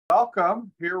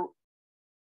Welcome. Here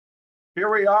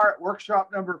we are at workshop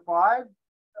number 5.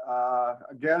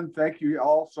 Again, thank you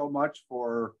all so much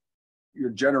for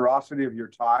your generosity of your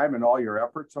time and all your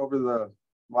efforts over the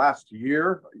last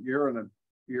year and a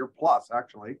year plus,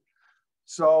 actually.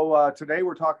 So today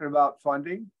we're talking about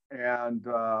funding, and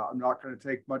I'm not going to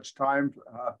take much time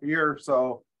here.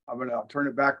 So I'm going to turn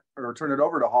it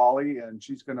over to Holly, and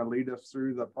she's going to lead us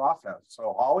through the process.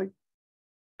 So Holly.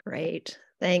 Great.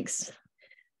 Thanks.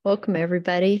 Welcome,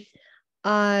 everybody.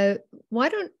 Why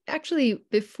don't actually,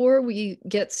 before we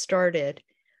get started,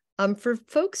 for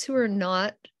folks who are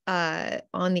not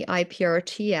on the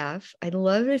IPRTF, I'd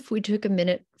love it if we took a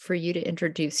minute for you to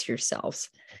introduce yourselves.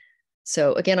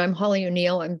 So again, I'm Holly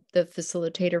O'Neill. I'm the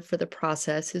facilitator for the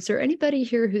process. Is there anybody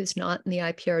here who's not in the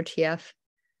IPRTF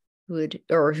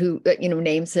who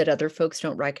names that other folks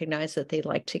don't recognize that they'd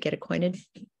like to get acquainted?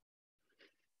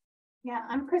 Yeah,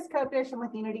 I'm Chris Kopish. I'm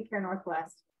with Unity Care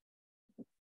Northwest.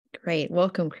 Great.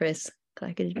 Welcome, Chris.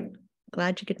 Glad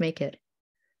you could make it.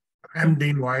 I'm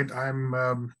Dean White. I'm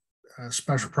a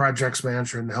Special Projects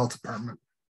Manager in the Health Department.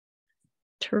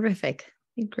 Terrific.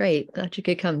 Great. Glad you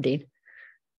could come, Dean.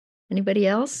 Anybody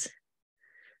else?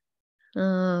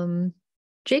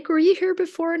 Jake, were you here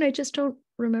before and I just don't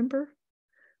remember?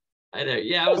 Hi there.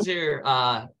 Yeah, I was here,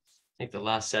 I think the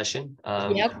last session.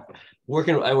 Yep.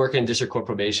 I work in district court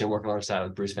probation, working alongside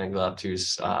with Bruce Van Glove,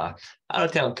 who's out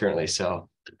of town currently. So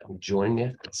I'm joining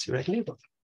you. Let's see what I can do.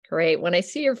 Great. When I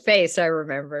see your face, I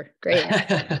remember. Great.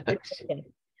 Okay,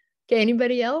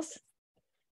 anybody else?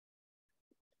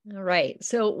 All right.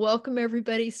 So welcome,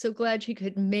 everybody. So glad you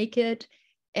could make it.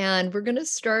 And we're going to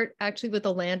start actually with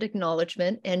a land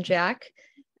acknowledgement. And Jack,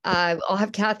 I'll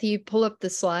have Kathy pull up the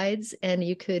slides, and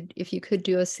if you could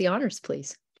do us the honors,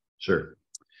 please. Sure.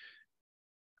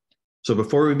 So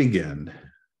before we begin,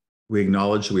 we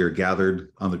acknowledge we are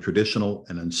gathered on the traditional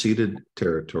and unceded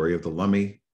territory of the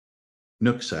Lummi,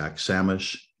 Nooksack,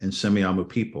 Samish, and Semiahmoo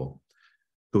people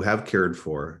who have cared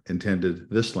for and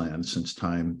tended this land since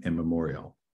time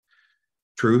immemorial.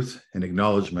 Truth and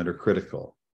acknowledgement are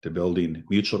critical to building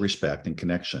mutual respect and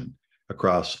connection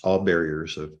across all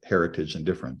barriers of heritage and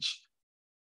difference.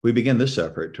 We begin this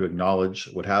effort to acknowledge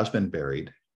what has been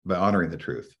buried by honoring the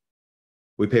truth.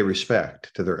 We pay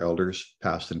respect to their elders,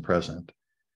 past and present.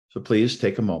 So please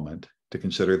take a moment to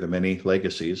consider the many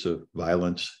legacies of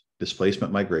violence,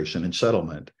 displacement, migration, and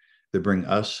settlement that bring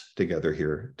us together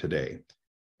here today.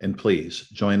 And please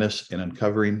join us in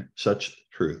uncovering such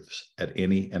truths at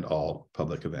any and all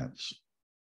public events.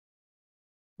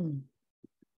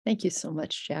 Thank you so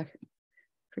much, Jack.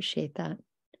 Appreciate that.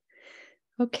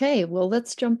 Okay, well,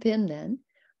 let's jump in then.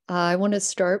 I want to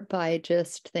start by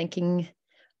just thanking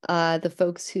the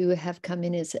folks who have come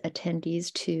in as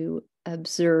attendees to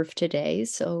observe today.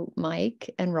 So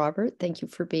Mike and Robert, thank you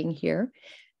for being here.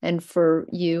 And for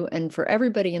you and for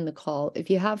everybody in the call, if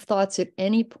you have thoughts at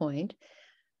any point,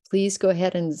 please go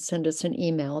ahead and send us an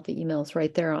email. The email is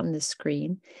right there on the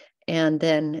screen. And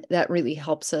then that really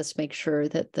helps us make sure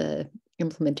that the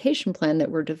implementation plan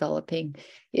that we're developing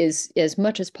is as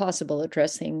much as possible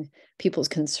addressing people's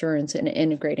concerns and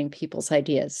integrating people's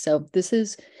ideas. So this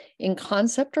is in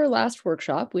concept our last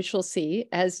workshop. We shall see.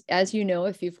 As you know,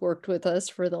 if you've worked with us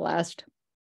for the last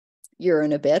year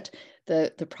and a bit,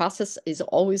 the process is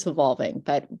always evolving,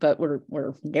 but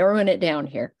we're narrowing it down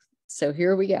here. So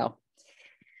here we go.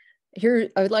 Here,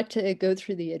 I would like to go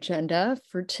through the agenda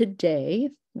for today,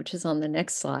 which is on the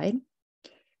next slide.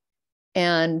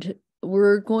 And I'm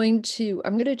going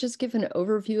to just give an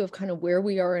overview of kind of where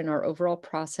we are in our overall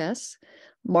process.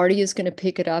 Marty is going to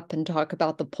pick it up and talk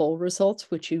about the poll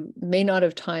results, which you may not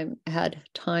have had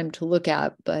time to look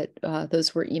at, but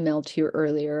those were emailed to you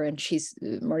earlier, and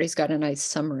Marty's got a nice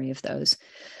summary of those.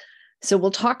 So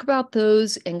we'll talk about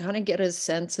those and kind of get a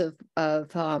sense of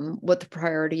what the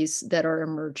priorities that are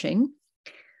emerging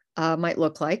might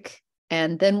look like.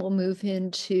 And then we'll move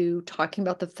into talking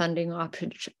about the funding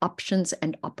options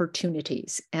and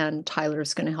opportunities. And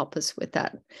Tyler's going to help us with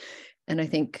that. And I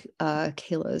think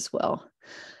Kayla as well.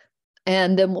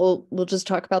 And then we'll just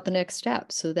talk about the next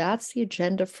steps. So that's the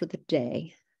agenda for the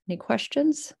day. Any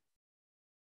questions?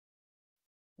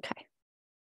 Okay,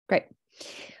 great.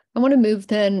 I want to move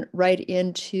then right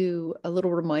into a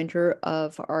little reminder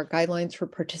of our guidelines for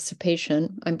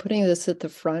participation. I'm putting this at the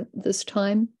front this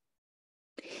time.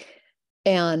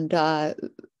 And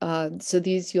so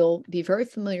these you'll be very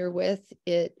familiar with.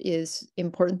 It is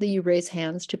important that you raise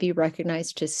hands to be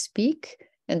recognized to speak.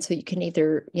 And so you can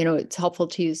either, it's helpful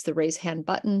to use the raise hand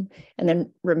button and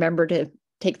then remember to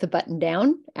take the button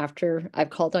down after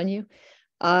I've called on you.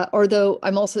 Although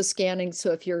I'm also scanning,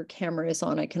 so if your camera is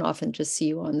on, I can often just see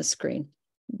you on the screen.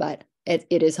 but it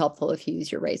is helpful if you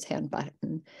use your raise hand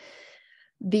button.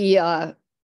 The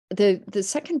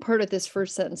second part of this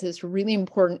first sentence is really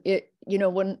important.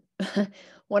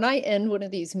 When I end one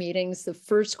of these meetings, the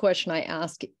first question I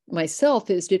ask myself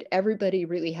is, did everybody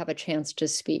really have a chance to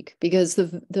speak? Because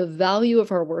the value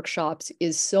of our workshops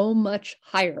is so much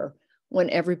higher when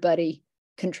everybody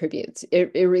contributes.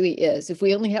 It really is. If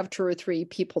we only have 2 or 3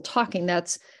 people talking,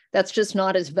 that's just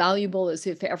not as valuable as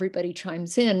if everybody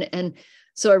chimes in. And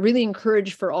so I really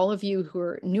encourage for all of you who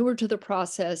are newer to the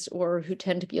process or who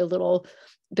tend to be a little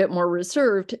bit more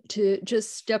reserved to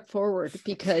just step forward,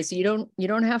 because you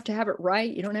don't have to have it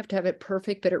right. You don't have to have it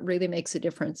perfect, but it really makes a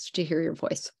difference to hear your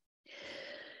voice.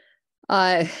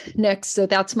 Next, so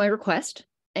that's my request.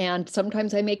 And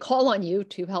sometimes I may call on you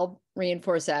to help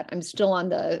reinforce that. I'm still on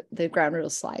the ground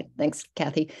rules slide. Thanks,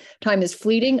 Kathy. Time is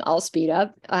fleeting. I'll speed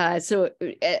up. So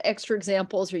extra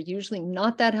examples are usually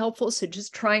not that helpful. So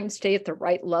just try and stay at the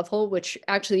right level, which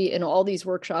actually in all these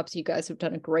workshops, you guys have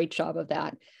done a great job of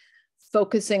that,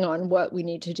 focusing on what we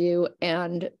need to do.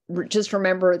 And just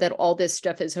remember that all this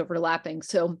stuff is overlapping.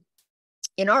 So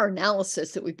in our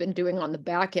analysis that we've been doing on the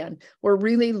back end, we're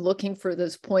really looking for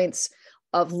those points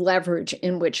of leverage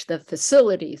in which the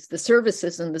facilities, the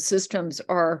services, and the systems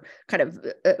are kind of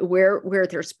where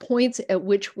there's points at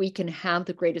which we can have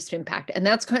the greatest impact. And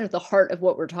that's kind of the heart of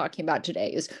what we're talking about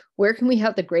today, is where can we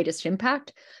have the greatest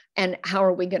impact and how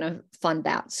are we going to fund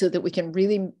that so that we can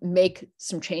really make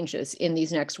some changes in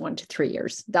these next 1 to 3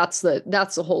 years. That's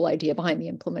the whole idea behind the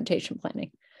implementation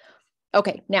planning.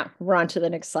 Okay, now we're on to the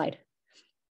next slide.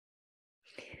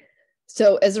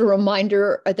 So as a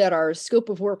reminder that our scope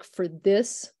of work for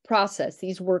this process,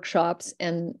 these workshops,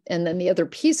 and then the other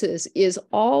pieces is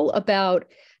all about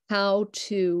how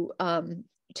to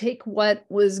take what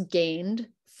was gained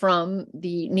from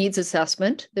the needs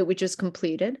assessment that we just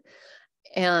completed,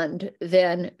 and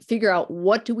then figure out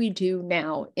what do we do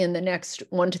now in the next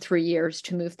 1 to 3 years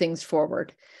to move things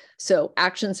forward. So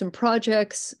actions and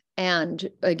projects. And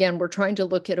again, we're trying to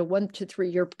look at a 1 to 3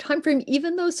 year timeframe,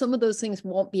 even though some of those things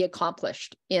won't be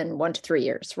accomplished in 1 to 3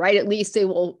 years, right? At least we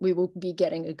will be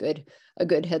getting a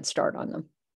good head start on them.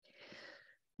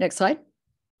 Next slide.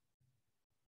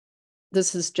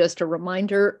 This is just a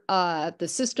reminder, the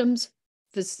systems,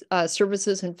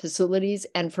 services, and facilities.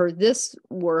 And for this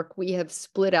work, we have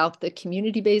split out the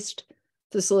community-based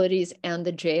facilities and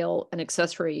the jail and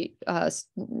accessory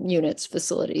units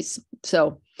facilities.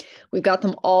 So we've got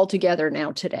them all together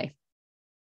now today.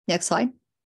 Next slide.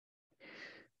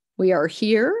 We are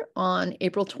here on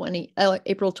April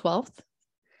 12th.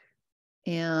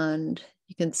 And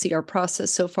you can see our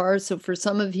process so far. So for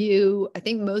some of you, I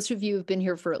think most of you have been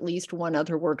here for at least one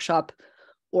other workshop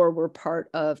or were part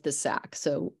of the SAC.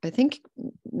 So I think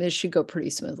this should go pretty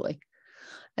smoothly.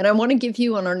 And I want to give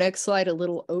you on our next slide a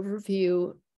little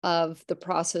overview of the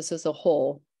process as a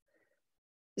whole.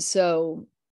 So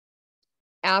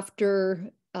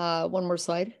after, one more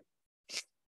slide.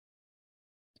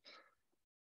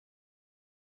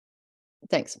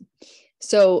 Thanks.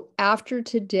 So after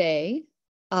today,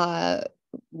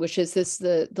 which is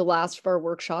the last of our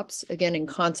workshops, again, in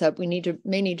concept, we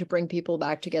may need to bring people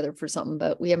back together for something,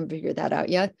 but we haven't figured that out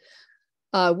yet.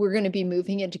 We're going to be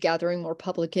moving into gathering more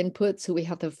public input. So we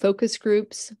have the focus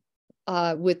groups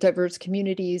with diverse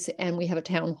communities, and we have a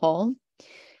town hall.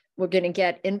 We're going to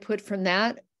get input from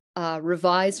that,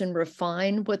 revise and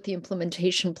refine what the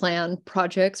implementation plan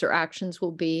projects or actions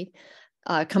will be,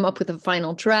 come up with a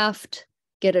final draft,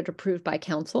 get it approved by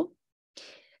council.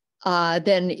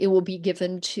 Then it will be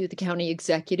given to the county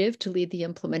executive to lead the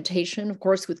implementation, of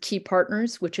course, with key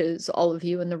partners, which is all of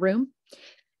you in the room.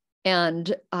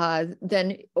 And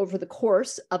then over the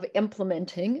course of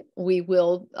implementing, we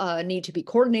will need to be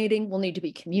coordinating, we'll need to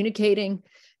be communicating.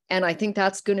 And I think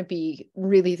that's going to be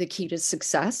really the key to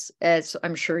success, as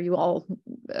I'm sure you all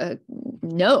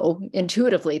know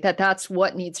intuitively that that's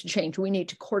what needs to change. We need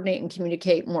to coordinate and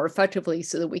communicate more effectively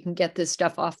so that we can get this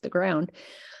stuff off the ground.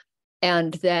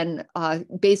 And then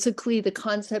basically the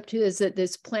concept is that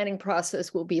this planning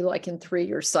process will be like in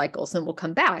 3-year cycles, and we'll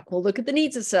come back. We'll look at the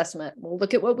needs assessment. We'll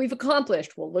look at what we've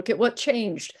accomplished. We'll look at what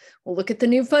changed. We'll look at the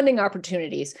new funding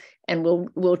opportunities, and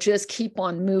we'll just keep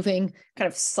on moving, kind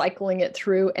of cycling it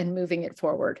through and moving it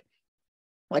forward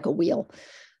like a wheel.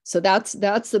 So that's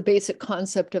the basic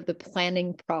concept of the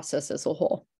planning process as a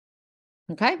whole.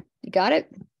 Okay, you got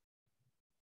it?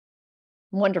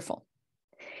 Wonderful.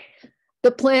 The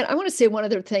plan, I want to say one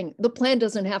other thing. The plan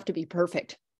doesn't have to be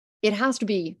perfect. It has to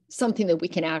be something that we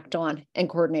can act on and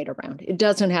coordinate around. It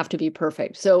doesn't have to be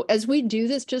perfect. So as we do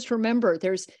this, just remember,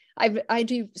 I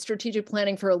do strategic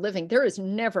planning for a living. There is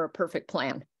never a perfect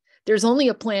plan. There's only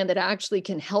a plan that actually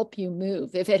can help you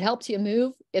move. If it helps you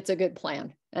move, it's a good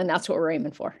plan. And that's what we're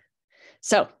aiming for.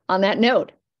 So on that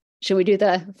note, should we do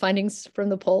the findings from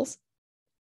the polls?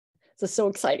 This is so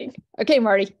exciting. Okay,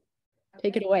 Marty,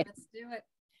 take it away. Let's do it.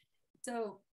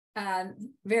 So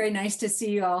very nice to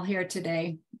see you all here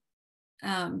today.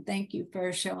 Thank you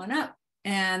for showing up.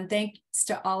 And thanks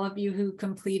to all of you who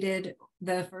completed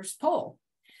the first poll.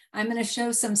 I'm going to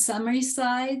show some summary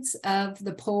slides of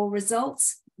the poll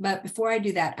results. But before I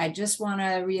do that, I just want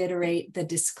to reiterate the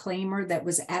disclaimer that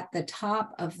was at the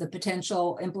top of the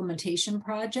potential implementation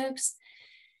projects,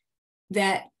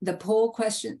 that the poll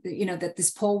question, that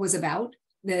this poll was about,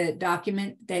 the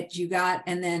document that you got,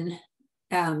 and then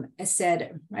I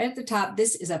said right at the top,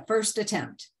 this is a first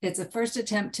attempt. It's a first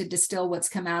attempt to distill what's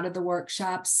come out of the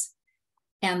workshops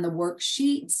and the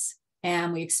worksheets.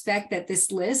 And we expect that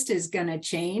this list is going to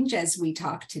change as we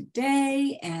talk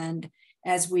today and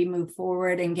as we move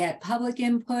forward and get public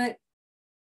input.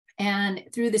 And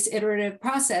through this iterative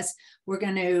process, we're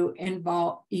going to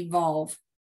evolve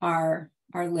our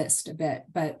list a bit.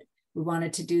 But we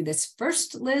wanted to do this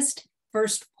first list,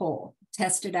 first poll,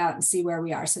 test it out and see where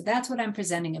we are. So that's what I'm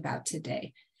presenting about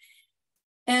today.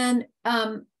 And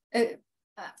let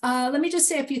me just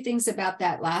say a few things about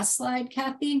that last slide,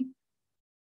 Kathy.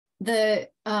 This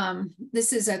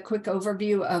is a quick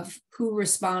overview of who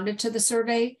responded to the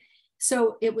survey.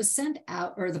 So it was sent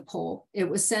out, or the poll, it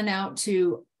was sent out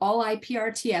to all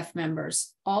IPRTF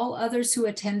members, all others who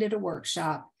attended a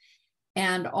workshop,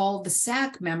 and all the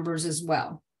SAC members as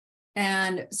well.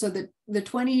 And so the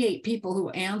 28 people who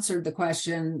answered the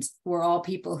questions were all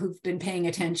people who've been paying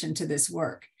attention to this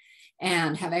work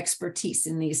and have expertise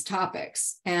in these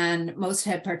topics. And most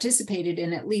had participated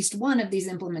in at least one of these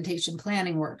implementation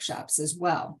planning workshops as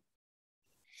well.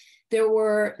 There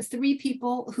were 3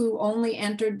 people who only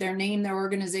entered their name, their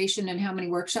organization, and how many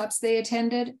workshops they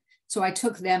attended. So I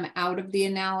took them out of the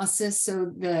analysis.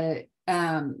 So the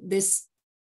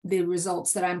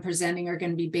results that I'm presenting are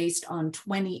going to be based on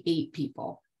 28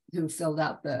 people who filled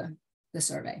out the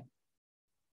survey.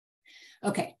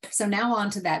 Okay, so now on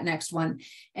to that next one.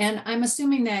 And I'm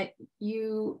assuming that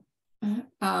you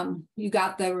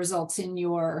got the results in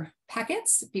your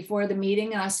packets before the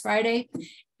meeting last Friday.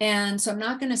 And so I'm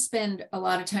not going to spend a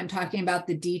lot of time talking about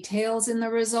the details in the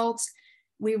results.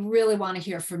 We really want to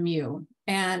hear from you.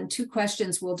 And 2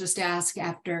 questions we'll just ask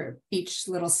after each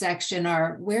little section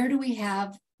are, where do we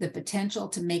have the potential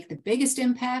to make the biggest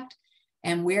impact,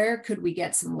 and where could we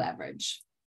get some leverage?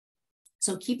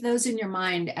 So keep those in your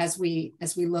mind as we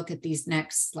look at these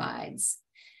next slides.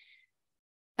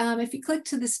 If you click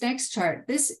to this next chart,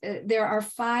 there are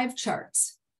 5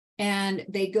 charts, and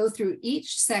they go through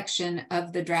each section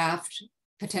of the draft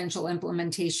potential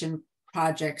implementation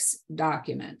projects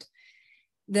document.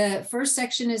 The first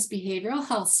section is behavioral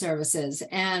health services,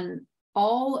 and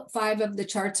all 5 of the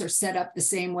charts are set up the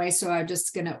same way. So I'm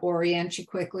just going to orient you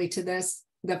quickly to this.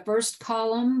 The first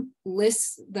column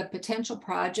lists the potential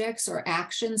projects or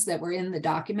actions that were in the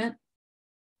document.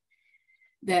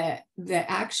 The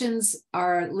actions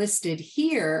are listed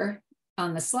here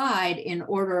on the slide in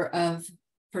order of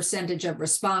percentage of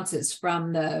responses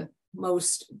from the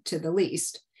most to the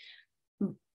least.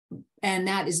 And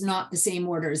that is not the same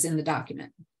order as in the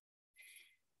document.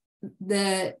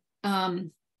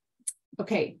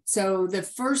 Okay, so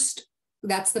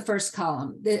that's the first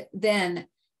column. Then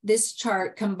this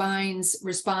chart combines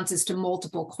responses to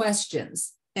multiple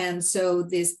questions. And so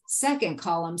this second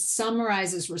column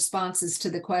summarizes responses to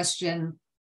the questions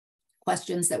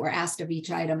that were asked of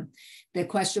each item. The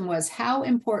question was, how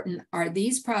important are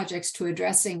these projects to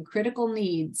addressing critical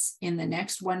needs in the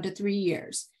next 1 to 3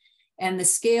 years? And the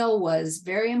scale was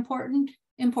very important,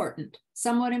 important,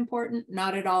 somewhat important,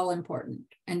 not at all important,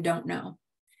 and don't know.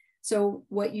 So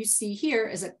what you see here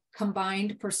is a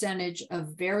combined percentage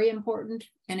of very important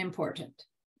and important.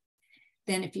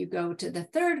 Then if you go to the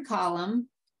third column,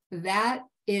 that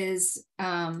is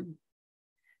a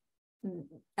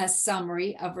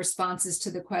summary of responses to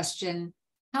the question,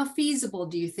 how feasible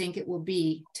do you think it will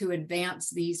be to advance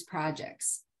these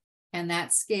projects? And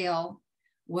that scale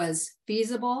was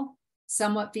feasible,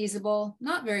 somewhat feasible,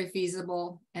 not very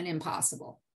feasible, and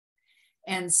impossible.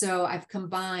 And so I've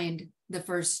combined the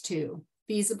first 2,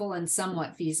 feasible and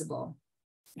somewhat feasible.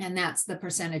 And that's the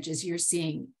percentages you're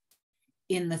seeing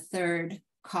in the third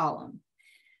column.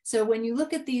 So when you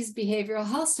look at these behavioral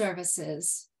health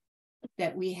services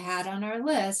that we had on our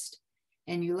list,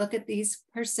 and you look at these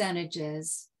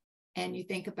percentages, and you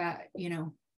think about,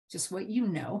 just what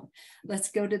let's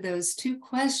go to those 2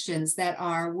 questions that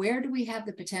are, where do we have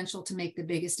the potential to make the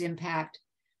biggest impact?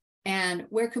 And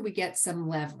where could we get some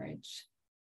leverage?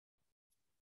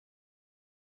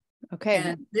 Okay.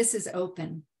 And this is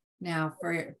open now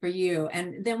for you.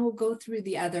 And then we'll go through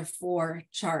the other 4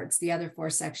 charts, the other 4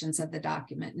 sections of the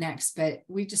document next. But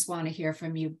we just want to hear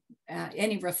from you,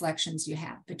 any reflections you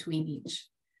have between each,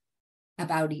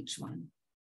 about each one.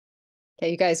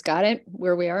 Okay, you guys got it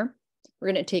where we are?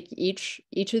 We're going to take each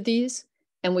of these,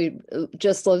 and we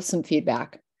just love some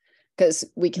feedback, because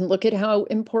we can look at how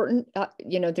important,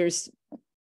 there's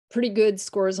pretty good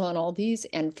scores on all these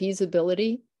and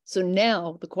feasibility. So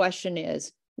now the question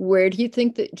is, where do you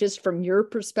think that, just from your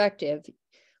perspective,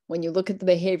 when you look at the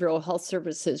behavioral health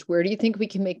services, where do you think we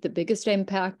can make the biggest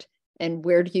impact, and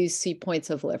where do you see points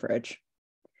of leverage?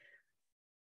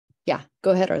 Yeah,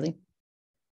 go ahead, Arlene.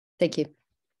 Thank you.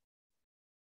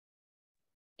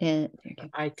 And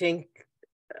I think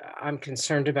I'm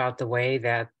concerned about the way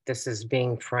that this is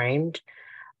being framed.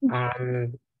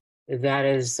 That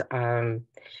is,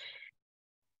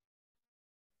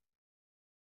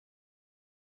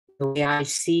 the way I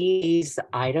see these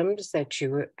items that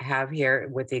you have here,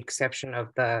 with the exception of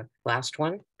the last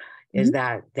one, is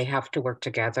that they have to work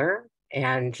together,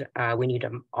 and we need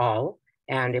them all.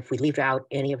 And if we leave out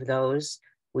any of those,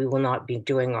 we will not be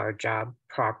doing our job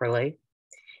properly.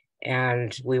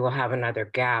 And we will have another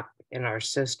gap in our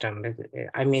system.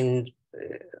 I mean,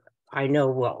 I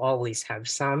know we'll always have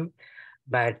some,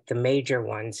 but the major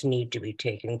ones need to be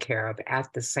taken care of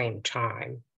at the same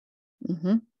time.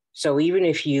 mm-hmm. So even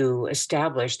if you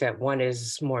establish that one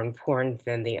is more important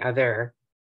than the other,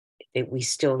 we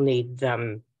still need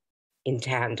them in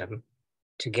tandem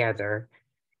together.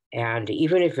 And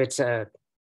even if it's a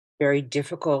very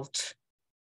difficult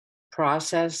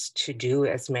process to do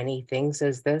as many things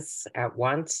as this at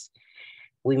once,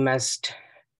 we must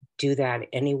do that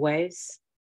anyways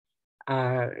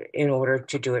in order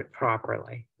to do it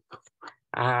properly.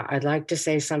 I'd like to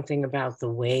say something about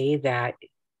the way that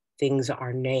things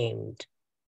are named.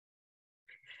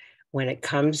 When it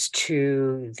comes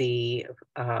to the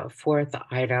 4th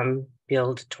item,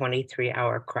 build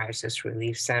 23-hour crisis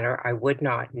relief center, I would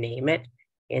not name it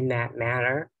in that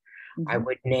manner. I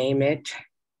would name it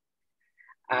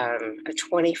a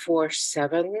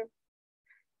 24/7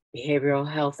 behavioral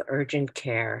health urgent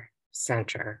care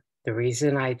center. The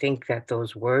reason I think that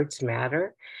those words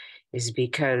matter is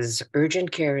because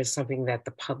urgent care is something that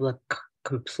the public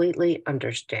completely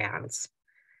understands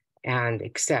and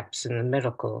accepts in the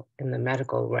medical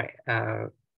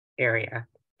area.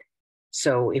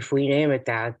 So if we name it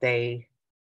that, they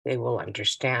will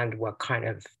understand what kind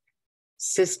of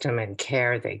system and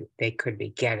care they could be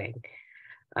getting.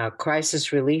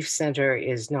 Crisis relief center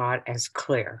is not as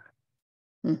clear.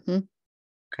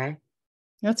 Okay,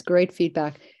 that's great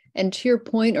feedback. And to your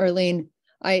point, Arlene,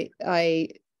 I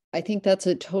think that's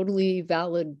a totally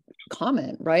valid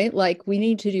comment, right? Like, we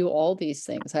need to do all these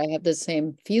things. I have the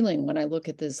same feeling when I look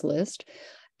at this list.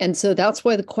 And so that's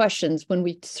why the questions, when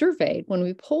we surveyed, when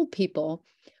we polled people,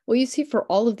 what you see for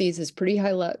all of these is pretty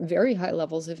high, very high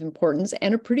levels of importance,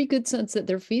 and a pretty good sense that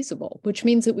they're feasible, which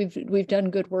means that we've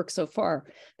done good work so far.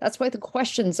 That's why the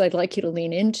questions I'd like you to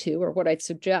lean into, or what I'd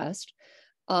suggest,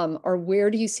 are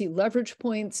where do you see leverage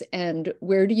points, and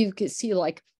where do you see,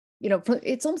 like,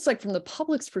 it's almost like from the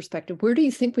public's perspective, where do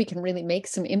you think we can really make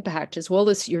some impact, as well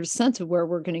as your sense of where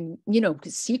we're going to,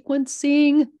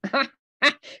 sequencing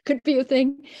could be a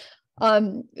thing.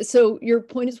 So your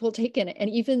point is well taken, and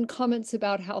even comments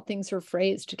about how things are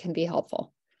phrased can be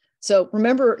helpful. So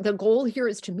remember, the goal here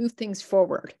is to move things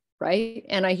forward, right?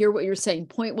 And I hear what you're saying.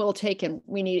 Point well taken.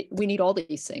 We need all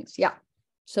these things. Yeah.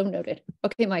 So noted.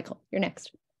 Okay, Michael, you're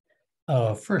next.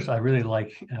 First, I really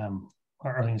like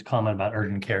Arlene's comment about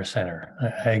urgent care center.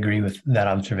 I agree with that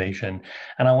observation.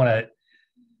 And I want to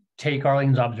take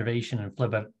Arlene's observation and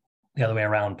flip it the other way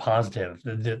around, positive.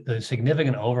 The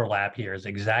significant overlap here is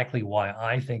exactly why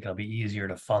I think it'll be easier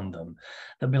to fund them.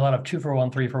 There'll be a lot of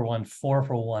 2-for-1, 3-for-1,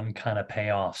 4-for-1 kind of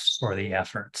payoffs for the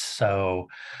efforts. So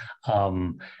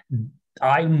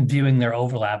I'm viewing their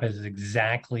overlap as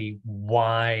exactly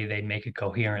why they make a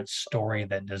coherent story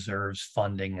that deserves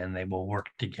funding, and they will work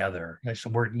together.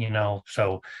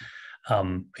 So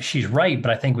she's right,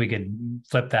 but I think we could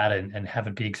flip that and have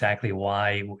it be exactly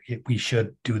why we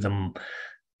should do them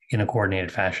in a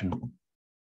coordinated fashion.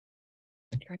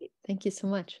 Great. Thank you so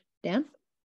much. Dan?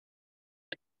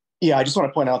 Yeah, I just want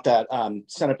to point out that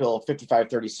Senate Bill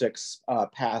 5536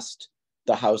 passed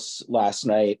the House last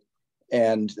night,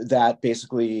 and that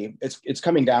basically it's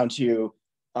coming down to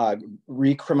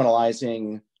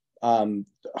recriminalizing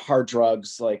hard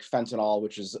drugs like fentanyl,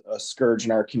 which is a scourge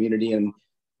in our community, and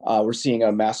we're seeing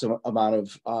a massive amount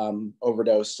of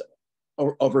overdoses,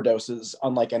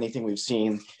 unlike anything we've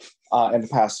seen in the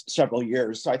past several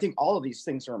years. So I think all of these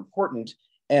things are important,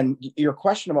 And your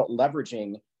question about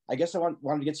leveraging, I guess I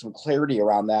wanted to get some clarity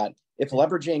around that. If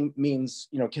leveraging means,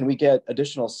 can we get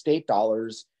additional state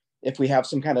dollars if we have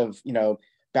some kind of,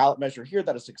 ballot measure here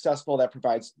that is successful, that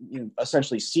provides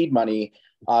essentially seed money,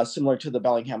 similar to the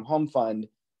Bellingham Home Fund.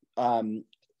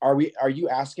 Are you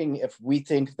asking if we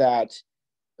think that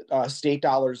state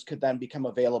dollars could then become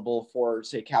available for,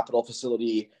 say, capital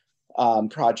facility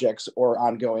projects or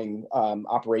ongoing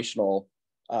operational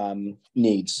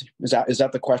needs? Is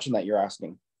that the question that you're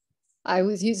asking? I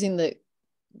was using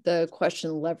the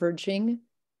question leveraging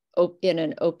in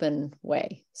an open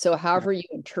way. So however you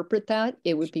interpret that,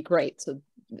 it would be great.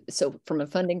 So from a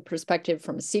funding perspective,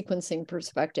 from a sequencing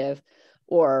perspective,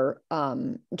 or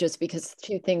just because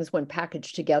two things when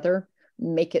packaged together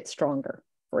make it stronger,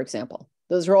 for example.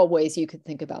 Those are all ways you could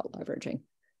think about leveraging.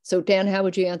 So Dan, how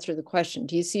would you answer the question?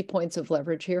 Do you see points of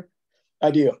leverage here?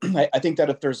 I do. I think that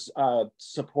if there's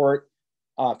support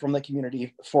from the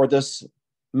community for this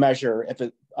measure,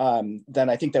 then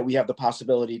I think that we have the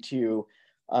possibility to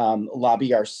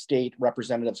lobby our state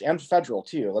representatives and federal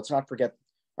too. Let's not forget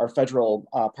our federal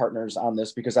partners on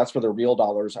this, because that's where the real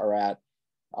dollars are at.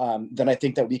 Then I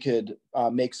think that we could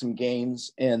make some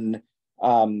gains in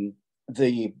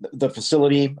the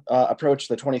facility approach,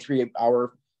 the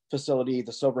 23-hour facility,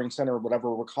 the sobering center,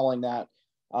 whatever we're calling that,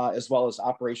 as well as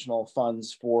operational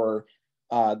funds for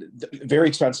very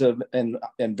expensive and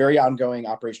very ongoing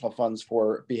operational funds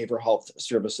for behavioral health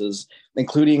services,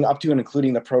 including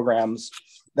the programs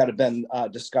that have been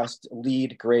discussed: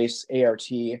 LEAD, GRACE, ART,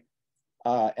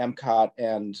 MCOT,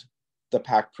 and the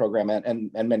PAC program,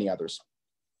 and many others.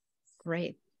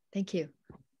 Great, thank you.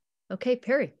 Okay,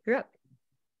 Perry, you're up.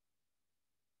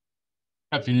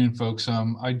 Afternoon, folks.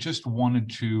 I just wanted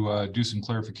to do some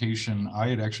clarification. I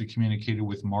had actually communicated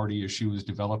with Marty as she was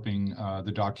developing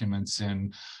the documents,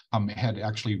 and had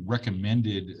actually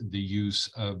recommended the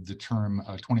use of the term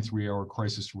 23-hour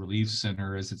crisis relief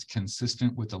center, as it's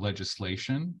consistent with the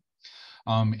legislation.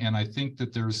 And I think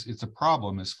that it's a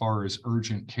problem as far as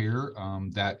urgent care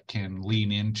that can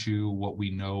lean into what we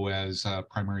know as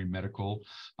primary medical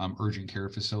urgent care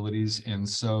facilities. And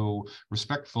so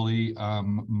respectfully,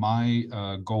 my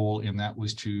goal in that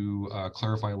was to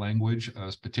clarify language,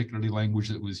 particularly language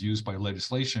that was used by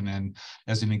legislation. And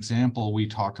as an example, we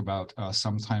talk about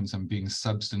sometimes them being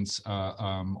substance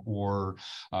or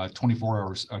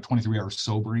 23-hour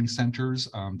sobering centers.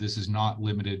 This is not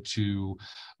limited to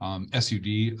SUD,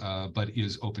 but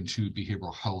is open to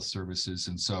behavioral health services.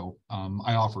 And so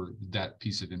I offer that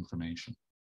piece of information.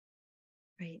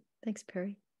 Great. Thanks,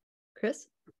 Perry. Chris?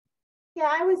 Yeah,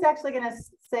 I was actually going to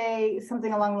say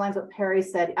something along the lines of what Perry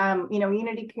said.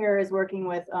 Unity Care is working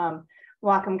with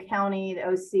Whatcom County, the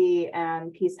OC,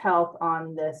 and Peace Health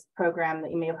on this program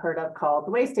that you may have heard of called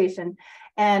the Way Station.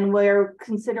 And we're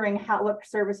considering what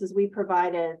services we're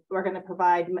going to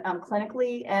provide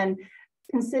clinically, and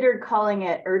considered calling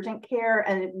it urgent care,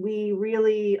 and we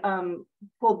really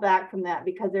pulled back from that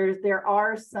because there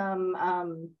are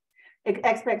some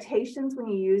expectations when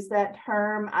you use that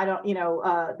term. I don't,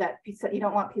 that you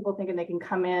don't want people thinking they can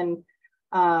come in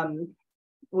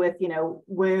with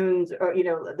wounds or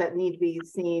that need to be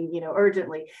seen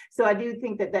urgently. So I do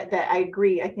think that I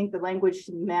agree. I think the language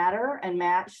should matter and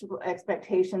match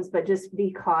expectations, but just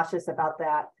be cautious about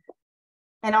that.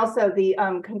 And also the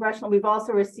congressional, we've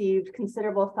also received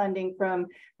considerable funding from,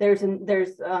 I think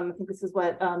this is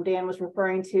what Dan was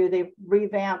referring to. They've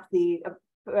revamped the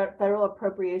federal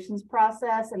appropriations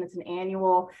process, and it's an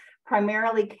annual,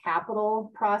 primarily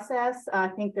capital process. I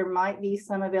think there might be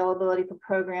some availability for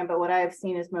program, but what I have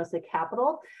seen is mostly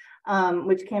capital,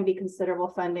 which can be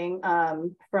considerable funding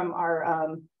from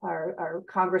our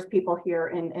Congress people here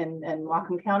in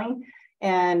Whatcom County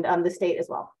and the state as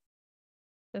well.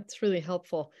 That's really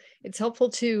helpful. It's helpful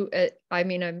to,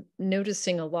 I'm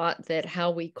noticing a lot that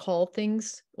how we call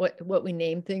things, what we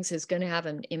name things is going to have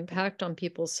an impact on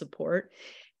people's support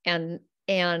and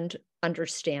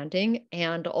understanding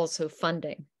and also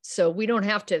funding. So we don't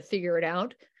have to figure it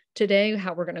out today,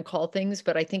 how we're going to call things,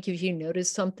 but I think if you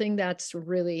notice something, that's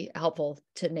really helpful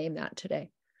to name that today.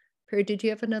 Perry, did you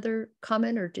have another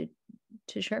comment or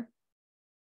to share?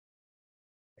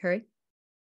 Perry?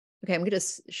 Okay, I'm going to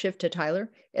shift to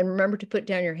Tyler, and remember to put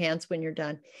down your hands when you're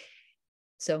done.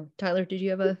 So Tyler, did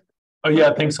you have a? Oh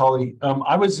yeah, thanks, Holly.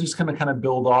 I was just going to kind of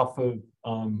build off of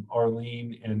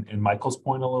Arlene and Michael's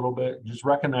point a little bit, just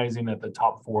recognizing that the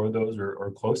top four of those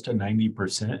are close to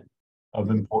 90% of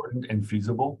important and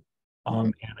feasible,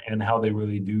 and how they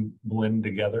really do blend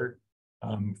together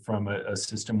from a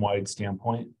system-wide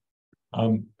standpoint.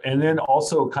 And then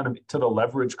also kind of to the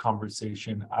leverage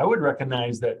conversation, I would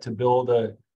recognize that to build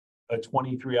a a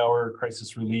 23-hour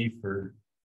crisis relief or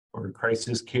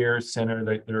crisis care center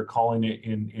that they're calling it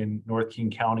in North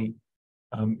King County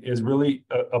is really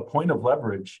a point of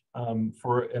leverage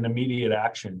for an immediate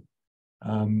action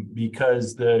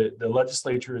because the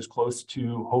legislature is close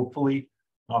to, hopefully,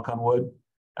 knock on wood,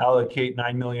 allocate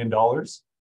 $9 million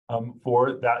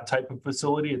for that type of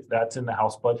facility. That's in the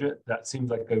House budget. That seems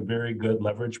like a very good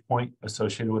leverage point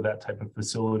associated with that type of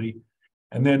facility.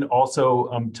 And then also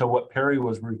to what Perry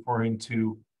was referring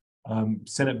to,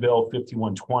 Senate Bill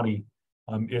 5120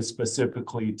 is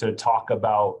specifically to talk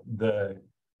about the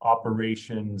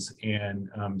operations and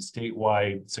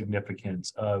statewide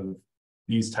significance of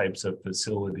these types of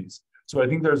facilities. So I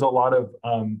think there's a lot of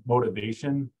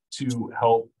motivation to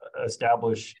help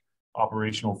establish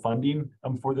operational funding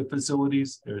for the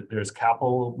facilities. There's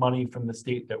capital money from the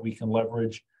state that we can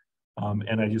leverage.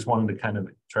 And I just wanted to kind of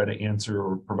try to answer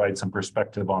or provide some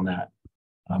perspective on that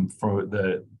for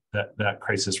that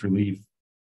crisis relief,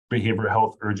 behavioral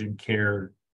health, urgent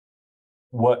care,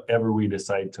 whatever we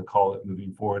decide to call it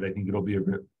moving forward. I think it'll be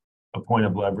a point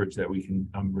of leverage that we can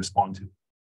respond to.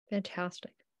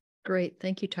 Fantastic. Great.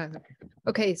 Thank you, Tyler.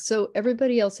 Okay. So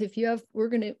everybody else, if you have,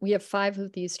 we have 5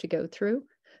 of these to go through.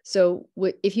 So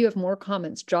if you have more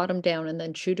comments, jot them down and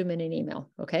then shoot them in an email.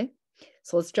 Okay.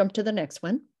 So let's jump to the next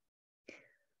one.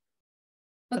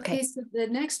 Okay, so the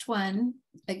next one,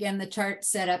 again, the chart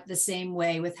set up the same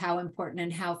way with how important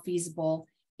and how feasible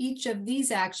each of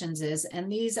these actions is. And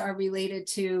these are related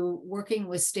to working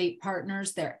with state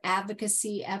partners, their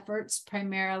advocacy efforts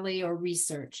primarily, or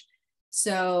research.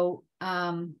 So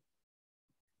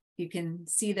you can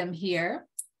see them here.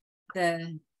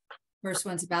 The first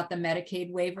one's about the Medicaid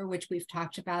waiver, which we've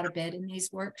talked about a bit in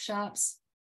these workshops.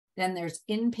 Then there's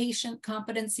inpatient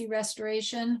competency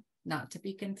restoration, not to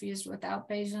be confused with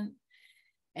outpatient.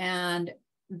 And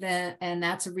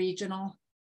that's a regional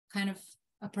kind of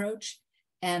approach.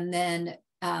 And then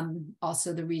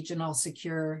also the regional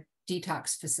secure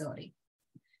detox facility.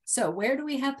 So where do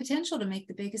we have potential to make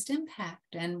the biggest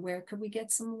impact, and where could we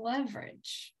get some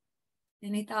leverage?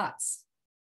 Any thoughts?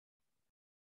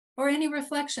 Or any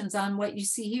reflections on what you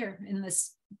see here in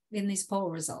these poll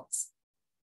results?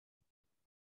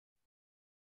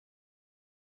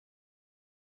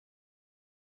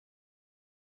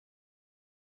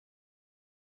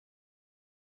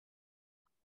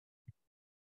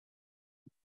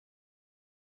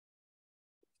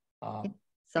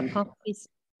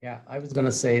 Yeah, I was going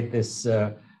to say this,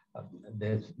 the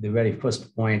very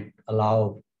first point,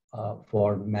 allow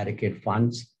for Medicaid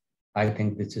funds. I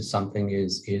think this is something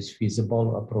is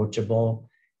feasible, approachable,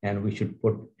 and we should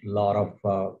put a lot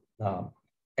of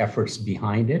efforts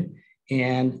behind it.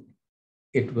 And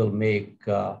it will make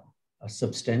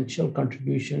substantial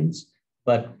contributions,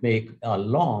 but make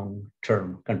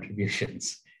long-term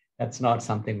contributions. That's not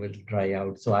something will dry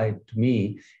out. So to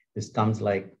me, this comes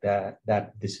like that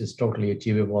this is totally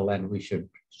achievable and we should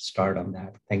start on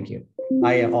that. Thank you.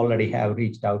 I already have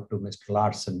reached out to Mr.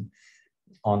 Larson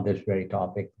on this very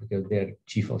topic because their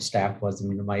chief of staff was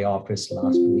in my office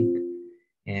last week,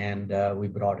 and we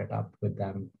brought it up with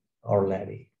them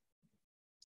already.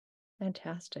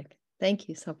 Fantastic. Thank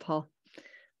you, Paul.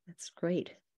 That's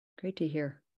great. Great to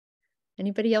hear.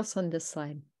 Anybody else on this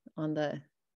slide on the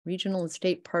regional and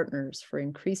state partners for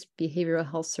increased behavioral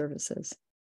health services?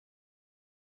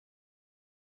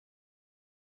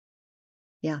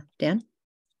 Yeah, Dan?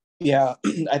 Yeah,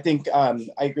 I think I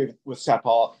agree with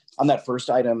Paul on that first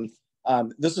item.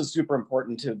 This is super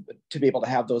important to be able to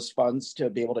have those funds to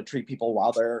be able to treat people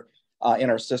while they're in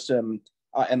our system.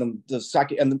 And then the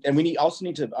second, and we also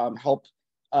need to help.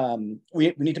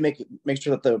 We need to make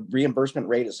sure that the reimbursement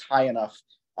rate is high enough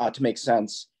to make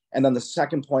sense. And then the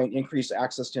second point, increase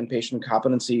access to inpatient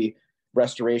competency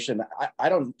restoration. I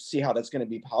don't see how that's going to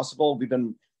be possible. We've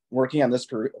been working on this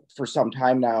for some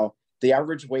time now. The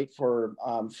average wait for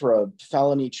a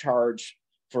felony charge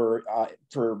for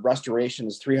restoration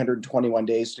is 321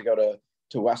 days to go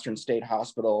to Western State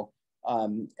Hospital.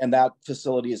 And that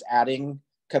facility is adding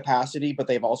capacity, but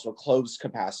they've also closed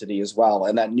capacity as well.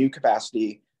 And that new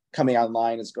capacity coming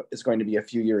online is going to be a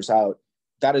few years out.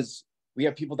 We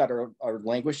have people that are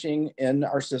languishing in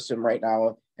our system right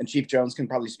now, and Chief Jones can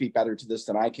probably speak better to this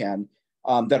than I can,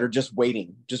 that are just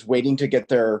waiting to get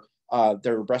their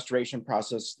restoration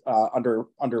process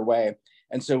underway.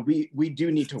 And so we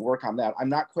do need to work on that. I'm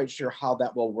not quite sure how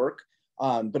that will work,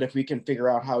 but if we can figure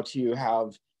out how to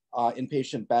have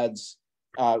inpatient beds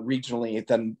regionally,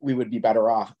 then we would be better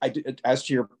off. As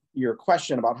to your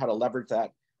question about how to leverage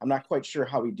that, I'm not quite sure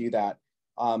how we do that.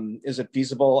 Is it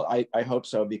feasible? I hope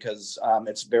so, because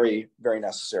it's very, very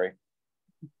necessary.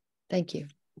 Thank you.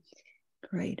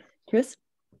 Great. Chris?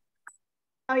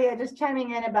 Oh yeah, just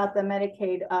chiming in about the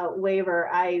Medicaid waiver.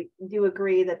 I do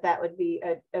agree that that would be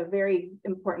a very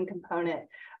important component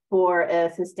for a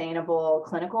sustainable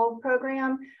clinical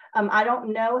program. I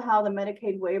don't know how the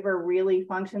Medicaid waiver really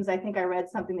functions. I think I read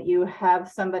something that you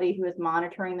have somebody who is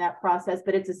monitoring that process,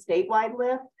 but it's a statewide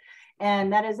lift.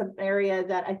 And that is an area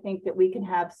that I think that we can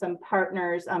have some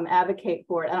partners advocate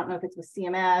for it. I don't know if it's with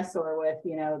CMS or with,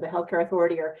 you know, the healthcare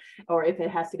authority, or if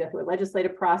it has to go through a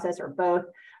legislative process or both.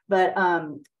 But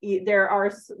there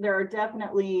are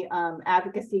definitely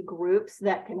advocacy groups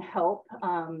that can help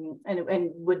and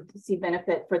would see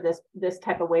benefit for this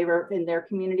type of waiver in their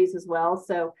communities as well.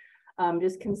 So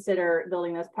just consider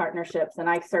building those partnerships, and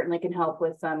I certainly can help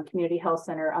with some community health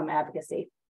center advocacy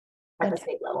at the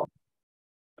state level.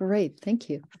 Great, thank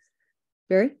you.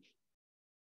 Barry?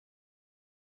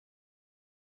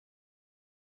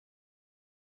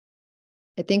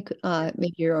 I think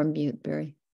maybe you're on mute,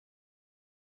 Barry.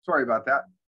 Sorry about that.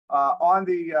 On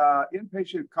the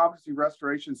inpatient competency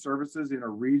restoration services in a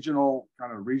regional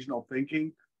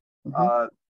thinking,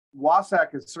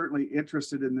 WASAC is certainly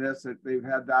interested in this. They've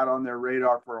had that on their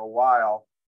radar for a while,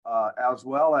 as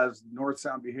well as North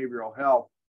Sound Behavioral Health.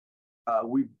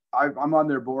 I'm on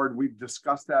their board. We've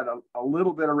discussed that a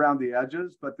little bit around the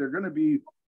edges, but they're going to be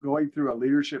going through a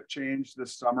leadership change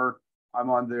this summer. I'm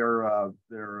on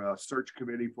their search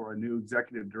committee for a new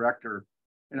executive director.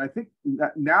 And I think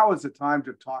that now is the time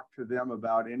to talk to them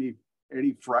about any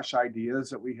fresh ideas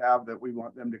that we have that we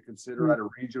want them to consider at a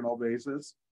regional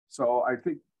basis. So I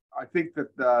think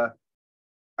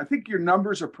your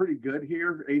numbers are pretty good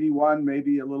here. 81,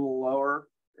 maybe a little lower,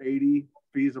 80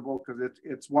 feasible, because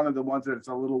it's one of the ones that's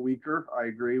a little weaker. I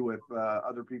agree with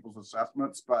other people's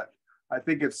assessments, but I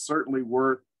think it's certainly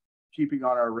worth keeping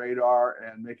on our radar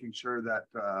and making sure that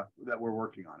that we're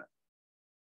working on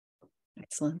it.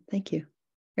 Excellent, thank you.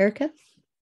 Erica?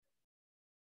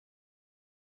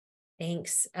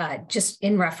 Thanks. Just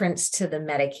in reference to the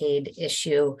Medicaid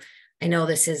issue, I know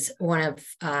this is one of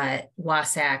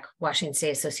WASAC, Washington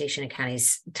State Association of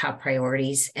Counties' top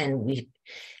priorities, and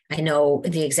I know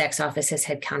the exec's office has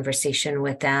had conversation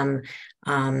with them.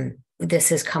 This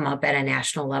has come up at a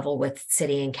national level with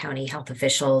city and county health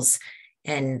officials,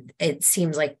 and it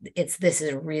seems like this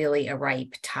is really a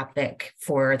ripe topic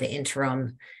for the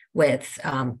interim, with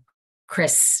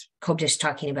Chris Kobdish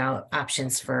talking about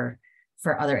options for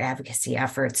other advocacy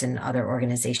efforts and other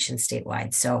organizations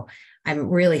statewide. So I'm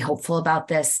really hopeful about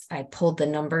this. I pulled the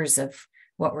numbers of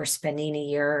what we're spending a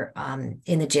year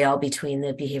in the jail between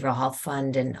the Behavioral Health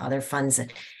Fund and other funds.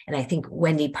 And I think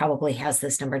Wendy probably has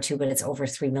this number too, but it's over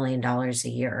 $3 million a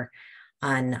year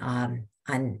on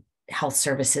health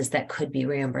services that could be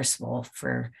reimbursable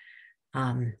for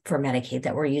Medicaid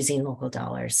that we're using local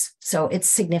dollars. So it's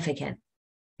significant.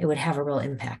 It would have a real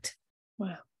impact.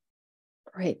 Wow.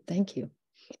 Great. Thank you.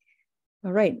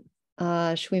 All right.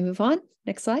 Should we move on?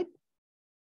 Next slide.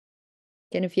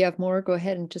 Again, if you have more, go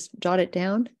ahead and just jot it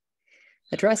down.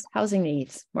 Address housing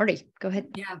needs. Marty, go ahead.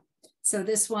 Yeah. So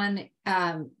this one,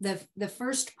 the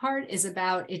first part is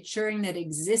about ensuring that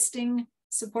existing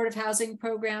supportive housing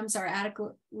programs are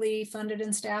adequately funded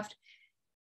and staffed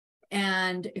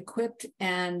and equipped.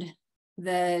 And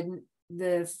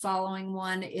the following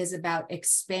one is about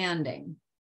expanding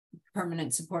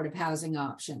permanent supportive housing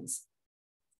options.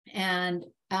 And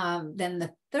then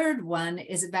the third one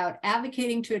is about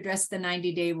advocating to address the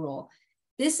 90-day rule.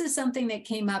 This is something that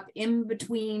came up in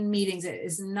between meetings. It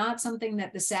is not something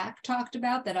that the SAC talked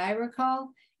about that I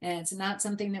recall, and it's not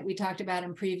something that we talked about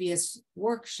in previous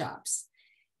workshops.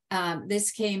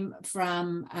 This came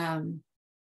from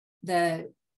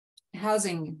the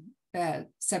housing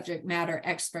subject matter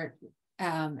expert,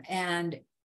 and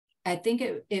I think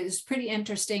it is pretty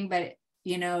interesting, but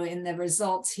you know, in the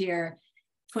results here,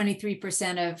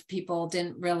 23% of people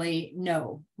didn't really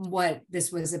know what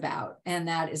this was about, and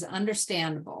that is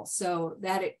understandable. So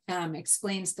that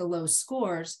explains the low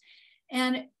scores.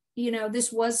 And, you know,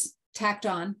 this was tacked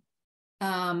on.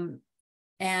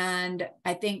 And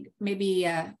I think maybe,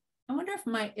 I wonder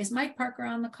if is Mike Parker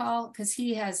on the call? Because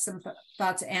he has some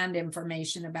thoughts and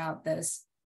information about this.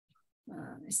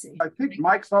 Let me see. I think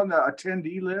Mike's on the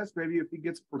attendee list, maybe if he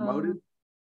gets promoted.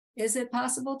 Is it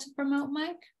possible to promote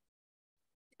Mike?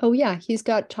 Oh yeah, he's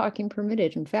got talking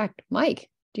permitted. In fact,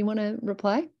 Mike, do you want to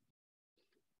reply?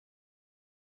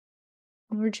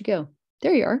 Where'd you go?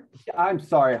 There you are. I'm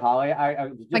sorry, Holly. I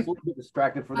was just a little bit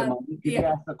distracted for the moment. Could you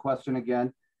ask the question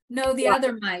again? No, the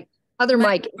other Mike. Other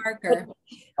Mike. Parker.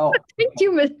 Oh. Thank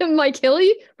you, Mike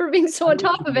Hilly, for being so on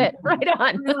top of it. Right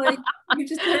on. Really, you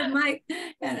just heard Mike.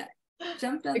 And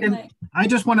Jumped on And Mike. I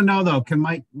just want to know though, can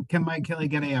Mike Kelly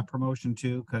get a promotion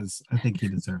too? Because I think he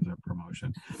deserves a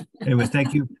promotion. Anyways,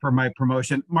 thank you for my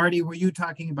promotion. Marty, were you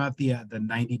talking about the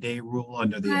 90-day rule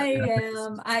under the?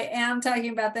 I am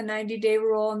talking about the 90-day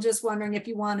rule. I'm just wondering if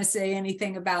you want to say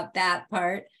anything about that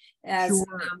part as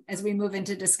as we move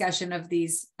into discussion of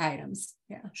these items.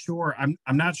 Yeah. Sure.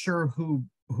 I'm not sure who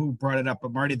brought it up,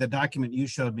 but Marty, the document you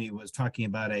showed me was talking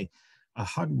about a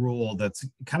HUD rule that's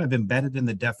kind of embedded in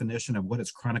the definition of what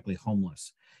is chronically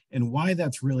homeless. And why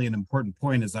that's really an important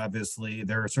point is obviously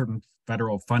there are certain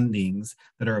federal fundings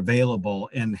that are available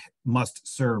and must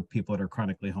serve people that are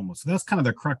chronically homeless. So that's kind of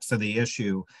the crux of the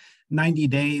issue. 90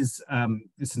 days,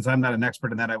 since I'm not an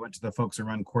expert in that, I went to the folks who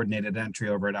run coordinated entry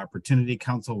over at Opportunity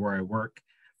Council where I work.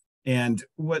 And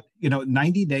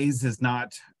 90 days is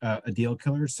not a deal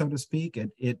killer, so to speak.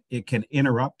 It can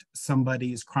interrupt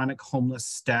somebody's chronic homeless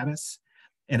status,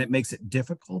 and it makes it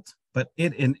difficult. But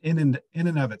it in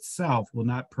and of itself will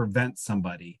not prevent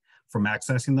somebody from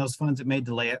accessing those funds. It may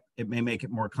delay it. It may make it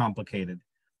more complicated,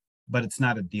 but it's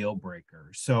not a deal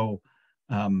breaker. So,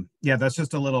 yeah, that's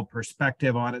just a little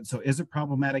perspective on it. So, is it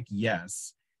problematic?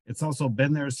 Yes. It's also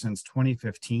been there since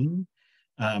 2015.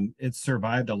 It's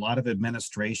survived a lot of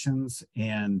administrations,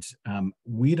 and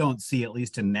we don't see, at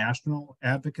least in national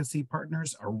advocacy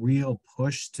partners, a real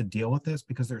push to deal with this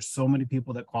because there's so many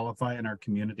people that qualify in our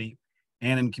community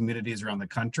and in communities around the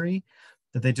country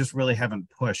that they just really haven't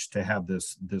pushed to have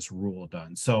this rule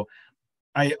done. So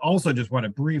I also just want to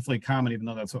briefly comment, even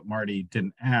though that's what Marty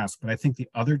didn't ask, but I think the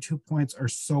other 2 points are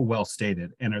so well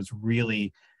stated, and it's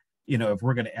really, if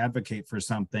we're going to advocate for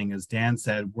something, as Dan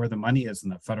said, where the money is in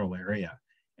the federal area.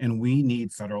 And we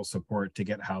need federal support to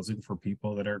get housing for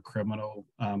people that are criminal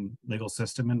legal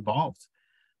system involved.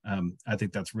 I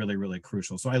think that's really, really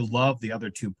crucial. So I love the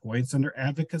other 2 points under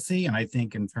advocacy. And I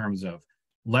think in terms of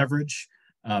leverage,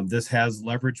 this has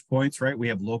leverage points, right? We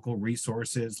have local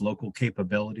resources, local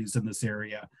capabilities in this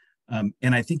area. And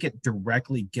I think it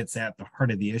directly gets at the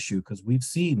heart of the issue, because we've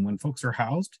seen when folks are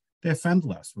housed, they offend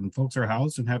less. When folks are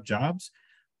housed and have jobs,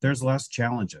 there's less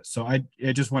challenges. So I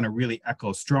just want to really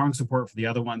echo strong support for the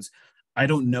other ones. I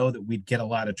don't know that we'd get a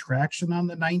lot of traction on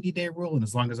the 90-day rule. And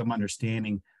as long as I'm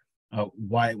understanding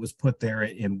why it was put there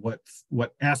in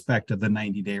what aspect of the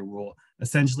 90-day rule,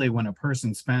 essentially when a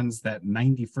person spends that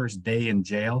 91st day in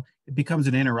jail, it becomes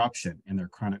an interruption in their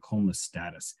chronic homeless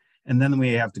status. And then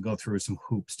we have to go through some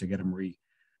hoops to get them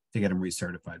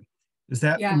recertified. Is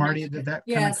that, Marty, did that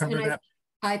kind of cover that?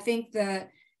 I think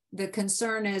the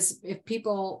concern is if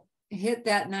people hit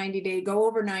that 90-day, go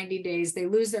over 90 days, they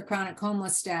lose their chronic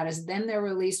homeless status, then they're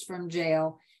released from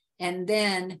jail, and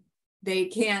then they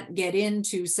can't get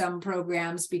into some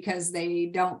programs because they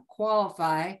don't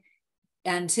qualify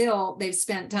until they've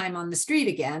spent time on the street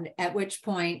again, at which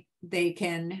point they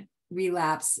can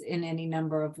relapse in any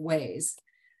number of ways.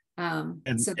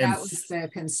 So that was the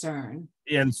concern.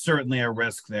 And certainly a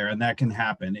risk there, and that can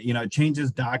happen. It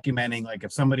changes documenting, like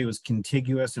if somebody was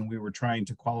contiguous and we were trying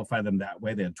to qualify them that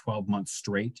way, they had 12 months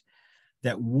straight,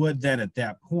 that would then at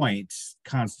that point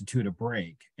constitute a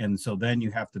break. And so then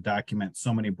you have to document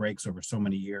so many breaks over so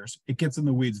many years. It gets in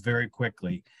the weeds very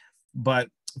quickly, but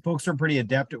folks are pretty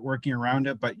adept at working around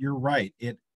it. But you're right,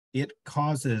 it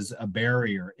causes a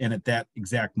barrier, and at that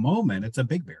exact moment, it's a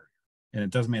big barrier. And it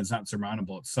doesn't mean it's not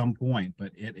surmountable at some point,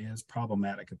 but it is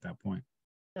problematic at that point.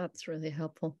 That's really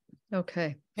helpful.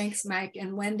 Okay. Thanks, Mike.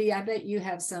 And Wendy, I bet you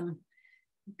have some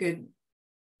good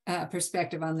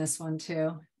perspective on this one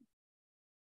too.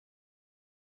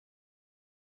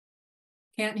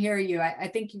 Can't hear you. I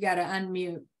think you got to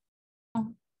unmute.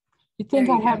 You think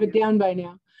I have it down by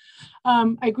now.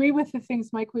 I agree with the things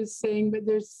Mike was saying, but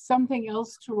there's something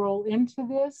else to roll into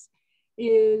this,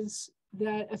 is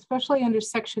that especially under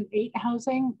Section 8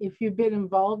 housing, if you've been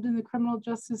involved in the criminal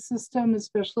justice system,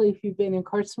 especially if you've been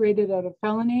incarcerated on a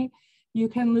felony, you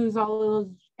can lose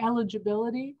all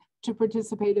eligibility to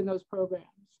participate in those programs.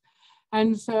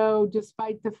 And so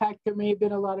despite the fact there may have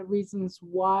been a lot of reasons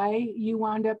why you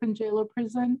wound up in jail or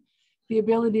prison, the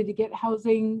ability to get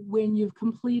housing when you've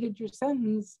completed your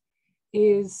sentence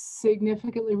is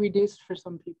significantly reduced for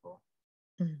some people.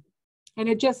 Mm. And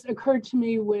it just occurred to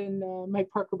me when Mike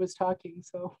Parker was talking.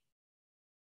 So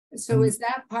is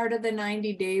that part of the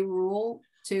 90-day rule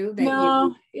too?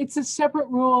 No, it's a separate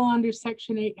rule under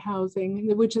Section 8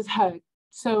 housing, which is HUD.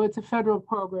 So it's a federal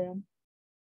program.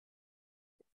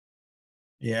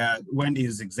 Yeah, Wendy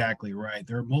is exactly right.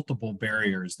 There are multiple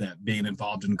barriers that being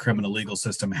involved in the criminal legal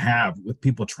system have with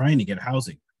people trying to get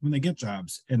housing. When they get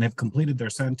jobs and they've completed their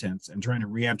sentence and trying to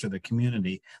re-enter the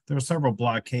community, there are several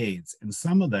blockades, and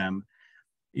some of them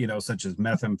such as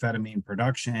methamphetamine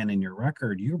production in your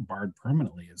record, you're barred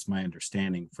permanently, is my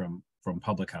understanding from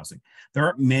public housing. There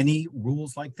aren't many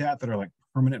rules like that are like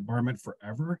permanent barment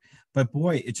forever, but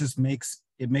boy, it just makes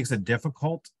a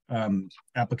difficult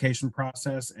application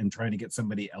process, and trying to get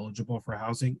somebody eligible for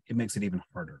housing, it makes it even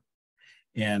harder.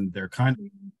 And they're kind of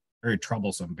very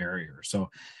troublesome barrier. So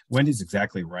Wendy's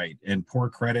exactly right. And poor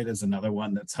credit is another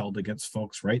one that's held against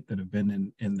folks, right, that have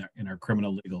been in our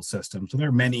criminal legal system. So there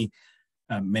are many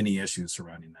issues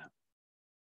surrounding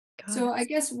that. So I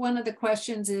guess one of the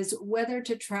questions is whether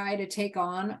to try to take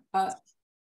on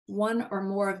one or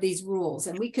more of these rules.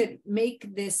 And we could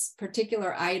make this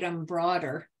particular item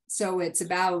broader. So it's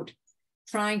about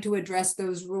trying to address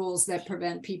those rules that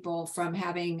prevent people from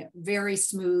having very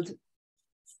smooth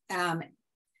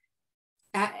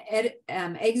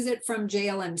exit from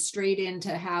jail and straight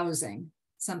into housing,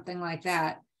 something like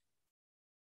that.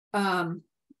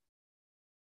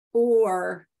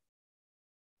 Or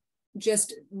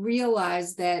just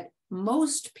realize that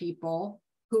most people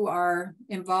who are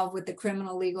involved with the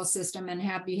criminal legal system and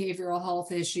have behavioral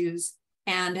health issues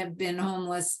and have been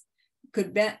homeless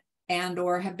could benefit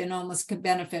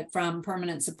from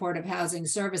permanent supportive housing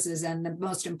services. And the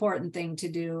most important thing to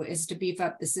do is to beef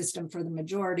up the system for the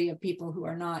majority of people who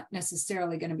are not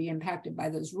necessarily going to be impacted by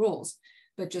those rules,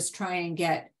 but just try and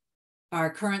get our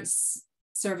current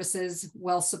services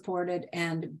well supported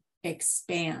and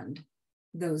expand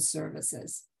those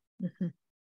services. Mm-hmm.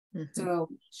 Mm-hmm. So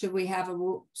should we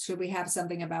have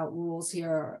something about rules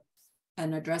here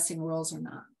and addressing rules or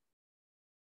not?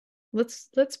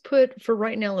 Let's put, for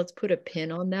right now, let's put a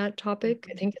pin on that topic.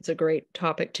 I think it's a great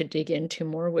topic to dig into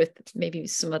more with maybe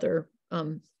some other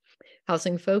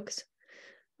housing folks.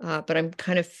 But I'm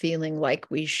kind of feeling like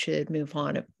we should move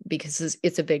on because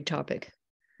it's a big topic.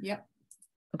 Yep.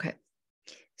 Okay.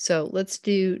 So let's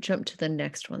jump to the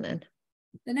next one then.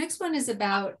 The next one is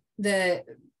about the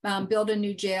build a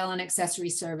new jail and accessory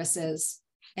services.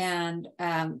 And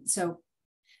so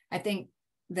I think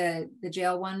the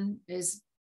jail one is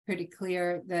pretty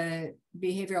clear. The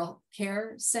behavioral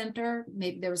care center,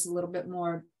 maybe there was a little bit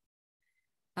more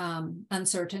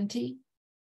uncertainty.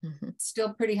 Mm-hmm.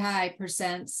 Still pretty high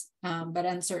percents, but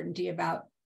uncertainty about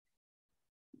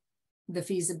the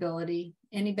feasibility.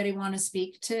 Anybody want to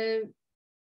speak to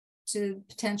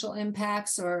potential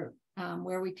impacts or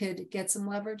where we could get some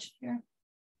leverage here?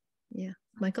 Yeah,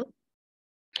 Michael?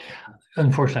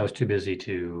 Unfortunately, I was too busy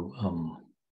to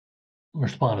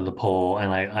respond to the poll,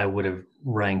 and I would have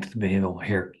ranked the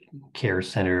behavioral care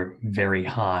center very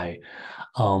high.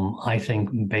 I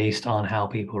think based on how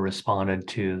people responded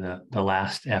to the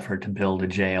last effort to build a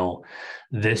jail,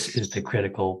 this is the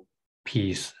critical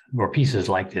piece, or pieces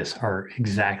like this are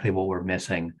exactly what we're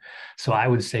missing. So I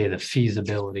would say the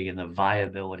feasibility and the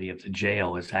viability of the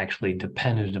jail is actually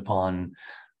dependent upon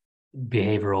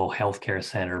behavioral healthcare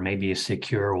center, maybe a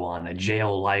secure one, a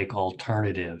jail-like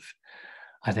alternative.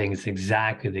 I think it's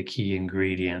exactly the key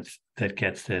ingredient that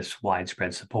gets this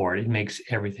widespread support. It makes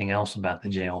everything else about the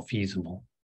jail feasible.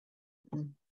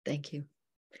 Thank you.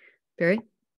 Barry?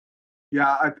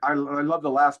 Yeah, I love the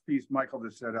last piece Michael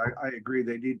just said. I agree.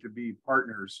 They need to be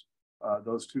partners,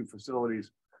 those two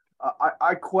facilities.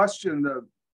 I question the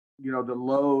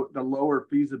lower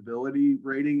feasibility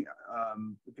rating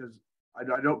because I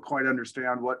don't quite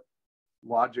understand what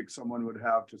logic someone would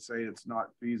have to say it's not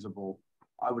feasible.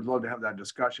 I would love to have that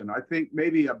discussion. I think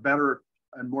maybe a better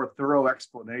and more thorough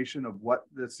explanation of what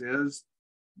this is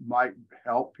might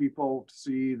help people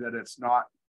see that it's not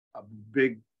a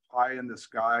big pie in the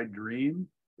sky dream.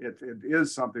 It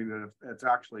is something that it's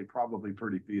actually probably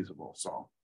pretty feasible. So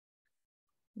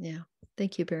yeah,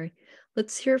 thank you, Barry.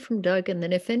 Let's hear from Doug, and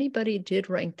then if anybody did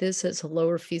rank this as a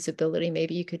lower feasibility,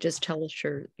 maybe you could just tell us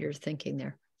your thinking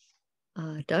there.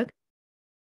 Doug?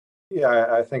 Yeah,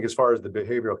 I think as far as the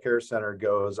behavioral care center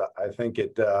goes, I think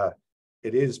it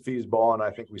is feasible, and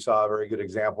I think we saw a very good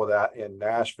example of that in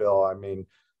Nashville. I mean,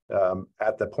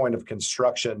 at the point of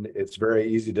construction, it's very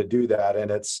easy to do that,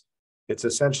 and it's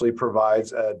essentially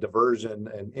provides a diversion,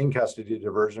 an in-custody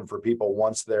diversion for people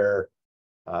once they're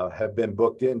have been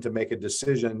booked in to make a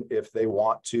decision if they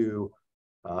want to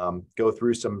go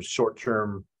through some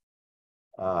short-term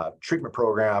treatment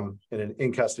program in an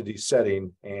in-custody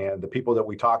setting. And the people that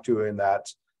we talked to in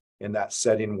that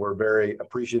setting were very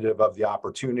appreciative of the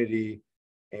opportunity,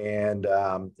 and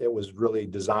it was really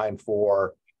designed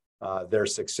for their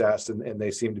success, and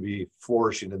they seem to be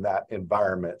flourishing in that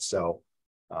environment. So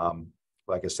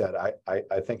like I said,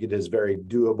 I think it is very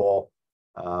doable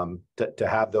to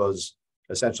have those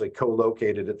essentially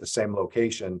co-located at the same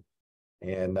location.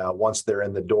 And once they're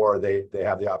in the door, they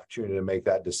have the opportunity to make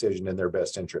that decision in their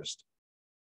best interest.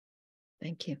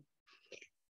 Thank you.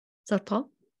 Is that Paul?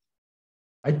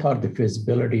 I thought the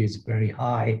feasibility is very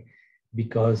high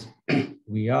because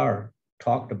we are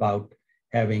talked about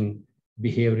having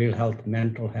behavioral health,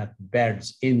 mental health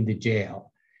beds in the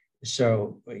jail.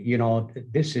 So, you know,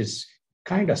 this is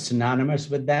kind of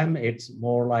synonymous with them. It's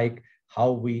more like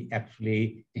how we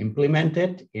actually implement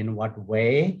it, in what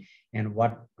way, and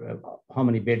what, how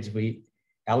many beds we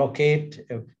allocate.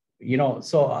 You know,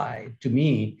 so to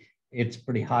me, it's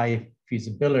pretty high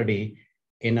feasibility.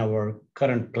 In our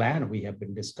current plan, we have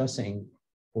been discussing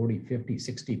 40, 50,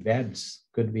 60 beds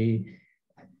could be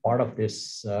part of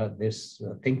this,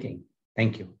 thinking.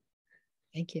 Thank you.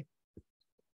 Thank you.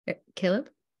 Caleb?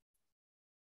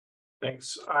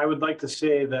 Thanks. I would like to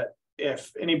say that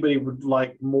if anybody would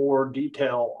like more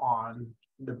detail on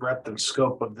the breadth and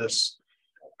scope of this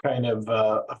kind of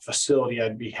a facility,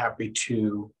 I'd be happy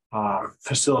to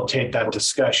facilitate that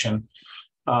discussion.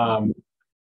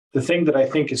 The thing that I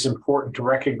think is important to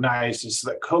recognize is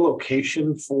that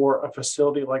co-location for a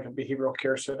facility like a behavioral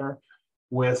care center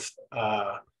with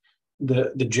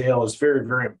the jail is very,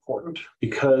 very important,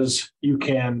 because you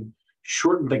can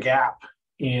shorten the gap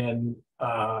in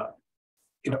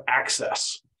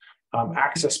access.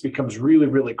 Access becomes really,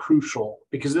 really crucial,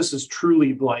 because this is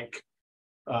truly like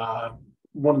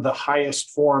one of the highest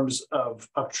forms of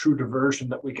true diversion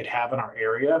that we could have in our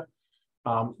area.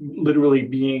 Literally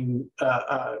being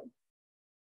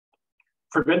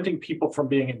preventing people from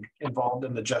being involved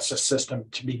in the justice system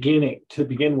to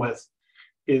begin with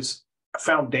is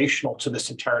foundational to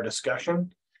this entire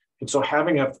discussion. And so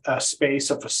having a space,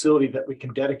 a facility that we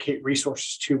can dedicate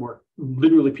resources to, where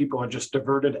literally people are just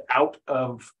diverted out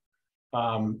of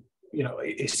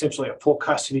essentially a full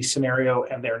custody scenario,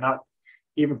 and they're not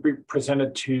even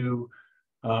presented to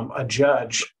a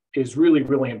judge, is really,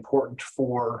 really important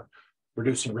for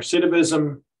reducing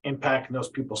recidivism, impacting those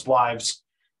people's lives.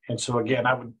 And so again,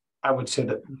 I would say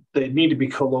that they need to be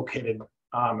co-located,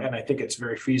 and I think it's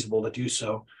very feasible to do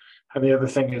so. And the other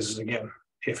thing is, again,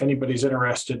 if anybody's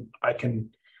interested, I can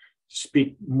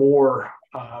speak more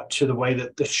to the way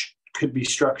that this could be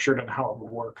structured and how it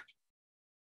would work.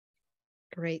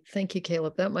 Great. Thank you,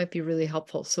 Caleb. That might be really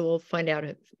helpful. So we'll find out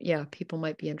if, people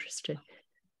might be interested.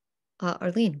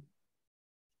 Arlene.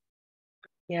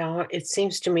 Yeah, it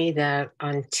seems to me that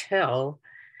until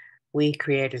we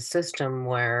create a system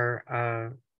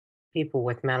where people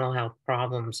with mental health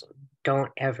problems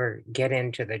don't ever get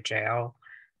into the jail,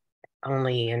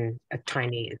 only in a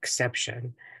tiny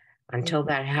exception, until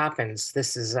that happens,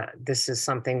 this is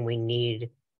something we need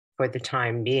for the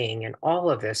time being. And all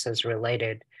of this is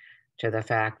related to the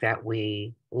fact that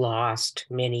we lost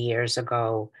many years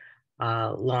ago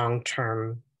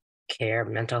long-term care,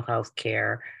 mental health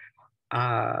care,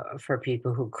 for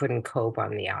people who couldn't cope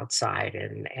on the outside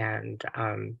and end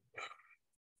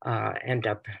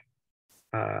up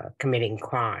committing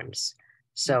crimes.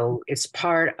 So it's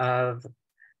part of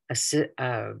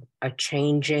a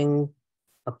changing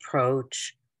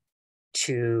approach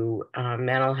to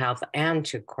mental health and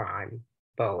to crime,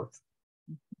 both.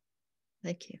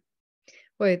 Thank you.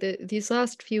 Boy, these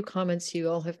last few comments you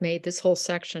all have made, this whole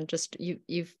section, just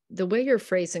the way you're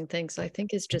phrasing things, I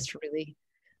think is just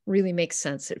really makes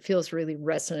sense. It feels really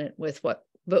resonant with what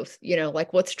both,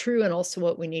 like what's true and also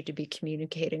what we need to be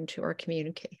communicating to our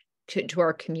community.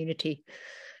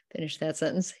 Finish that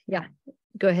sentence. Yeah,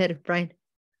 go ahead, Brian.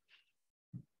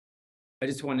 I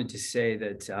just wanted to say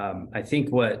that I think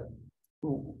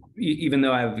even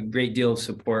though I have a great deal of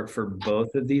support for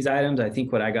both of these items, I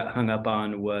think what I got hung up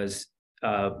on was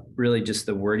really just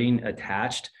the wording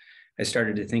attached. I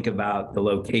started to think about the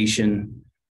location.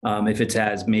 If it's,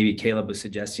 as maybe Caleb was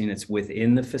suggesting, it's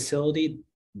within the facility,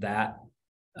 that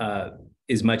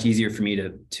is much easier for me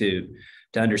to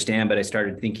understand. But I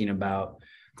started thinking about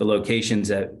the locations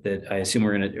that I assume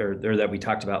we're going to, or that we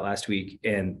talked about last week,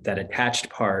 and that attached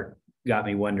part got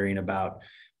me wondering about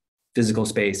physical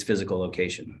space, physical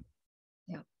location.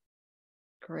 Yeah,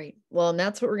 great. Well, and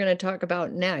that's what we're going to talk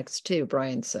about next too,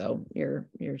 Brian. So you're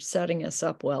setting us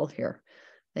up well here.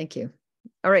 Thank you.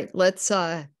 All right, let's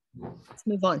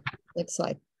move on. Next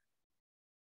slide.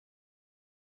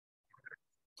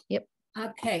 Yep.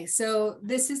 Okay, so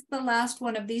this is the last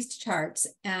one of these charts,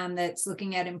 and that's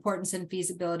looking at importance and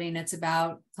feasibility, and it's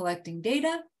about collecting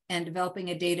data and developing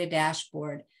a data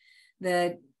dashboard.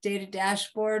 The data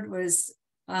dashboard was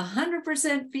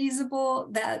 100% feasible.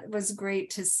 That was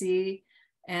great to see.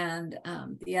 And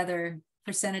the other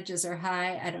percentages are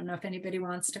high. I don't know if anybody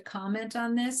wants to comment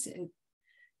on this. It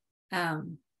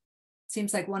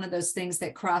seems like one of those things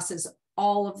that crosses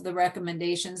all of the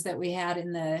recommendations that we had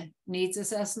in the needs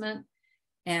assessment.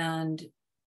 And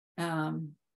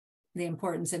the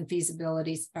importance and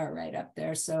feasibilities are right up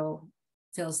there. So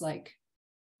feels like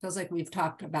we've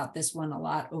talked about this one a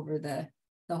lot over the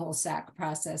whole SAC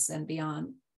process and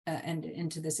beyond, and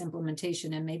into this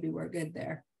implementation, and maybe we're good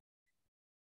there.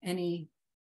 Any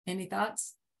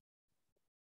thoughts?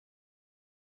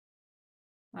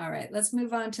 All right, let's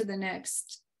move on to the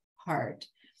next part.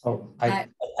 Oh, I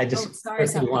just sorry,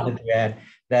 wanted to add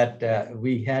that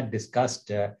we had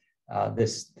discussed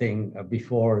this thing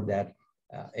before, that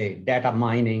a data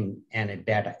mining and a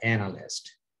data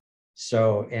analyst.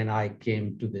 So, and I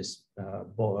came to this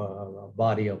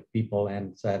body of people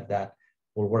and said that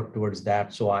we'll work towards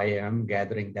that. So I am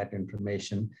gathering that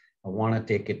information. I want to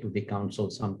take it to the council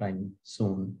sometime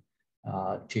soon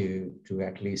to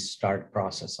at least start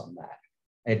process on that.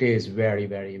 It is very,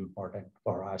 very important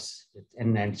for us,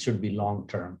 and then it should be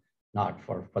long-term, not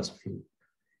for first few.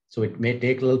 So it may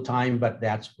take a little time, but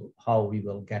that's how we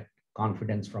will get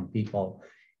confidence from people.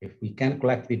 If we can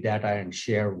collect the data and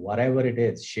share whatever it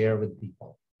is, share with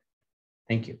people.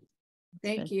 Thank you.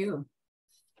 Thank you.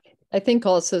 I think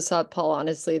also, Satpal,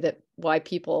 honestly, that why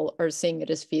people are seeing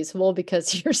it as feasible,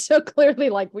 because you're so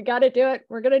clearly like, we got to do it.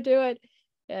 We're going to do it.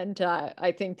 And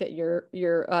I think that your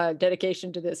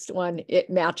dedication to this one, it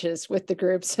matches with the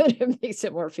groups and it makes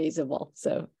it more feasible.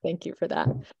 So thank you for that.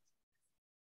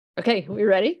 Okay, we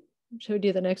ready? Should we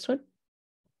do the next one?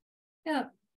 Yeah,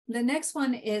 the next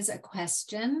one is a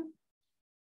question.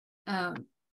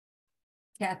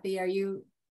 Kathy, are you?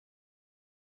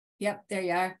 Yep, there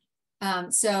you are.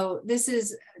 So this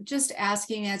is just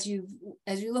asking, as you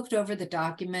looked over the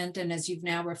document and as you've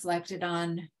now reflected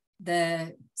on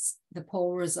the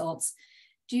poll results,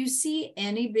 do you see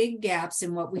any big gaps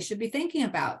in what we should be thinking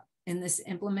about in this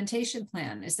implementation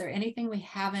plan? Is there anything we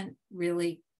haven't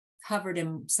really covered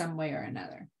in some way or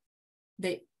another?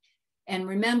 And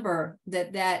remember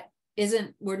that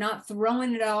we're not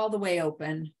throwing it all the way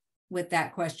open with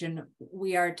that question.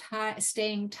 We are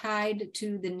staying tied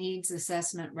to the needs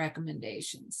assessment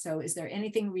recommendations. So is there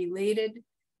anything related,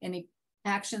 any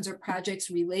actions or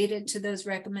projects related to those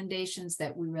recommendations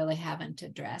that we really haven't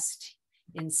addressed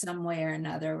in some way or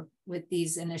another with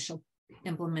these initial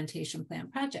implementation plan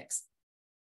projects?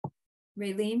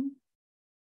 Raylene?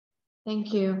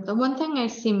 Thank you. The one thing I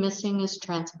see missing is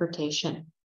transportation.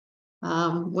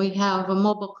 We have a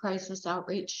mobile crisis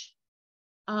outreach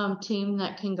team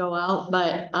that can go out,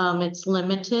 but it's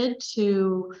limited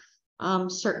to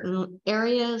certain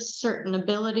areas, certain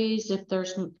abilities. If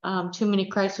there's too many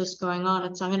crises going on,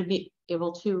 it's not going to be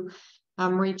able to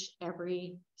reach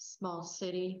every small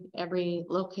city, every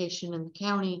location in the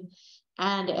county.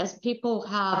 And as people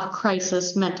have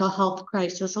crisis, mental health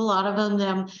crisis, a lot of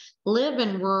them live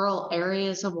in rural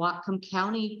areas of Whatcom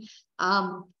County,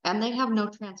 and they have no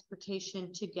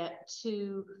transportation to get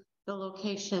to the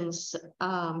locations,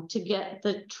 to get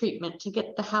the treatment, to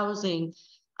get the housing,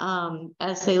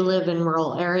 as they live in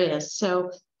rural areas.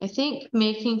 So I think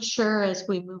making sure as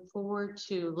we move forward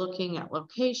to looking at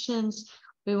locations,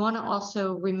 we want to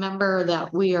also remember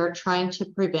that we are trying to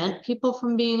prevent people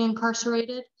from being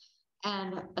incarcerated.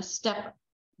 And a step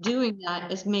doing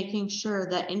that is making sure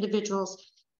that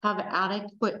individuals have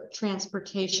adequate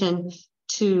transportation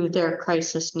to their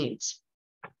crisis needs.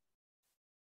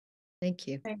 Thank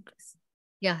you. Thanks.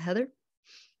 Yeah, Heather?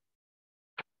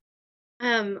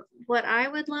 What I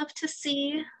would love to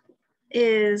see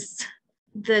is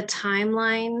the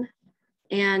timeline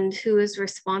and who is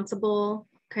responsible,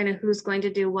 kind of who's going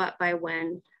to do what by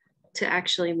when to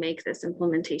actually make this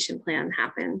implementation plan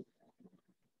happen.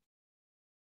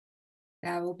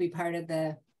 That will be part of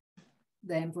the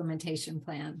implementation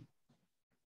plan.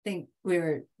 I think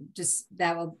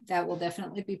that will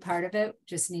definitely be part of it.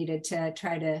 Just needed to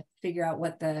try to figure out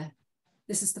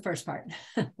this is the first part.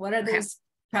 What are those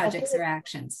projects or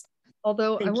actions?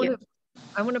 Although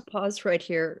I want to pause right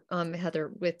here,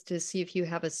 Heather, to see if you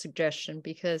have a suggestion,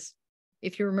 because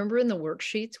if you remember in the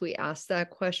worksheets, we asked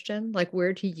that question, like,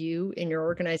 where do you in your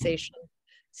organization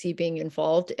see being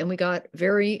involved? And we got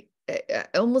very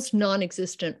almost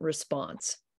non-existent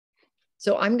response.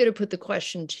 So I'm going to put the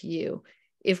question to you.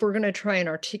 If we're going to try and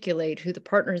articulate who the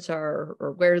partners are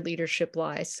or where leadership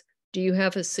lies, do you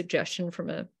have a suggestion from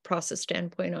a process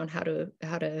standpoint on how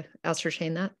to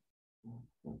ascertain that?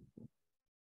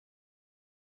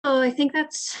 Oh, I think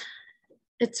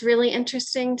it's really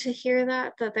interesting to hear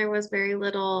that there was very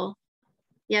little,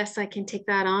 yes, I can take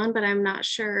that on, but I'm not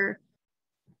sure.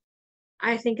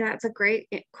 I think that's a great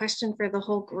question for the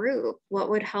whole group. What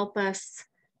would help us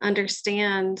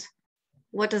understand,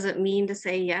 what does it mean to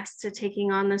say yes to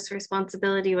taking on this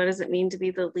responsibility? What does it mean to be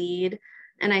the lead?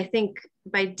 And I think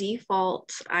by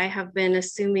default, I have been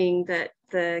assuming that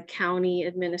the county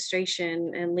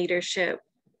administration and leadership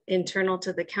internal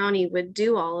to the county would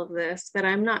do all of this, but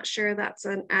I'm not sure that's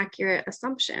an accurate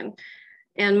assumption.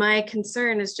 And my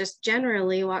concern is just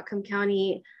generally Whatcom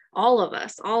County, all of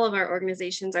us, all of our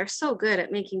organizations are so good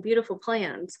at making beautiful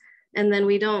plans, and then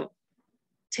we don't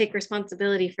take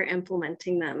responsibility for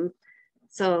implementing them.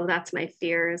 So that's my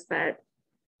fear, is that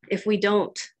if we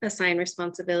don't assign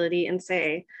responsibility and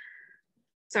say,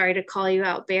 sorry to call you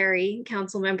out, Barry,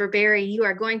 Councilmember Barry, you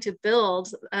are going to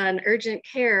build an urgent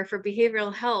care for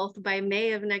behavioral health by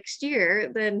May of next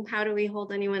year, then how do we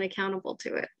hold anyone accountable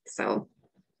to it? So,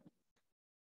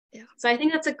 yeah. So I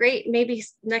think that's a great, maybe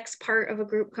next part of a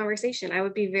group conversation. I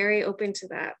would be very open to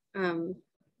that,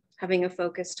 having a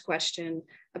focused question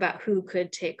about who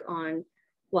could take on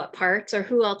what parts, or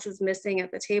who else is missing at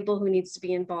the table, who needs to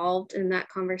be involved in that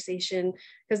conversation,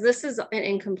 because this is an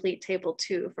incomplete table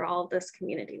too for all of this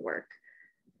community work.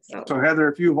 So Heather,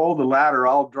 if you hold the ladder,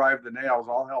 I'll drive the nails.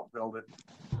 I'll help build it.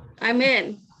 I'm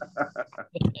in.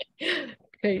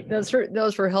 Okay, those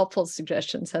were helpful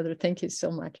suggestions, Heather. Thank you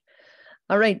so much.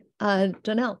 All right,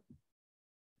 Janelle.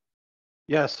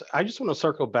 Yes, I just want to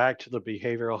circle back to the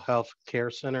Behavioral Health Care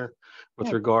Center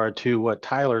with regard to what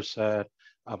Tyler said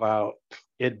about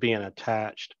it being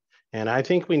attached. And I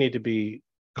think we need to be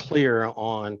clear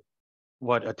on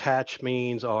what attached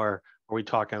means. Are we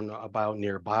talking about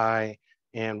nearby?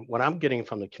 And what I'm getting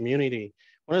from the community,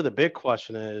 one of the big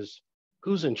questions is,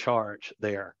 who's in charge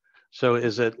there? So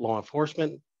is it law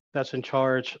enforcement that's in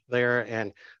charge there?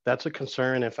 And that's a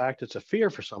concern. In fact, it's a fear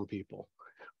for some people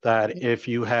that if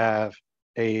you have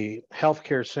a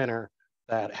healthcare center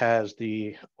that has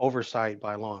the oversight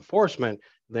by law enforcement,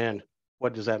 then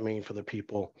what does that mean for the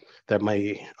people that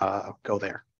may go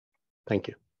there? Thank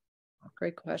you.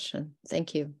 Great question.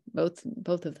 Thank you, both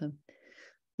of them.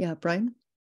 Yeah, Brian?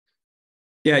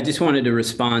 Yeah, I just wanted to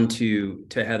respond to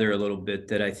Heather a little bit,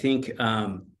 that I think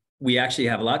we actually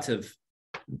have lots of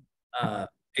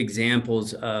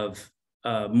examples of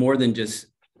more than just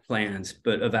plans,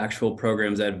 but of actual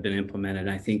programs that have been implemented.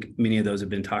 And I think many of those have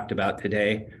been talked about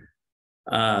today.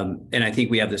 And I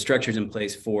think we have the structures in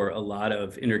place for a lot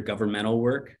of intergovernmental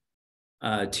work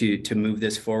to move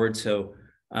this forward. So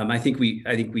I think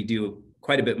we do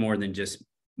quite a bit more than just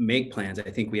make plans.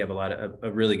 I think we have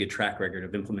a really good track record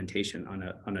of implementation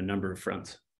on a number of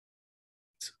fronts.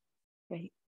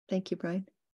 Great, thank you, Brian.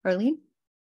 Arlene?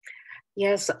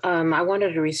 Yes, I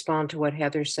wanted to respond to what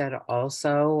Heather said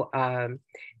also.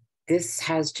 This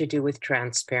has to do with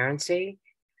transparency.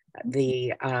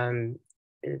 The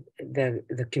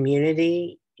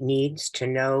community needs to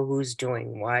know who's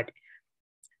doing what.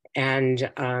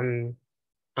 And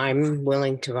I'm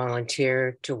willing to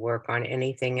volunteer to work on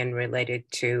anything and related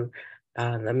to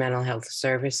the mental health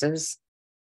services.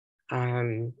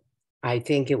 I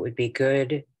think it would be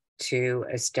good to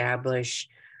establish,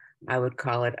 I would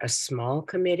call it a small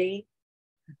committee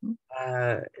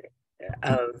of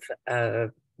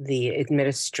the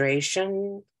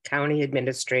administration, county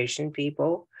administration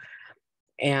people,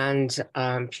 and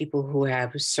people who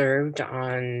have served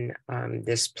on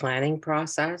this planning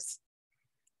process,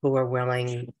 who are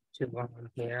willing to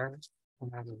volunteer.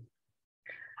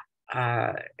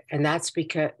 And that's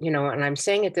because, and I'm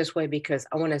saying it this way because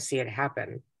I want to see it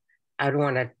happen. I don't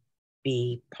want to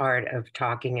be part of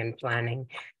talking and planning.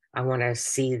 I want to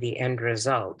see the end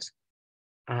result.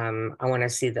 I want to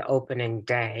see the opening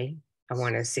day. I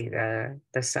want to see the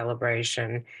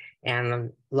celebration,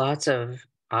 and lots of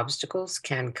obstacles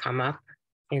can come up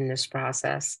in this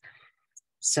process.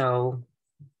 So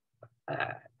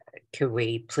could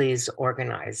we please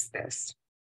organize this?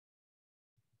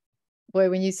 Boy,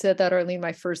 when you said that, Arlene,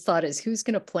 my first thought is, who's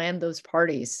going to plan those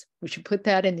parties? We should put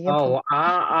that in the. Oh,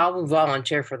 I'll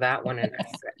volunteer for that one in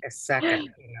a second.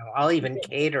 I'll even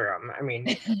cater them. I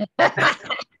mean,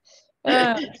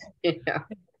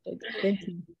 Thank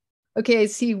you. Okay, I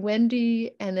see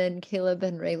Wendy, and then Caleb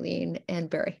and Raylene and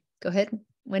Barry. Go ahead,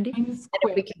 Wendy. And if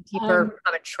we can keep our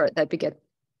comments short, that'd be good.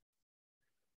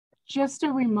 Just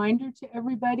a reminder to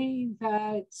everybody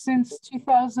that since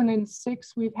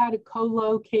 2006, we've had a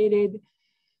co-located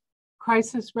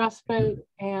crisis respite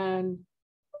and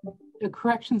a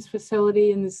corrections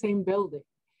facility in the same building.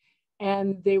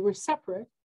 And they were separate.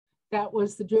 That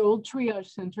was the old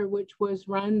triage center, which was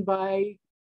run by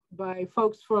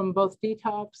folks from both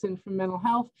detox and from mental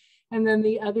health. And then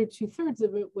the other 2/3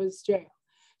 of it was jail.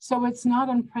 So it's not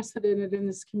unprecedented in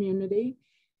this community.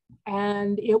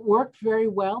 And it worked very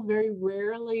well. Very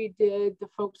rarely did the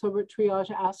folks over at triage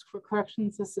ask for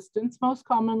corrections assistance. Most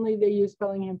commonly, they use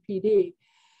Bellingham PD.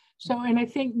 So, and I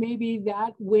think maybe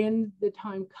that when the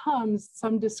time comes,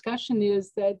 some discussion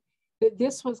is that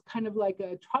this was kind of like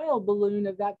a trial balloon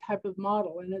of that type of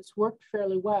model, and it's worked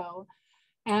fairly well.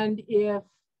 And if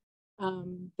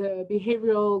the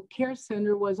behavioral care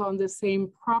center was on the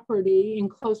same property in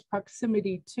close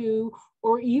proximity to,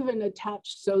 or even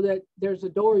attached so that there's a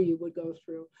door you would go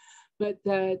through, but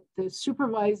that the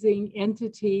supervising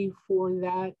entity for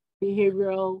that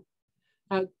behavioral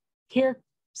care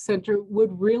center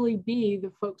would really be the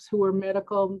folks who are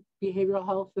medical, behavioral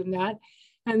health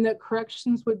and that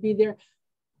corrections would be there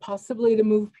possibly to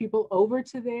move people over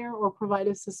to there or provide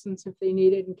assistance if they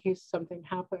need it in case something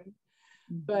happened.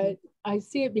 But I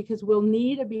see it because we'll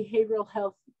need a behavioral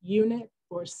health unit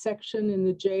or section in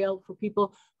the jail for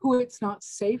people who it's not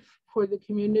safe for the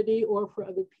community or for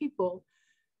other people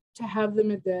to have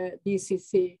them at the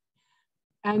BCC.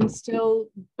 And still,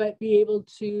 but be able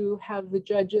to have the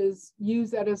judges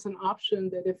use that as an option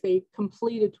that if they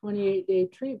complete a 28-day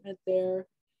treatment there,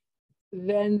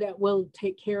 then that will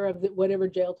take care of whatever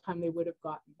jail time they would have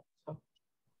gotten. So.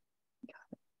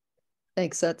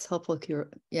 Thanks, that's helpful.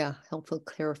 Yeah, helpful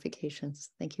clarifications.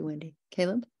 Thank you, Wendy.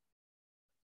 Caleb?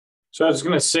 So I was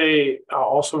going to say,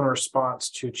 also in response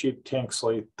to Chief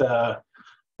Tanksley,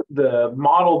 the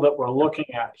model that we're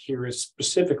looking at here is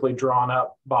specifically drawn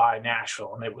up by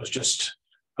Nashville, and it was just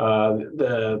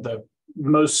the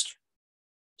most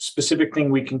specific thing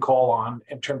we can call on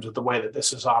in terms of the way that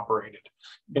this is operated.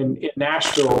 In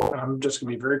Nashville, and I'm just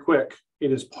going to be very quick,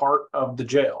 it is part of the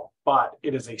jail, but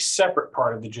it is a separate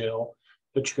part of the jail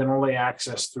that you can only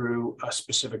access through a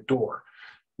specific door.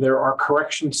 There are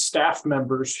corrections staff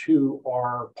members who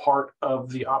are part of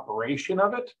the operation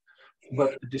of it,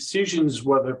 but the decisions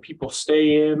whether people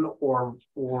stay in or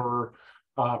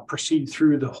proceed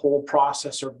through the whole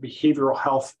process are behavioral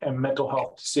health and mental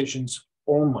health decisions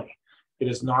only. It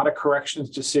is not a corrections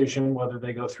decision whether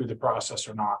they go through the process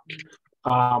or not.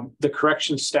 The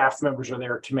corrections staff members are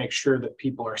there to make sure that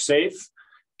people are safe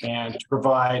and to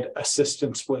provide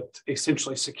assistance with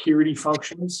essentially security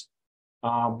functions,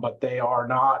 but they are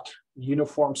not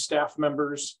uniformed staff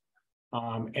members.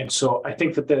 And so I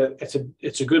think that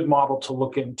it's a good model to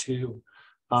look into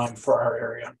for our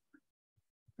area.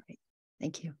 Right.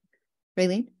 Thank you.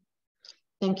 Raylene?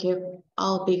 Thank you.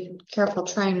 I'll be careful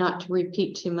trying not to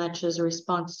repeat too much as a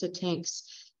response to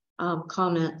Tank's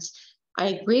comments. I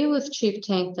agree with Chief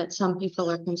Tank that some people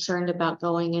are concerned about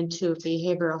going into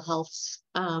behavioral health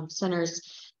centers.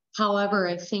 However,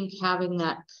 I think having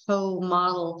that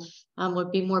co-model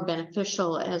would be more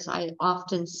beneficial, as I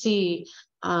often see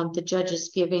the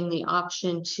judges giving the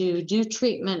option to do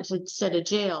treatment instead of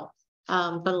jail.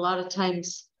 But a lot of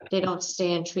times they don't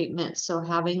stay in treatment. So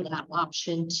having that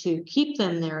option to keep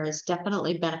them there is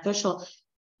definitely beneficial.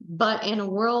 But in a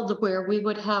world where we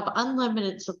would have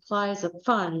unlimited supplies of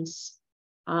funds,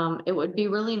 it would be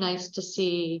really nice to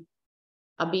see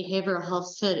a behavioral health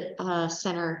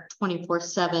center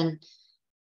 24/7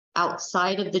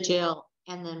 outside of the jail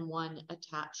and then one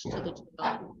attached to the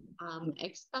jail,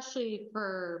 especially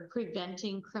for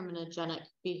preventing criminogenic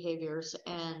behaviors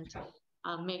and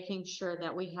making sure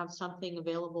that we have something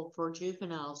available for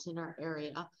juveniles in our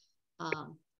area.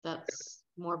 That's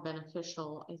more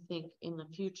beneficial, I think, in the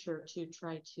future to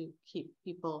try to keep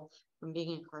people from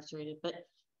being incarcerated. But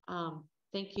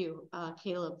thank you,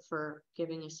 Caleb, for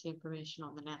giving us the information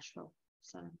on the Nashville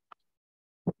Center.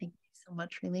 Thank you so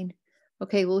much, Raylene.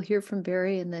 Okay, we'll hear from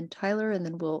Barry and then Tyler, and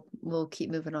then we'll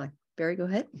keep moving on. Barry, go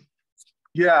ahead.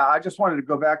 Yeah, I just wanted to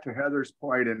go back to Heather's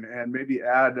point and maybe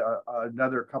add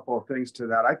another couple of things to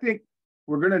that. I think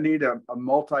we're going to need a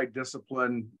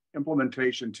multidiscipline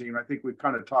implementation team. I think we've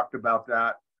kind of talked about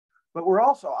that, but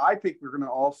I think we're going to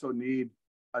also need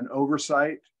an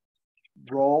oversight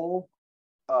role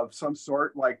of some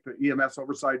sort, like the EMS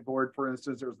Oversight Board, for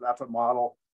instance. That's a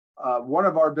model. One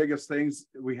of our biggest things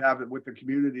we have with the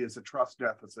community is a trust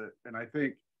deficit. And I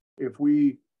think if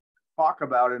we talk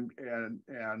about and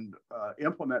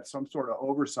implement some sort of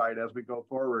oversight as we go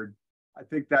forward, I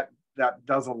think that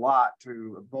does a lot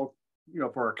to both,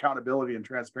 for accountability and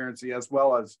transparency, as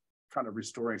well as kind of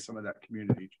restoring some of that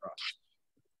community trust.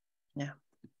 Yeah.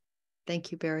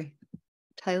 Thank you, Barry.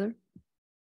 Tyler?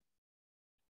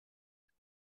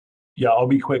 Yeah, I'll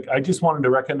be quick. I just wanted to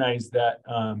recognize that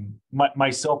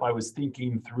myself, I was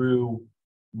thinking through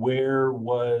where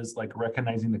was like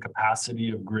recognizing the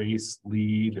capacity of Grace,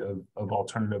 lead of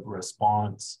alternative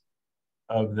response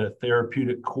of the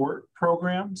therapeutic court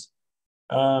programs.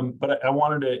 But I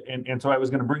wanted to, and so I was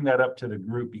going to bring that up to the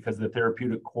group because the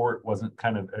therapeutic court wasn't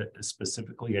kind of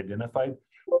specifically identified,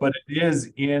 but it is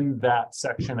in that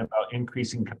section about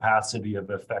increasing capacity of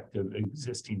effective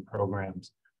existing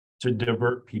programs. to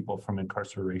divert people from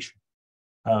incarceration.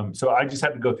 So I just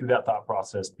had to go through that thought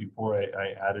process before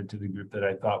I added to the group that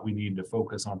I thought we needed to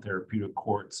focus on therapeutic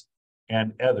courts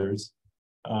and others.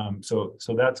 So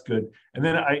that's good. And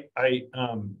then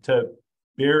to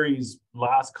Barry's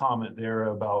last comment there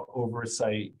about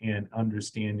oversight and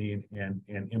understanding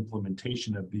and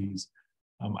implementation of these,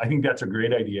 I think that's a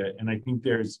great idea. And I think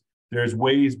there's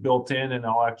ways built in, and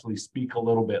I'll actually speak a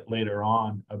little bit later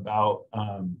on about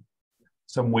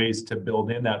some ways to build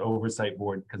in that oversight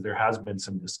board, because there has been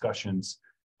some discussions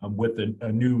with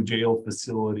a new jail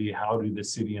facility. How do the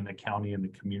city and the county and the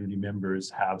community members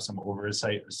have some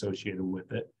oversight associated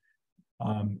with it?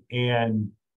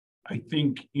 And I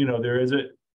think, there is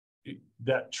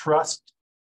that trust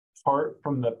part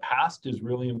from the past is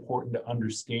really important to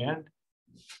understand.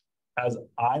 As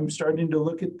I'm starting to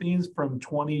look at things from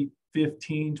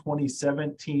 2015,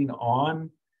 2017 on,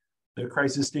 the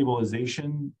crisis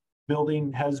stabilization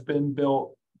building has been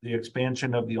built, the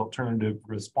expansion of the alternative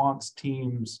response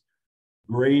teams,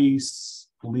 GRACE,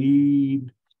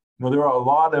 LEAD. There are a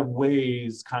lot of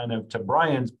ways, kind of to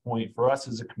Brian's point, for us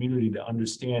as a community to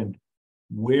understand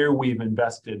where we've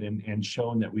invested and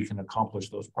shown that we can accomplish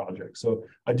those projects. So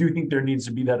I do think there needs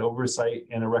to be that oversight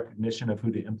and a recognition of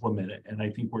who to implement it. And I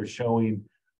think we're showing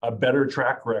a better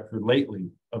track record lately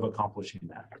of accomplishing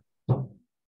that.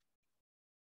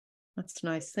 That's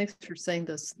nice. Thanks for saying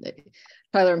this,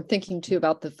 Tyler. I'm thinking too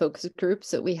about the focus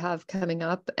groups that we have coming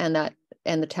up, and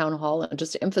the town hall, and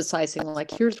just emphasizing,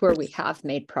 like, here's where we have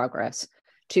made progress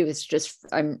too. It's just,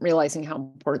 I'm realizing how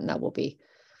important that will be.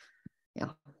 Yeah,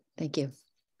 thank you.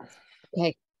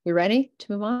 Okay, we ready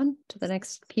to move on to the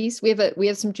next piece? We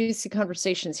have some juicy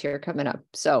conversations here coming up.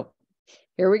 So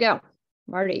here we go.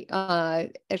 Marty,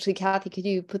 actually, Kathy, could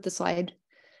you put the slide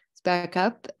back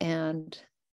up, and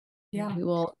we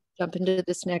will jump into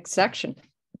this next section.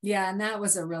 Yeah, and that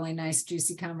was a really nice,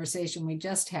 juicy conversation we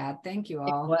just had. Thank you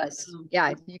all. It was.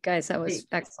 Yeah, you guys, that was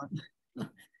excellent.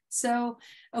 So,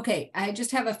 okay, I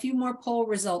just have a few more poll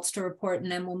results to report, and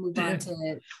then we'll move on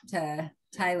to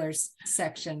Tyler's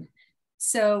section.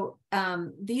 So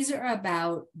these are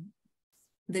about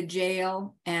the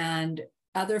jail and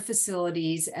other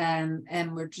facilities, and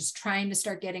we're just trying to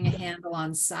start getting a handle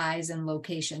on size and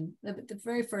location. The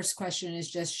very first question is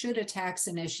just, should a tax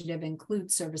initiative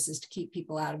include services to keep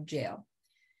people out of jail,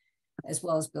 as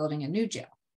well as building a new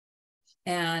jail?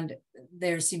 And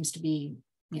there seems to be,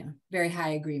 very high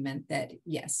agreement that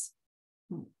yes,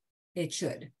 it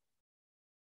should.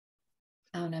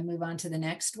 I'm going to move on to the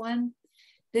next one.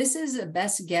 This is a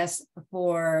best guess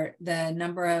for the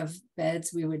number of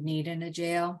beds we would need in a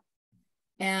jail.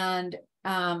 And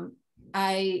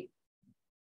I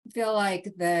feel like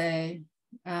we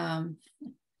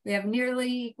have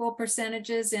nearly equal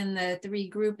percentages in the three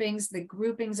groupings. The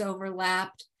groupings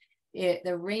overlapped.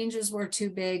 The ranges were too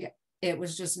big. It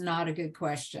was just not a good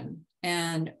question.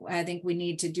 And I think we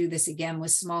need to do this again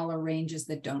with smaller ranges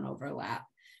that don't overlap.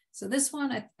 So this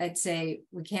one, I'd say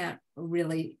we can't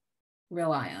really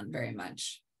rely on very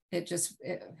much. We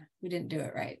didn't do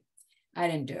it right. I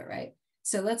didn't do it right.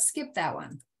 So let's skip that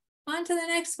one. On to the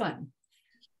next one.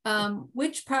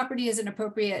 Which property is an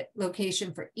appropriate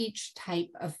location for each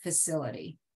type of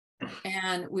facility?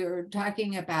 And we were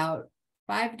talking about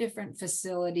 5 different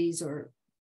facilities or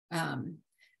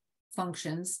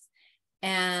functions.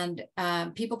 And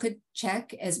people could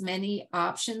check as many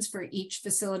options for each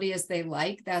facility as they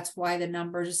like. That's why the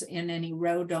numbers in any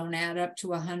row don't add up to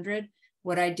 100.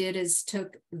 What I did is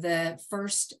took the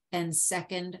first and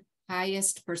second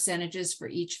highest percentages for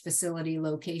each facility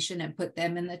location and put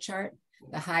them in the chart.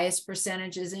 The highest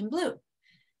percentage is in blue.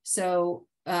 So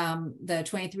the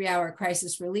 23-hour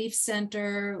crisis relief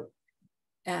center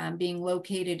being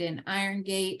located in Iron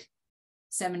Gate,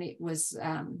 70 was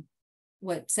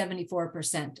what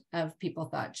 74% of people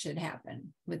thought should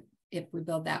happen if we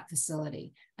build that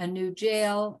facility. A new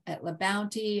jail at La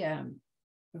Bounty,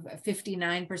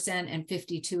 59%, and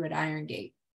 52% at Iron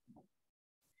Gate,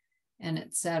 and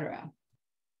etc.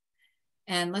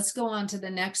 And let's go on to the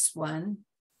next one.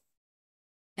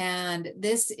 And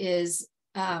this is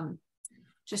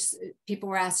just people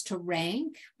were asked to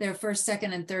rank their first,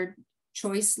 second, and third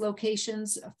choice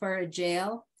locations for a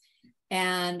jail.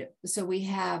 And so we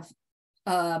have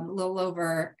a little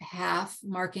over half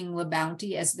marking La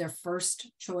Bounty as their first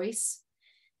choice.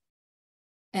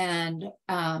 And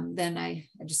then I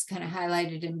just kind of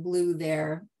highlighted in blue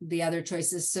there the other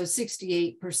choices. So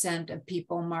 68% of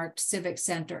people marked Civic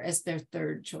Center as their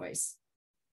third choice.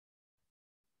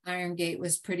 Iron Gate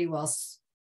was pretty well,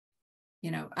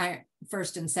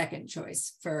 first and second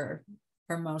choice for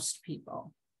most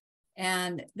people.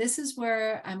 And this is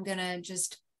where I'm gonna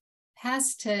just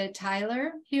pass to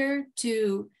Tyler here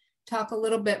to talk a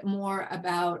little bit more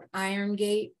about Iron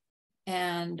Gate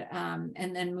and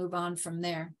then move on from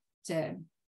there to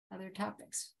other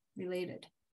topics related.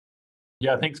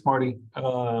 Yeah, thanks, Marty.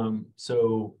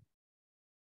 So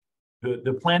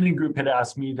the planning group had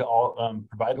asked me to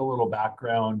provide a little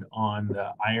background on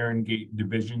the Iron Gate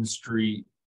Division Street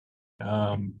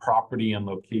property and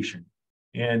location.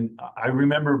 And I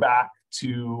remember back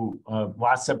to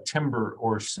last September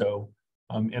or so,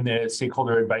 in the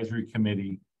Stakeholder Advisory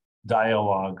Committee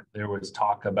dialogue, there was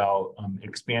talk about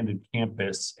expanded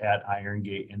campus at Iron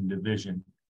Gate and Division,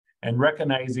 and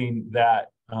recognizing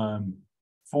that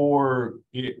for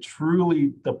it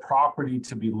truly the property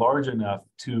to be large enough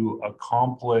to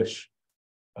accomplish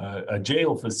a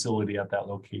jail facility at that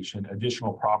location,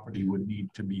 additional property would need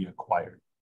to be acquired.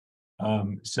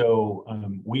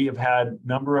 We have had a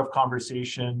number of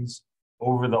conversations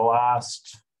over the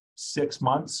last 6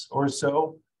 months or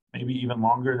so, maybe even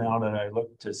longer now that I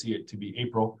look to see it to be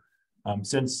April,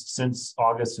 since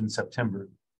August and September,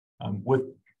 with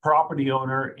property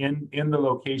owner in the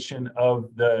location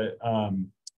of the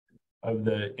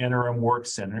interim work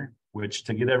center, which,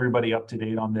 to get everybody up to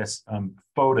date on this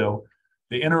photo,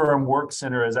 the interim work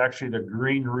center is actually the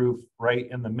green roof right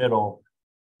in the middle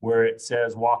where it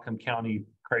says Whatcom County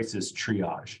Crisis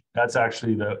Triage. That's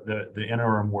actually the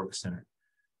interim work center.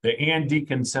 The Ann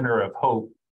Deacon Center of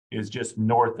Hope is just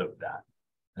north of that.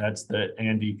 That's the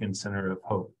Ann Deacon Center of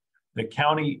Hope. The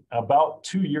county, about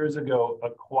 2 years ago,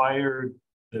 acquired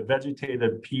the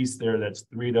vegetative piece there that's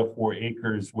 3 to 4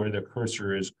 acres where the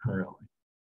cursor is currently.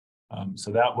 So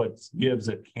that what gives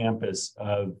a campus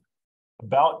of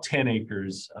about 10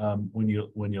 acres when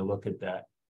you look at that.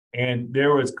 And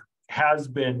there has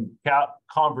been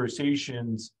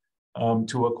conversations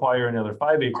to acquire another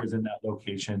 5 acres in that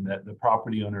location that the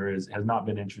property owner has not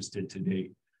been interested to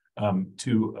date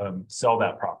to sell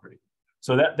that property.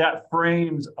 So that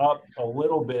frames up a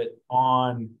little bit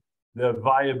on the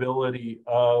viability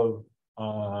of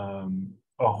a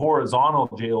horizontal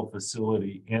jail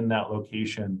facility in that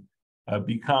location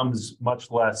becomes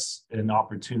much less an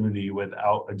opportunity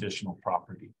without additional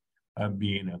property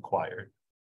being acquired.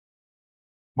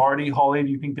 Marty, Holly, do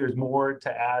you think there's more to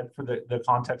add for the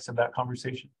context of that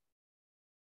conversation?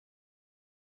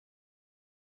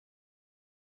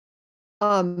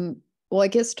 Well, I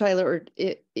guess, Tyler,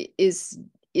 is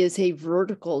a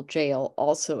vertical jail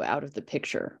also out of the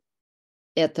picture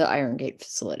at the Iron Gate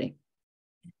facility?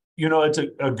 You know, it's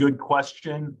a good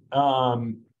question.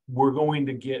 We're going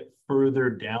to get further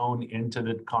down into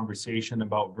the conversation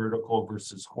about vertical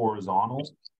versus horizontal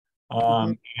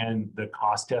and the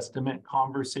cost estimate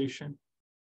conversation.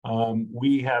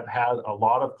 We have had a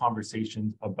lot of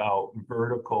conversations about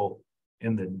vertical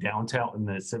in the downtown, in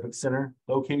the Civic Center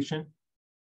location.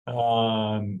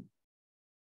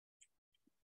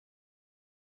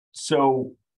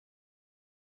 So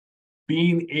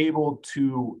being able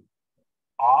to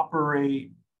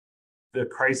operate the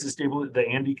crisis stable, the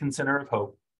Ann Deacon Center of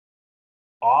Hope,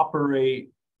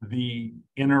 operate the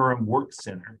interim work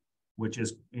center, which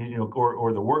is,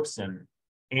 or the work center,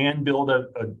 and build a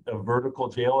vertical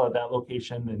jail at that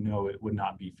location, then no, it would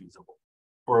not be feasible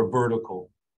for a vertical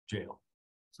jail.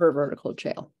 For a vertical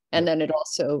jail. And then it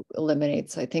also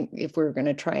eliminates, I think, if we're going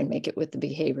to try and make it with the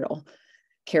behavioral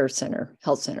care center,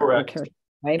 health center. Correct. Care,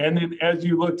 right? And then as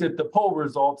you looked at the poll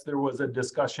results, there was a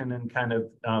discussion in kind of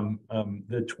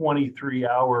the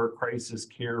 23-hour crisis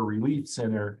care relief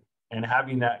center and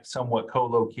having that somewhat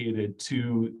co-located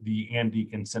to the Ann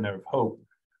Deacon Center of Hope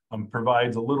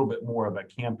provides a little bit more of a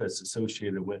campus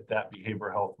associated with that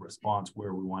behavioral health response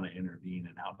where we want to intervene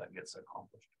and how that gets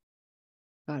accomplished.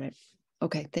 Got it.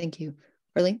 Okay, thank you.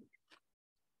 Arlene?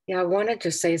 Yeah, I wanted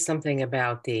to say something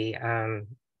about the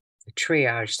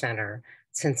triage center,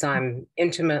 since I'm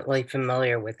intimately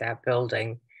familiar with that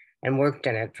building and worked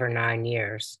in it for 9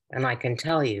 years. And I can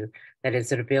tell you that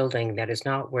it's a building that is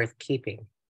not worth keeping.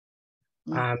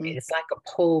 It's like a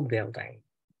pole building.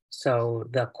 So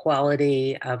the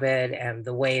quality of it and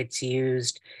the way it's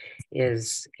used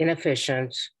is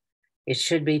inefficient. It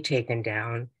should be taken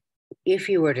down. If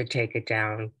you were to take it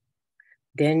down,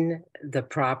 then the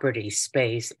property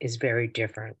space is very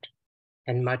different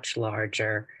and much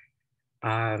larger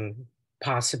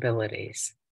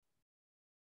possibilities.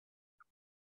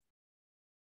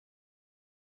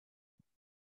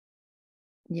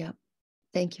 Yeah,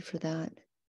 thank you for that.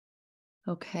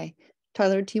 Okay,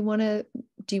 Tyler, do you want to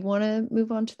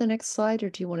move on to the next slide, or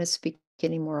do you want to speak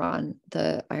any more on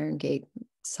the Iron Gate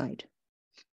side?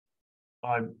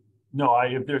 No,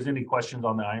 if there's any questions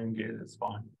on the Iron Gate, it's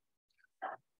fine.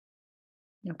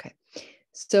 Okay,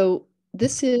 so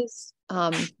this is,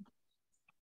 I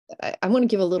want to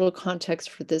give a little context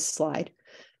for this slide.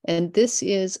 And this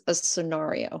is a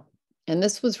scenario. And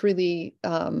this was really,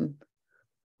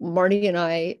 Marty and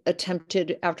I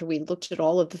attempted, after we looked at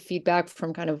all of the feedback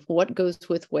from kind of what goes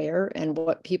with where and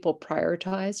what people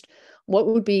prioritized, what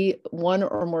would be one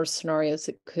or more scenarios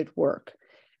that could work.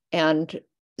 And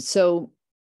so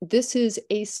this is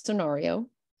a scenario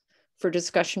for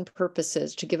discussion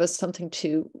purposes to give us something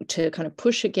to kind of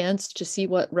push against, to see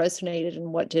what resonated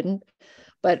and what didn't.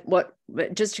 But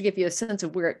just to give you a sense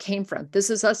of where it came from, this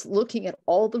is us looking at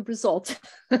all the results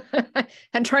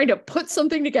and trying to put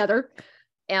something together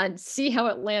and see how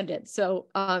it landed. So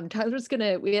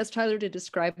we asked Tyler to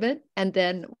describe it, and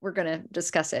then we're gonna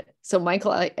discuss it. So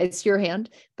Michael, it's your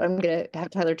hand, but I'm gonna have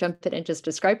Tyler jump in and just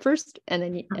describe first, and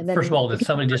then First of all, did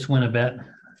somebody just win a bet?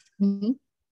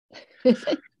 Mm-hmm.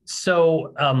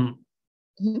 So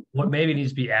what maybe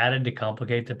needs to be added to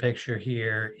complicate the picture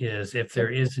here is if there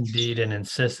is indeed an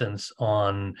insistence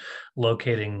on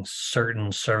locating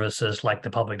certain services like the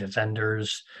public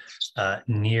defenders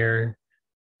near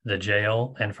the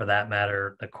jail, and for that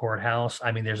matter, the courthouse.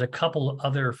 I mean, there's a couple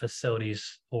other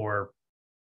facilities or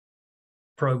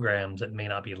programs that may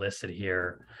not be listed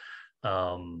here.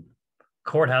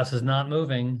 Courthouse is not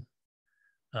moving.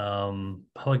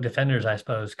 Public defenders, I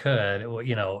suppose, could. Well,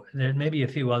 you know, there may be a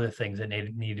few other things that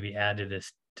need to be added to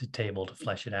this table to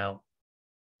flesh it out.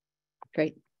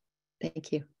 Great,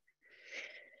 thank you.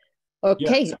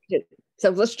 Okay, yeah. So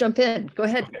let's jump in. Go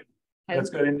ahead. Okay. That's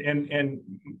good. And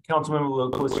Councilmember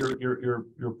Locos,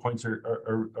 your points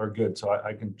are good. So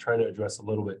I can try to address a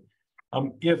little bit.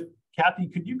 If Kathy,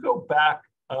 could you go back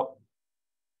up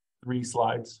 3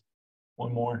 slides?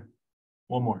 One more.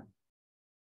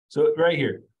 So right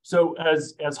here. So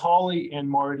as Holly and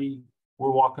Marty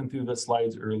were walking through the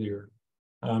slides earlier,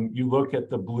 you look at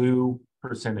the blue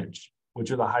percentage,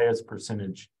 which are the highest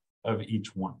percentage of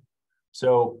each one.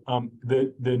 So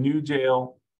the new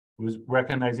jail was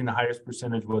recognizing the highest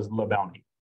percentage was La Bounty.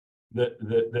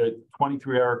 The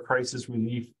 23-hour crisis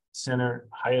relief center,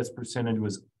 highest percentage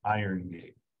was Iron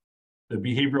Gate. The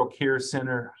behavioral care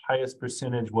center, highest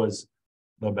percentage was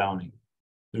La Bounty.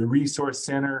 The resource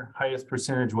center, highest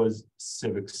percentage was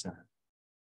Civic Center.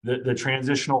 The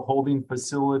transitional holding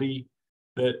facility,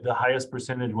 the highest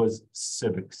percentage was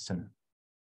Civic Center.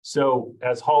 So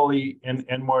as Holly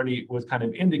and Marty was kind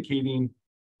of indicating,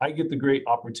 I get the great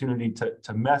opportunity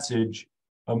to message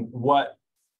what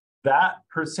that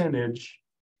percentage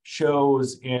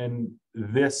shows in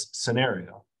this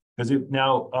scenario. Because if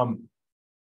now,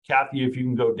 Kathy, if you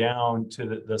can go down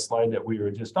to the slide that we were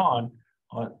just on,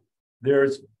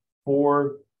 there's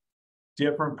 4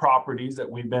 different properties that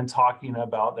we've been talking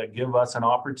about that give us an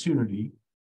opportunity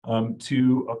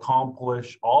to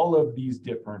accomplish all of these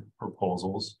different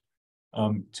proposals,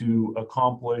 to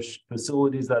accomplish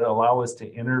facilities that allow us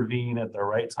to intervene at the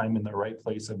right time in the right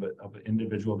place of an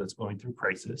individual that's going through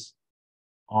crisis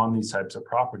on these types of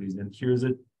properties. And here's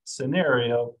a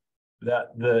scenario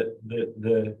that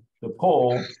the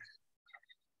poll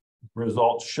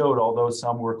results showed, although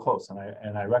some were close,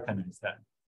 and I recognize that.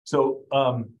 So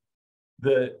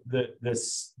the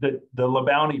La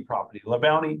Bounty property, La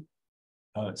Bounty,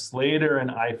 Slater and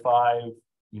I-5,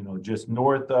 you know, just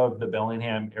north of the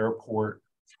Bellingham Airport,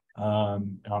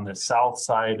 on the south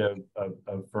side of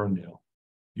Ferndale.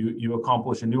 You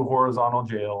accomplish a new horizontal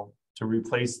jail to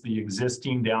replace the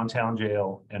existing downtown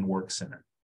jail and work center.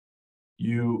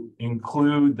 You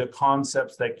include the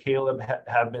concepts that Caleb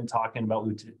have been talking about,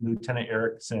 Lieutenant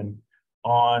Erickson,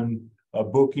 on a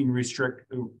booking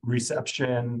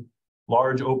reception,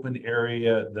 large open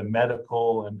area, the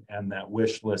medical, and that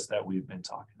wish list that we've been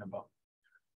talking about.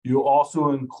 You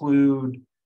also include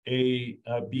a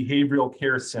behavioral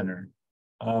care center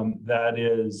that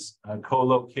is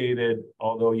co-located,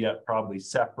 although yet probably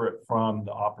separate from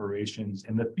the operations,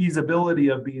 and the feasibility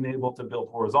of being able to build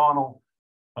horizontal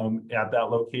at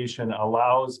that location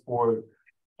allows for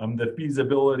the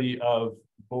feasibility of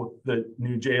both the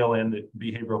new jail and the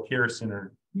behavioral care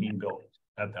center being built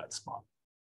at that spot.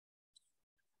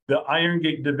 The Iron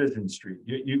Gate Division Street,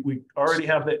 we already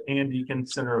have the Ann Deacon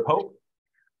Center of Hope,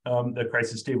 the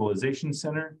Crisis Stabilization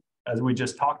Center. As we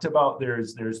just talked about,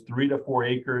 there's 3 to 4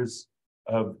 acres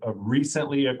of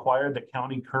recently acquired, the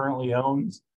county currently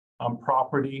owns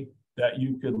property that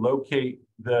you could locate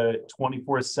the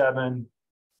 24/7,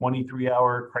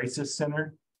 23-hour crisis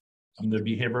center, the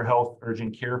behavioral health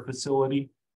urgent care facility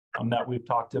that we've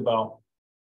talked about.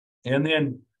 And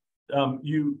then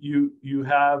you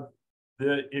have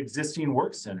the existing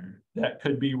work center that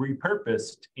could be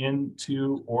repurposed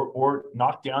into or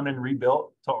knocked down and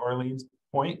rebuilt, to Arlene's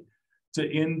point,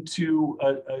 into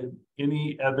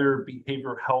any other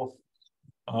behavioral health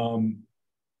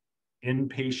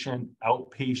inpatient,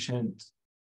 outpatient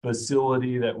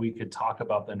facility that we could talk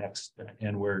about the next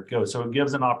and where it goes. So it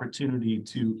gives an opportunity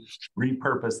to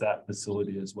repurpose that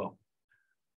facility as well.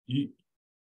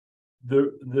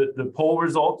 The poll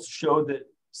results show that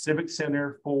Civic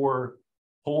Center for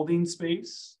holding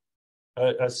space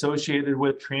associated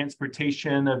with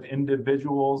transportation of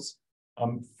individuals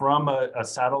from a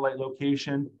satellite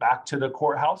location back to the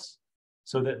courthouse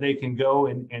so that they can go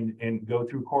and go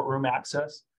through courtroom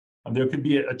access. There could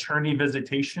be attorney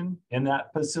visitation in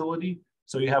that facility.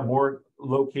 So you have more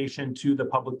location to the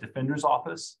public defender's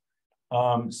office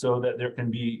so that there can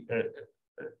be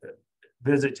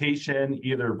visitation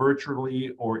either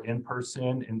virtually or in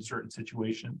person in certain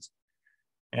situations.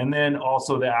 And then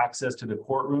also the access to the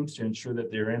courtrooms to ensure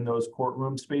that they're in those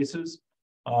courtroom spaces.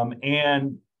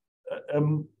 And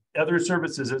other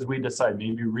services as we decide,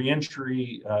 maybe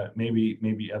reentry,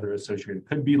 maybe other associated,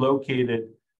 could be located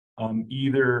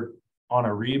either on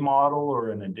a remodel or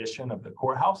an addition of the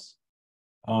courthouse.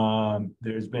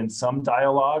 There's been some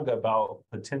dialogue about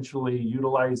potentially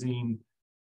utilizing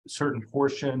a certain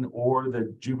portion or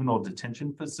the juvenile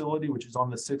detention facility, which is on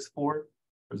the 6th floor.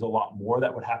 There's a lot more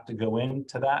that would have to go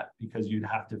into that because you'd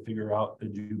have to figure out the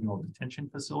juvenile detention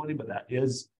facility, but that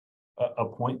is a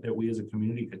point that we as a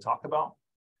community could talk about.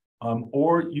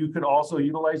 Or you could also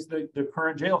utilize the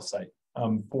current jail site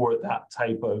for that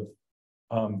type of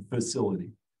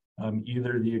facility,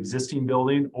 either the existing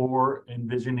building or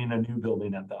envisioning a new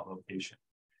building at that location.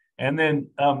 And then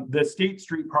the State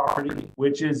Street property,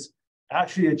 which is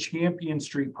actually a Champion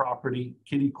Street property,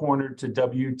 kitty corner to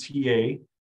WTA,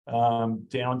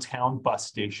 downtown bus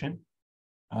station.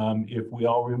 If we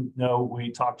all know,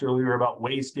 we talked earlier about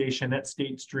Way Station at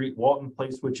State Street, Walton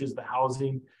Place, which is the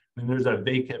housing. And there's a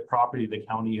vacant property the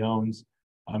county owns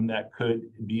that could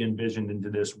be envisioned into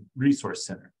this resource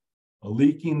center.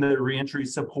 Leaking the reentry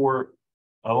support,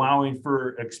 allowing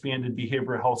for expanded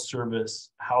behavioral health service,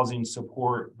 housing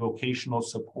support, vocational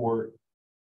support,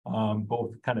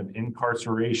 both kind of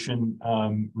incarceration,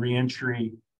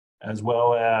 reentry, as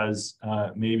well as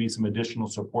maybe some additional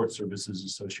support services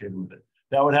associated with it.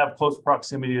 That would have close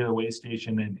proximity to the way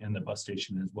station and the bus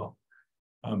station as well.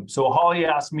 So Holly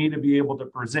asked me to be able to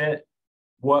present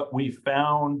what we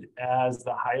found as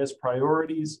the highest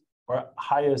priorities or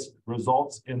highest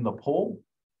results in the poll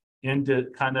into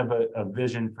kind of a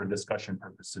vision for discussion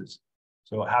purposes.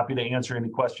 So happy to answer any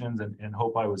questions and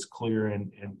hope I was clear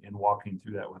in walking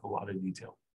through that with a lot of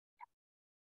detail.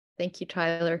 Thank you,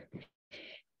 Tyler.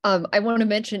 I want to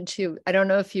mention too, I don't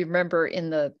know if you remember in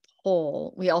the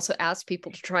poll, we also asked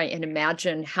people to try and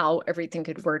imagine how everything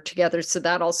could work together. So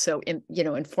that also,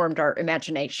 informed our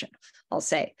imagination, I'll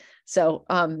say. So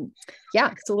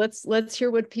yeah, so let's hear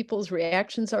what people's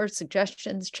reactions are,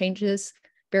 suggestions, changes.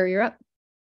 Barry, you're up.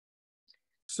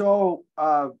 So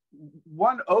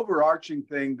one overarching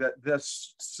thing that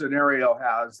this scenario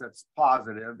has that's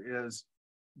positive is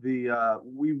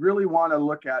we really want to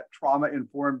look at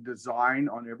trauma-informed design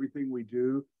on everything we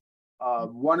do.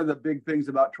 One of the big things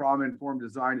about trauma-informed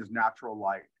design is natural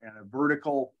light, and a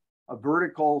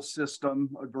vertical system,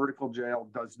 a vertical jail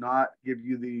does not give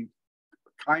you the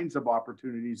kinds of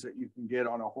opportunities that you can get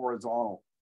on a horizontal.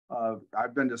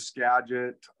 I've been to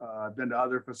Skagit, I've been to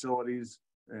other facilities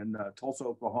in Tulsa,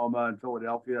 Oklahoma, and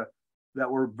Philadelphia that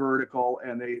were vertical,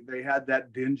 and they had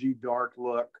that dingy, dark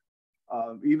look.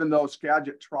 Even though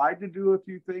Skagit tried to do a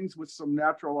few things with some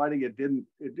natural lighting, it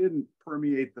didn't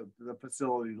permeate the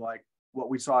facility like what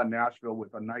we saw in Nashville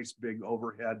with a nice big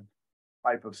overhead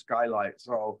type of skylight.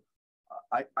 So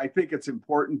I think it's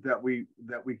important that we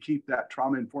keep that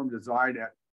trauma-informed design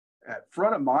at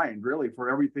front of mind, really, for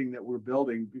everything that we're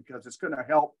building, because it's going to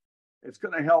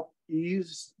help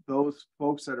ease those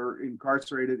folks that are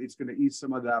incarcerated. It's going to ease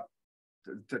some of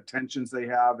the tensions they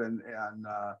have, and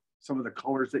some of the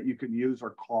colors that you can use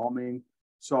are calming.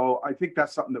 So I think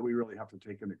that's something that we really have to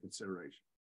take into consideration.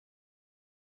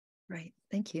 Right.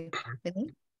 Thank you.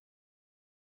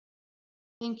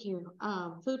 Thank you.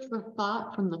 Food for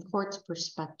thought from the court's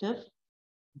perspective.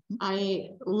 I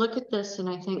look at this and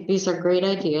I think these are great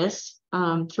ideas.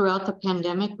 Throughout the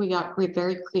pandemic, we got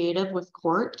very creative with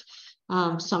court.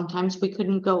 Sometimes we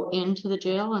couldn't go into the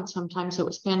jail, and sometimes it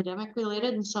was pandemic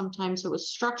related, and sometimes it was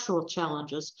structural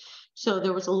challenges. So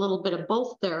there was a little bit of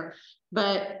both there.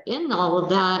 But in all of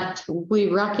that, we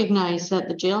recognize that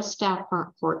the jail staff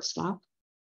aren't court staff,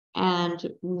 and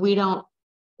we don't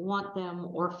want them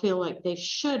or feel like they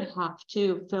should have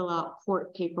to fill out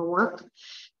court paperwork.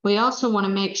 We also want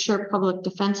to make sure public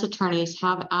defense attorneys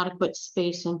have adequate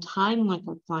space and time with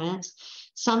their clients.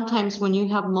 Sometimes when you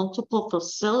have multiple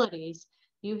facilities,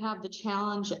 you have the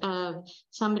challenge of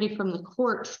somebody from the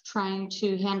court trying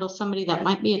to handle somebody that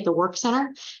might be at the work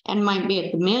center and might be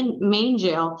at the main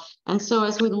jail. And so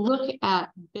as we look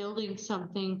at building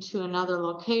something to another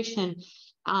location,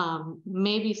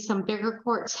 maybe some bigger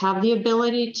courts have the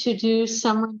ability to do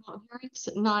some remote hearings,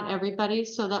 not everybody.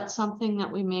 So that's something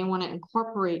that we may want to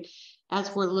incorporate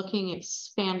as we're looking at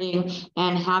expanding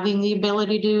and having the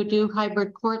ability to do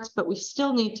hybrid courts, but we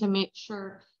still need to make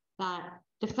sure that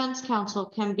defense counsel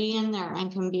can be in there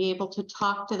and can be able to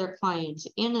talk to their clients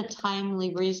in a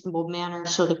timely, reasonable manner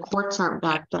so the courts aren't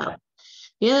backed up.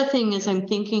 The other thing is I'm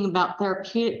thinking about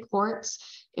therapeutic courts.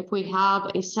 If we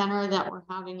have a center that we're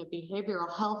having a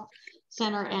behavioral health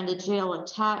center and a jail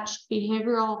attached,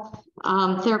 behavioral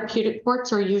therapeutic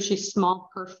courts are usually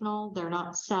small, personal. They're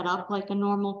not set up like a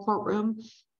normal courtroom.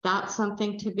 That's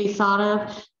something to be thought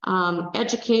of.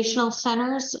 Educational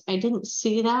centers, I didn't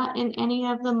see that in any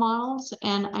of the models.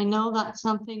 And I know that's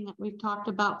something that we've talked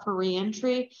about for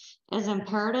reentry as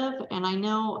imperative. And I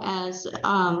know as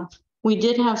we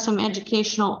did have some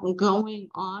educational going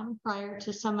on prior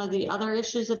to some of the other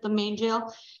issues at the main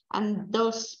jail, and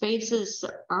those spaces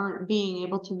aren't being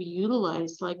able to be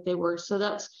utilized like they were. So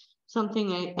that's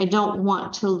something I don't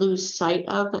want to lose sight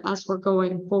of as we're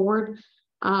going forward.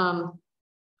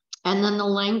 And then the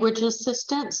language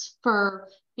assistance for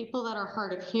people that are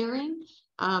hard of hearing,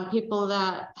 people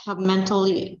that have mental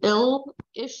ill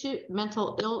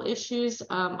issues.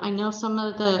 I know some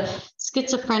of the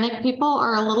schizophrenic people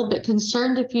are a little bit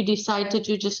concerned if you decide to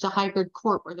do just a hybrid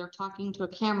court where they're talking to a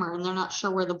camera and they're not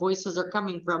sure where the voices are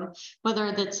coming from,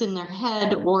 whether that's in their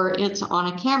head or it's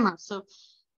on a camera. So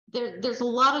there's a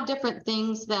lot of different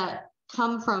things that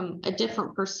come from a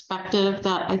different perspective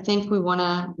that I think we want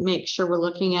to make sure we're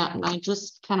looking at. And I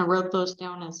just kind of wrote those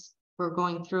down as we're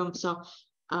going through them. So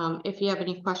if you have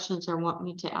any questions or want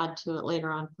me to add to it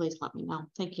later on, please let me know.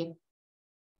 Thank you.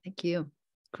 Thank you.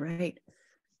 Great.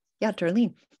 Yeah,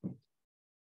 Darlene.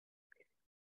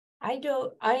 I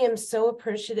am so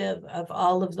appreciative of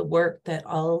all of the work that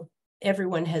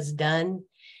everyone has done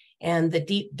and the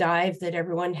deep dive that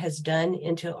everyone has done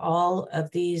into all of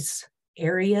these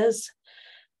areas.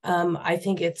 I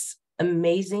think it's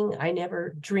amazing. I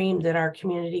never dreamed that our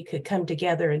community could come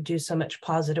together and do so much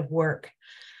positive work.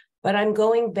 But I'm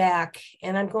going back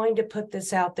and I'm going to put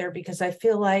this out there because I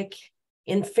feel like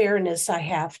in fairness, I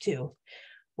have to.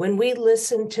 When we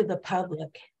listened to the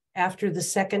public after the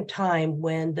second time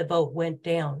when the vote went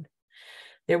down,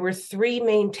 there were three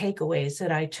main takeaways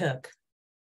that I took.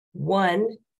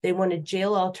 One, they wanted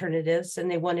jail alternatives and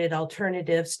they wanted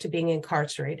alternatives to being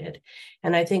incarcerated.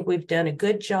 And I think we've done a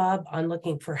good job on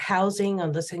looking for housing,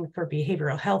 on listening for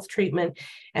behavioral health treatment,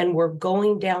 and we're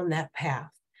going down that path.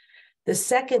 The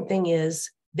second thing is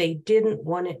they didn't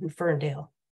want it in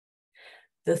Ferndale.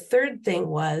 The third thing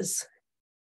was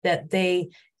that they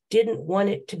didn't want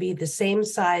it to be the same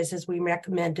size as we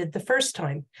recommended the first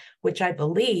time, which I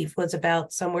believe was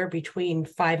about somewhere between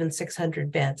 500 and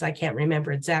 600 beds. I can't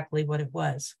remember exactly what it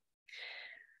was.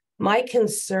 My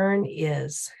concern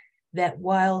is that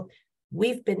while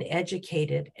we've been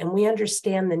educated and we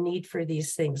understand the need for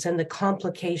these things and the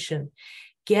complication,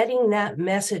 getting that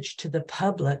message to the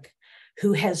public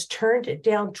who has turned it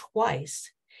down twice,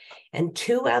 and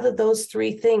 2 out of those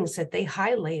 3 things that they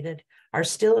highlighted are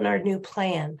still in our new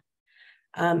plan.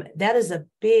 That is a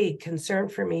big concern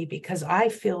for me because I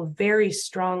feel very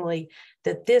strongly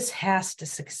that this has to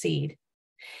succeed.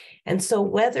 And so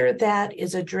whether that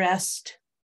is addressed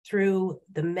through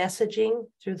the messaging,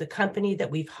 through the company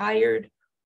that we've hired,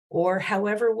 or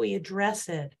however we address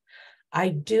it, I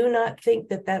do not think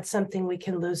that that's something we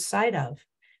can lose sight of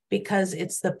because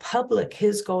it's the public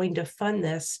who's going to fund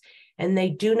this, and they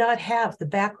do not have the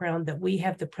background that we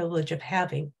have the privilege of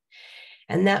having.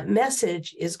 And that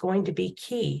message is going to be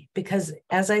key because,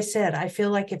 as I said, I feel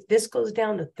like if this goes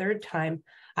down the third time,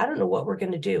 I don't know what we're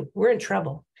going to do. We're in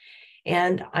trouble.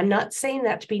 And I'm not saying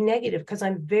that to be negative because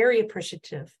I'm very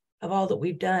appreciative of all that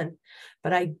we've done,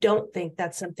 but I don't think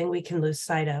that's something we can lose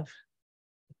sight of.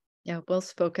 Yeah, well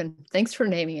spoken. Thanks for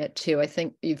naming it too. I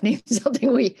think you've named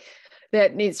something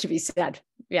that needs to be said.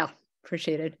 Yeah,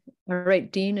 appreciate it. All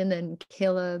right, Dean, and then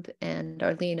Caleb and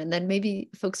Arlene, and then maybe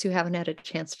folks who haven't had a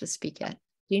chance to speak yet.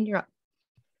 Dean, you're up.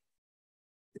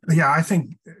 Yeah, I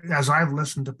think as I've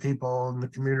listened to people in the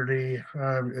community,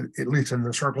 at least in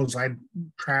the circles I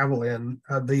travel in,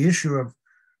 the issue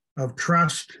of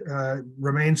trust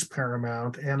remains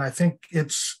paramount. And I think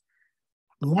it's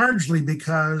largely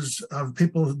because of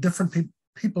people's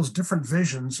different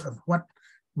visions of what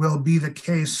will be the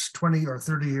case 20 or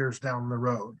 30 years down the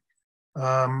road.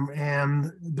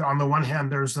 And on the one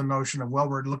hand, there's the notion of, well,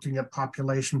 we're looking at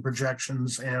population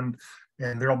projections and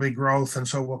there'll be growth, and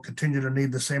so we'll continue to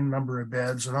need the same number of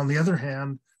beds. And on the other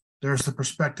hand, there's the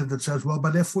perspective that says, well,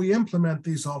 but if we implement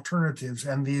these alternatives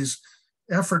and these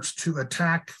efforts to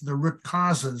attack the root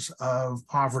causes of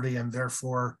poverty and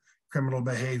therefore criminal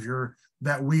behavior,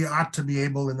 that we ought to be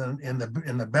able in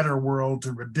the better world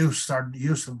to reduce our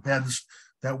use of beds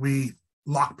that we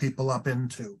lock people up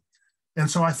into. And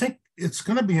so I think it's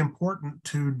going to be important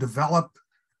to develop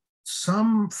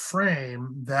some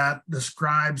frame that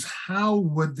describes how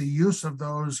would the use of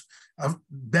those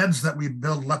beds that we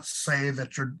build, let's say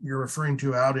that you're referring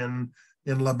to out in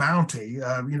La Bounty,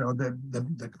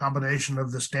 the combination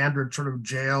of the standard sort of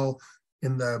jail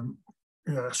in the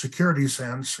security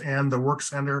sense and the work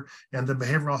center and the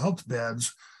behavioral health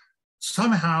beds,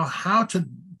 somehow how to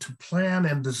plan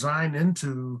and design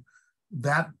into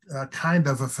that kind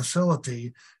of a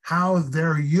facility, how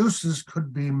their uses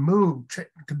could be moved,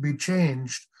 could be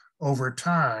changed over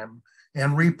time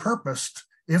and repurposed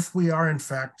if we are in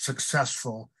fact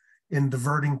successful in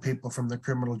diverting people from the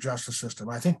criminal justice system.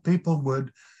 I think people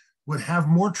would have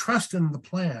more trust in the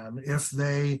plan if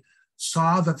they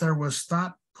saw that there was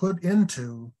thought put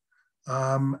into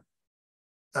the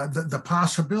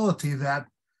possibility that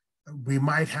we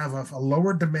might have a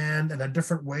lower demand and a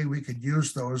different way we could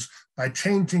use those by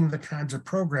changing the kinds of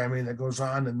programming that goes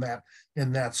on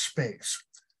in that space.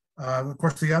 Of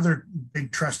course, the other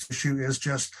big trust issue is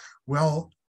just,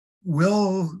 well,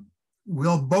 will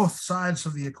both sides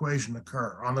of the equation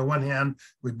occur? On the one hand,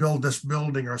 we build this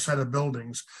building or set of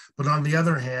buildings, but on the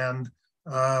other hand,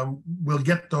 we'll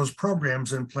get those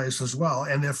programs in place as well.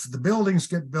 And if the buildings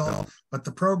get built, but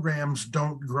the programs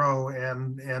don't grow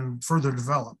and further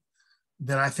develop,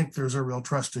 then I think there's a real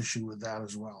trust issue with that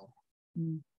as well.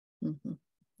 Mm-hmm.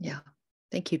 Yeah.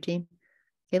 Thank you, Gene.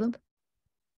 Caleb?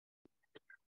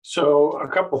 So a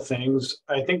couple things.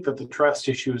 I think that the trust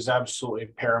issue is absolutely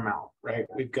paramount, right?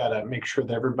 We've got to make sure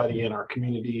that everybody in our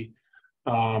community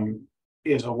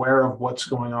is aware of what's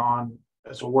going on,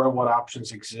 is aware of what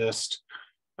options exist.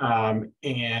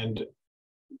 And,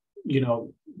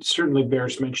 certainly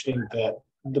bears mentioning that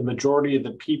the majority of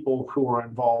the people who are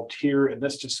involved here in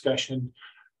this discussion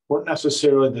weren't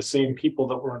necessarily the same people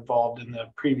that were involved in the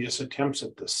previous attempts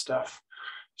at this stuff.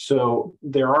 So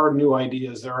there are new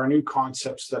ideas, there are new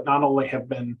concepts that not only have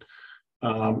been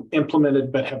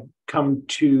implemented, but have come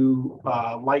to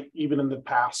light even in the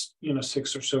past,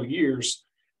 6 or so years,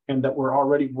 and that we're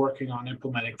already working on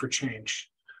implementing for change.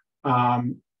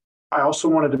 I also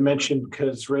wanted to mention,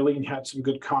 because Raylene had some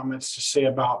good comments to say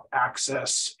about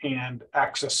access and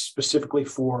access specifically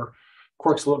for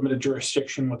courts of limited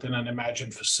jurisdiction within an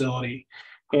imagined facility.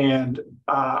 And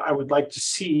I would like to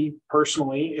see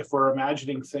personally, if we're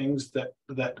imagining things that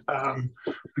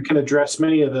we can address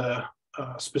many of the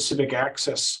specific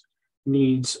access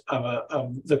needs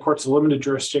of the courts of limited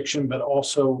jurisdiction, but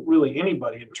also really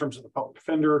anybody in terms of the public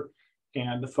defender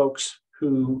and the folks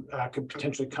who could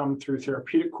potentially come through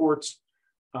therapeutic courts.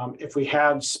 If we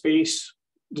had space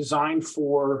designed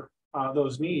for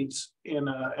those needs in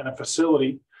a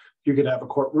facility, you could have a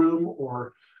courtroom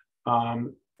or,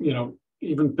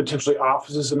 even potentially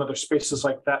offices and other spaces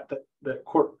like that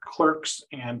court clerks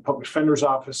and public defender's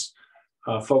office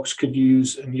folks could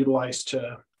use and utilize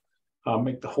to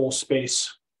make the whole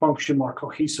space function more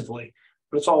cohesively.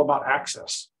 But it's all about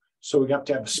access. So we have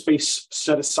to have a space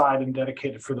set aside and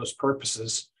dedicated for those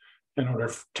purposes in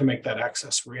order to make that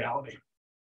access reality.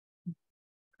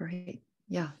 Great.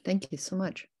 Yeah, thank you so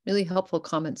much. Really helpful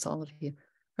comments, all of you.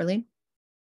 Arlene?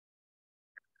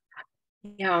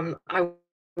 Yeah, I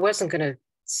wasn't going to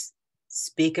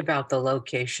speak about the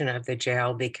location of the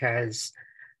jail because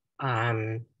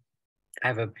I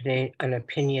have an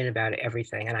opinion about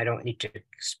everything and I don't need to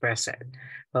express it.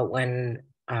 But when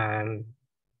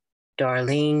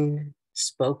Darlene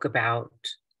spoke about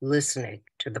listening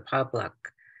to the public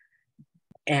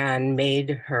and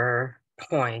made her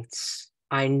points,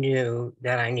 I knew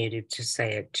that I needed to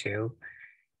say it too,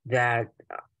 that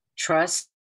trust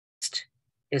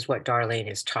is what Darlene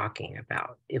is talking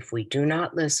about. If we do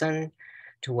not listen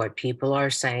to what people are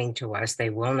saying to us, they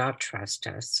will not trust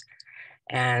us.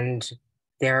 And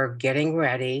they're getting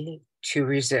ready to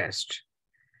resist.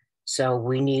 So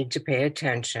we need to pay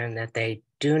attention that they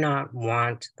do not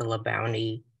want the La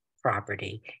Bounty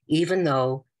property, even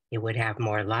though it would have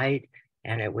more light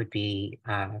and it would be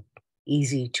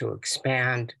easy to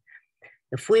expand.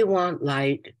 If we want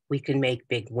light, we can make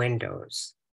big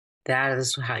windows. That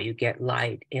is how you get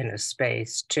light in a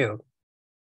space too.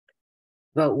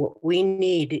 But what we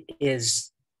need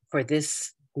is for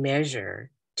this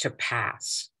measure to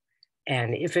pass.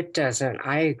 And if it doesn't,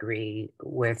 I agree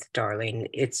with Darlene,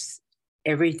 it's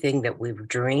everything that we've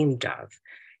dreamed of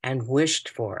and wished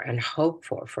for and hoped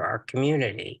for our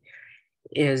community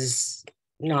is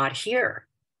not here.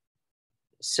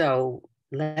 So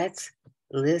let's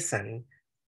listen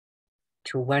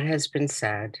to what has been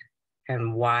said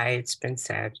and why it's been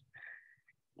said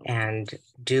and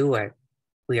do what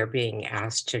we are being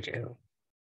asked to do.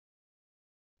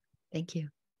 Thank you.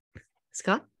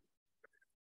 Scott?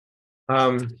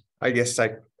 I guess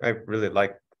I really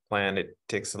like the plan. It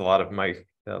ticks a lot of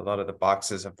the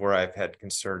boxes of where I've had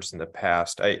concerns in the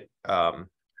past. I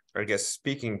guess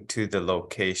speaking to the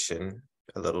location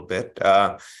a little bit,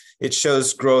 it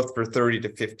shows growth for 30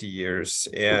 to 50 years.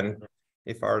 And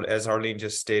as Arlene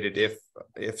just stated,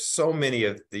 if so many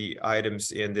of the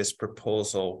items in this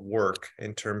proposal work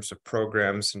in terms of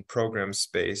programs and program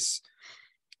space,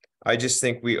 I just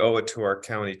think we owe it to our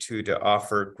county too to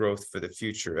offer growth for the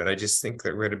future. And I just think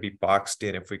that we're going to be boxed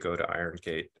in if we go to Iron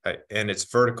Gate. And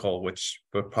it's vertical, which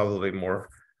would probably more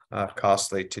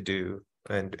costly to do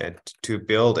and to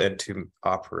build and to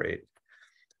operate.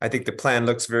 I think the plan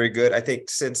looks very good. I think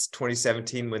since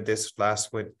 2017, when this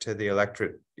last went to the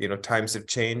electorate, times have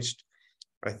changed.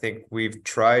 I think we've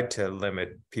tried to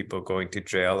limit people going to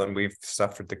jail, and we've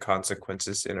suffered the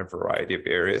consequences in a variety of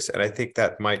areas. And I think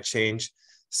that might change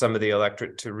some of the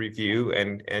electorate to review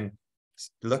and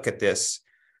look at this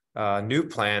new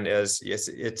plan as, yes,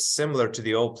 it's similar to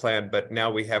the old plan, but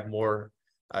now we have more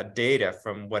data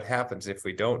from what happens if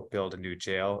we don't build a new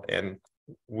jail. And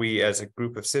we as a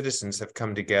group of citizens have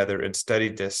come together and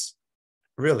studied this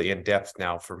really in depth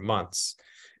now for months.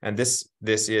 And this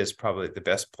is probably the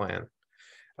best plan.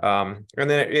 And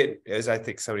then as I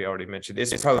think somebody already mentioned,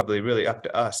 it's probably really up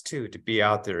to us too, to be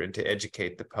out there and to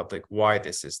educate the public why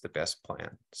this is the best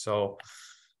plan. So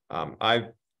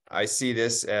I see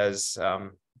this as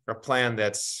a plan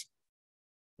that's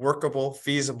workable,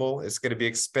 feasible. It's going to be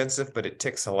expensive, but it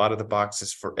ticks a lot of the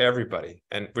boxes for everybody.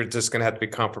 And we're just going to have to be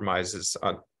compromises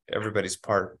on everybody's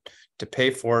part to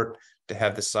pay for it, to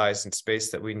have the size and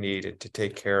space that we need, and to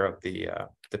take care of the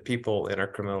people in our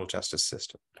criminal justice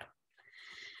system.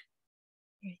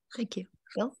 Thank you.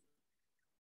 Bill?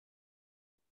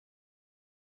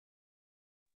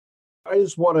 I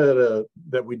just wanted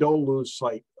that we don't lose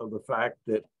sight of the fact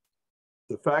that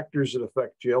the factors that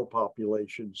affect jail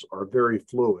populations are very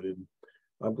fluid. And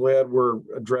I'm glad we're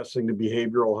addressing the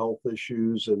behavioral health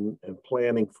issues and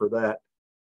planning for that.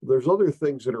 There's other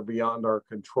things that are beyond our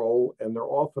control, and they're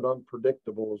often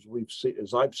unpredictable,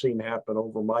 as I've seen happen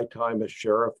over my time as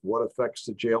sheriff. What affects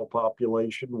the jail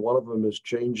population? One of them is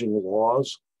changing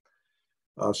laws.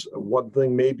 One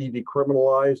thing may be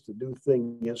decriminalized, a new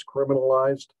thing is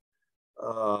criminalized.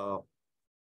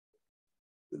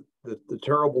 The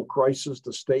terrible crisis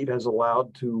the state has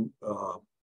allowed to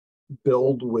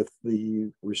build with the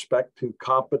respect to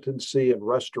competency and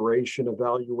restoration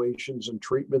evaluations and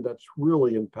treatment, that's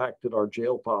really impacted our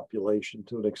jail population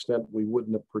to an extent we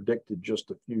wouldn't have predicted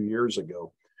just a few years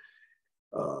ago.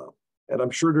 And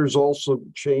I'm sure there's also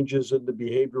changes in the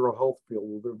behavioral health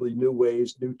field. There'll be new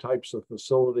ways, new types of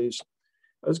facilities.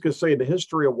 I was going to say, in the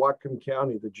history of Whatcom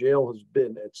County, the jail has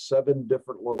been at 7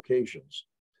 different locations.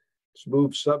 It's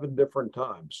moved 7 different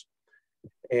times.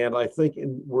 And I think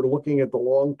we're looking at the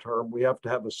long term, we have to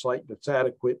have a site that's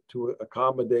adequate to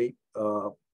accommodate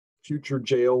future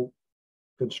jail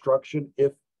construction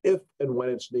if and when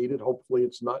it's needed. Hopefully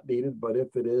it's not needed, but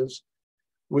if it is,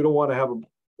 we don't want to have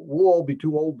we'll all be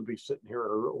too old to be sitting here,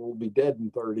 or we'll be dead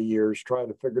in 30 years trying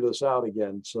to figure this out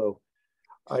again. So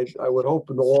I would hope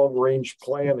in the long range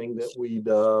planning that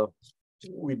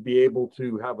we'd be able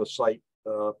to have a site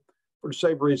for the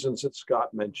same reasons that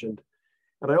Scott mentioned.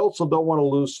 And I also don't want to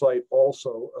lose sight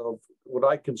also of what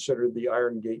I consider the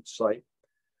Iron Gate site.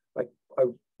 I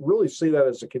really see that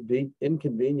as an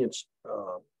inconvenience,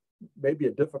 maybe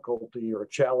a difficulty or a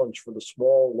challenge for the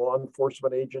small law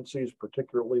enforcement agencies,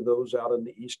 particularly those out in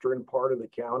the eastern part of the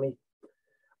county,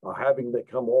 having to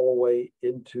come all the way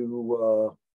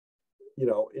into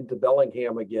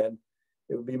Bellingham again.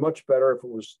 It would be much better if it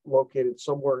was located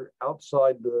somewhere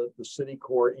outside the city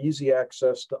core, easy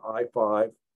access to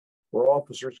I-5, where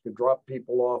officers could drop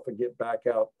people off and get back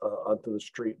out onto the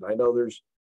street. And I know there's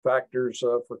factors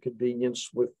for convenience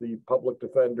with the public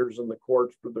defenders and the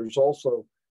courts, but there's also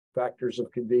factors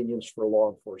of convenience for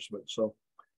law enforcement. So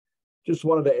just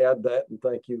wanted to add that, and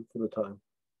thank you for the time.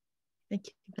 Thank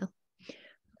you, Bill.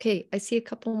 Okay, I see a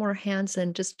couple more hands,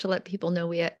 and just to let people know,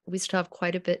 we still have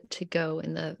quite a bit to go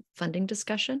in the funding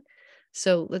discussion.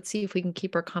 So let's see if we can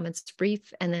keep our comments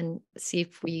brief, and then see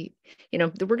if we, we're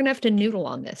going to have to noodle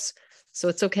on this. So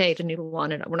it's okay to noodle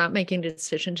on it. We're not making a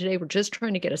decision today. We're just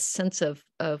trying to get a sense of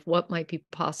what might be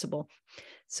possible.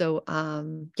 So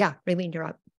yeah, Raylene, you're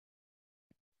up.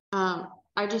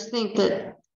 I just think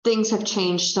that things have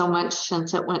changed so much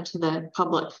since it went to the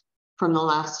public from the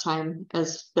last time,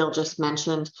 as Bill just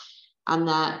mentioned, and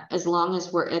that as long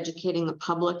as we're educating the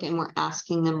public and we're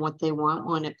asking them what they want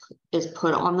when it is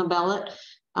put on the ballot,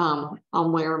 on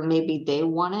where maybe they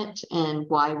want it and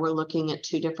why we're looking at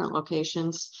 2 different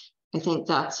locations, I think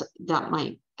that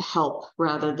might help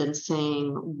rather than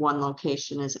saying one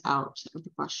location is out of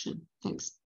the question.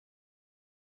 Thanks.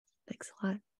 Thanks a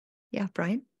lot. Yeah,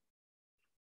 Brian?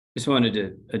 Just wanted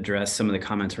to address some of the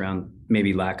comments around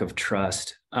maybe lack of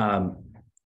trust.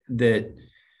 That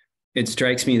it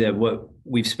strikes me that what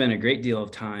we've spent a great deal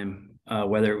of time,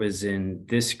 whether it was in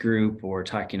this group or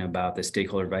talking about the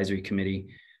Stakeholder Advisory Committee,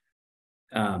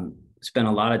 spent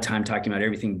a lot of time talking about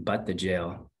everything but the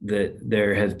jail. That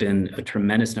there has been a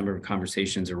tremendous number of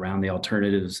conversations around the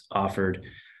alternatives offered,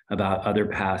 about other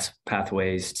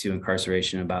pathways to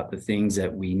incarceration, about the things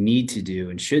that we need to do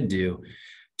and should do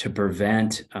to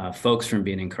prevent folks from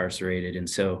being incarcerated. And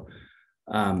so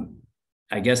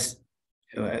I guess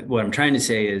what I'm trying to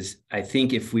say is, I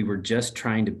think if we were just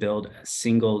trying to build a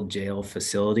single jail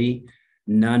facility,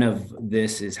 none of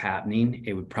this is happening.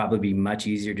 It would probably be much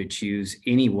easier to choose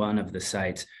any one of the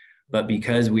sites. But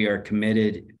because we are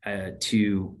committed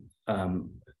to the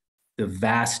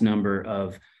vast number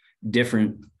of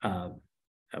different,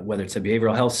 whether it's a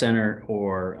behavioral health center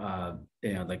or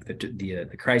like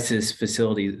the crisis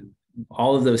facility,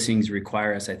 all of those things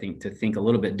require us, I think, to think a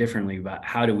little bit differently about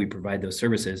how do we provide those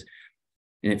services.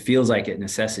 And it feels like it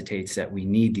necessitates that we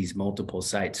need these multiple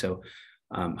sites. So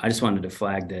I just wanted to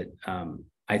flag that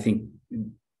I think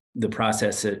the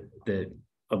process that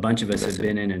a bunch of us have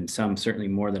been in, and some certainly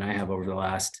more than I have over the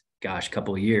last,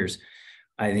 couple of years,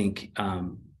 I think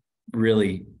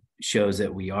really shows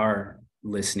that we are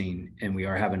listening and we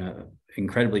are having an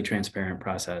incredibly transparent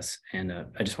process. And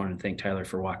I just wanted to thank Tyler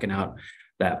for walking out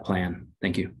that plan.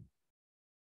 Thank you.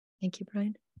 Thank you,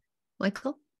 Brian.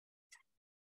 Michael?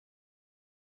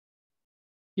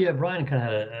 Yeah, Brian kind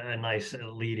of had a nice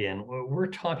lead in. We're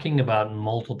talking about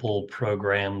multiple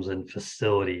programs and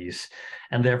facilities,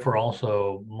 and therefore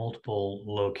also multiple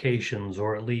locations,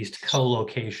 or at least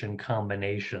co-location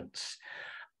combinations.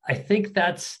 I think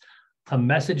that's a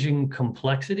messaging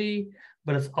complexity,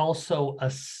 but it's also a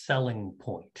selling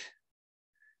point.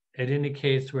 It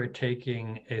indicates we're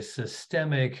taking a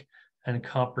systemic and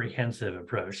comprehensive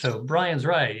approach. So Brian's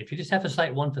right. If you just have to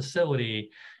cite one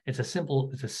facility, it's a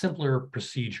simpler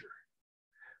procedure.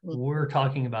 We're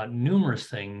talking about numerous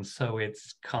things, so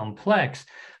it's complex.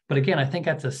 But again, I think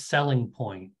that's a selling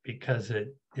point, because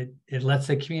it lets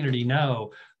the community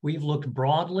know we've looked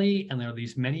broadly and there are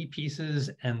these many pieces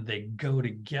and they go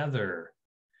together.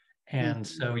 And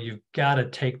so you've got to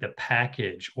take the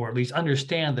package, or at least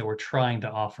understand that we're trying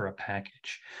to offer a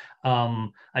package.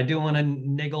 I do want to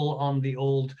niggle on the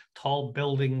old tall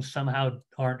buildings somehow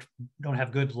don't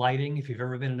have good lighting. If you've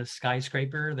ever been in a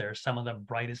skyscraper, they're some of the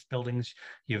brightest buildings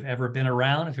you've ever been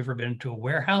around. If you've ever been to a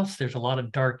warehouse, there's a lot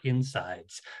of dark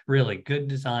insides. Really, good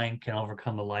design can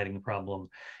overcome the lighting problem.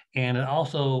 And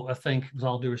also, I think, with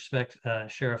all due respect,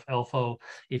 Sheriff Elfo,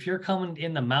 if you're coming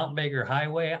in the Mount Baker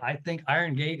Highway, I think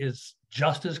Iron Gate is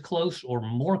just as close or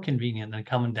more convenient than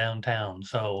coming downtown.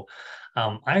 So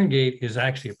Iron Gate is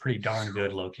actually a pretty darn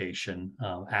good location,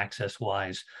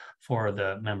 access-wise, for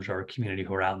the members of our community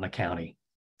who are out in the county.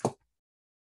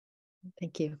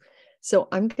 Thank you. So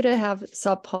I'm going to have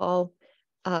Satpal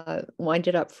wind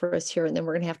it up for us here, and then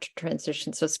we're going to have to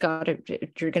transition. So Scott,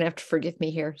 you're going to have to forgive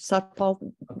me here.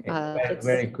 Satpal,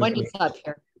 very quickly, wind us up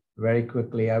here. Very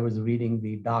quickly, I was reading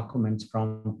the documents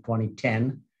from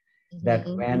 2010 that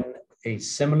when a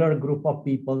similar group of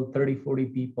people, 30, 40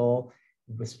 people,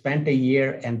 spent a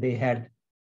year and they had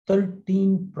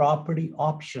 13 property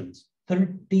options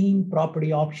within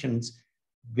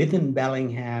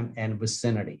Bellingham and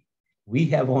vicinity. We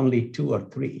have only 2 or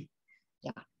 3.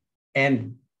 Yeah.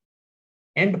 And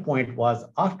end point was,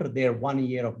 after their 1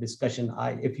 year of discussion,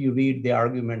 if you read, the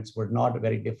arguments were not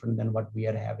very different than what we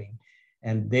are having.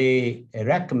 And they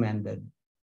recommended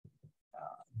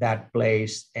that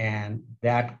place, and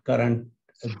that current,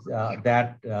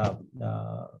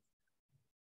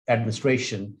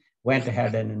 administration went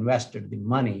ahead and invested the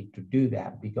money to do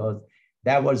that, because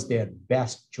that was their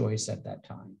best choice at that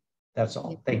time. That's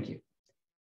all. Thank you.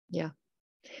 Yeah.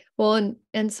 Well,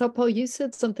 and so Paul, you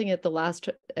said something at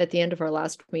the end of our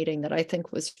last meeting that I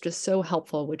think was just so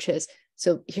helpful, which is,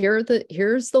 so here's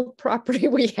the property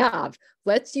we have.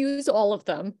 Let's use all of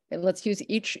them, and let's use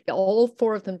all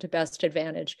 4 of them to best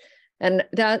advantage. And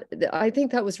that, I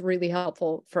think that was really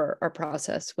helpful for our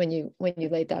process when you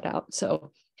laid that out.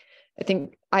 So I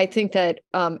think that,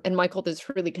 and Michael, this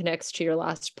really connects to your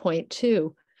last point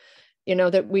too,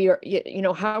 that we are,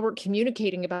 how we're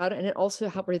communicating about it, and also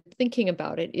how we're thinking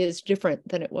about it is different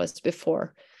than it was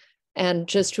before. And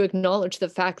just to acknowledge the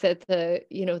fact that the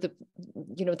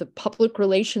public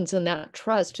relations in that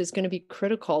trust is going to be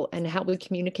critical, and how we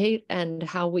communicate and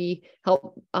how we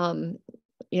help, got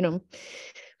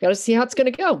to see how it's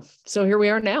going to go. So here we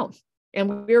are now,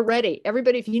 and we're ready.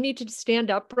 Everybody, if you need to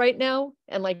stand up right now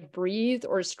and like breathe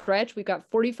or stretch, we've got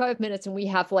 45 minutes and we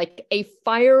have like a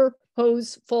fire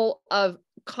hose full of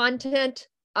content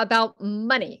about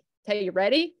money. Okay, you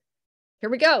ready? Here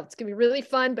we go. It's gonna be really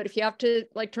fun, but if you have to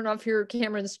like turn off your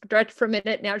camera and stretch for a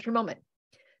minute, now's your moment.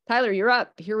 Tyler, you're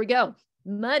up. Here we go.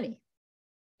 Money.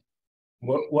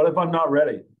 What if I'm not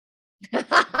ready?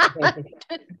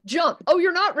 Jump. Oh,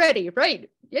 you're not ready, right?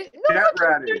 Yeah, no, Get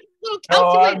ready.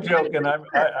 Oh, I'm joking.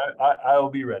 I'll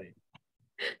be ready.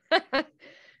 I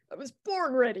was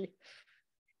born ready.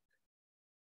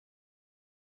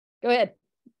 Go ahead.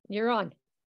 You're on.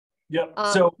 Yep.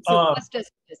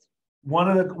 One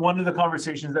of the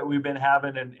conversations that we've been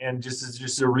having, and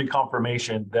just a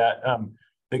reconfirmation that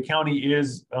the county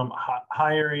is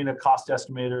hiring a cost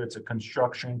estimator. It's a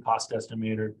construction cost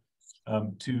estimator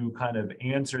to kind of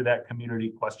answer that community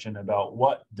question about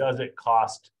what does it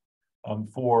cost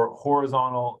for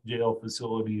horizontal jail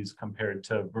facilities compared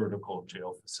to vertical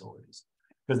jail facilities,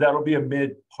 because that'll be a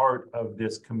mid part of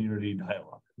this community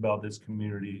dialogue about this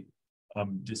community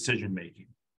decision making.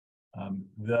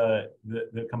 The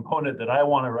component that I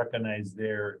want to recognize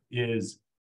there is,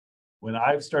 when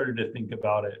I've started to think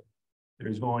about it,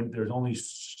 there's only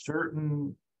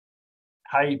certain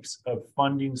types of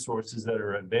funding sources that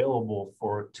are available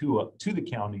to the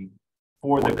county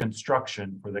for the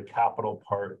construction, for the capital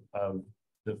part of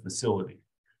the facility.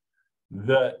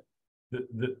 The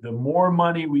more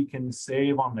money we can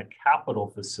save on the capital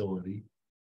facility,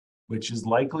 which is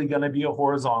likely going to be a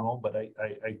horizontal, but I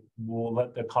will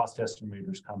let the cost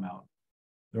estimators come out.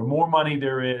 The more money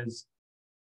there is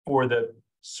for the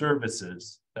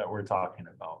services that we're talking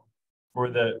about, for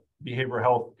the behavioral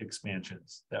health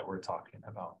expansions that we're talking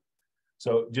about.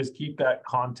 So just keep that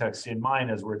context in mind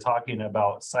as we're talking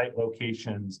about site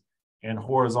locations and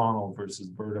horizontal versus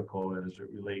vertical as it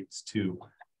relates to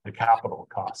the capital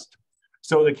cost.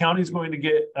 So the county is going to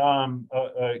get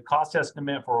a cost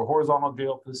estimate for a horizontal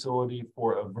jail facility,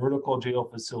 for a vertical jail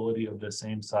facility of the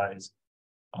same size,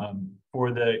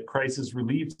 for the crisis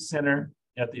relief center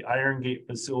at the Iron Gate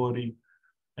facility.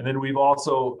 And then we've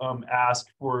also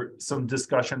asked for some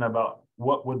discussion about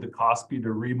what would the cost be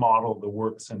to remodel the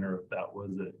work center if that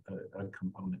was a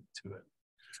component to it.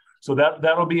 So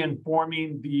that'll be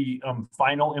informing the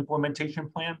final implementation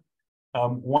plan.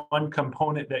 One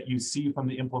component that you see from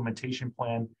the implementation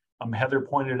plan, Heather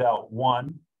pointed out,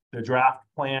 the draft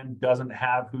plan doesn't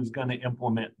have who's going to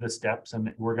implement the steps,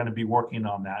 and we're going to be working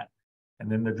on that.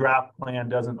 And then the draft plan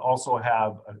doesn't also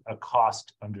have a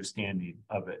cost understanding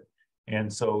of it.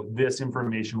 And so this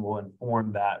information will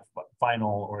inform that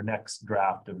final or next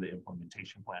draft of the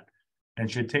implementation plan, and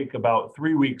should take about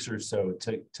 3 weeks or so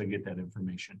to get that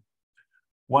information.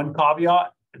 One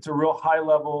caveat, it's a real high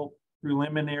level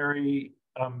preliminary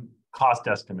cost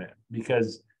estimate,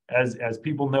 because as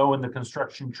people know in the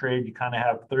construction trade, you kind of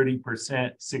have 30%,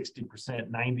 60%,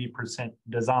 90%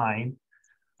 design.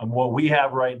 What we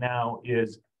have right now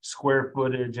is square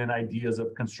footage and ideas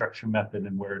of construction method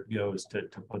and where it goes to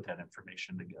put that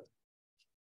information together.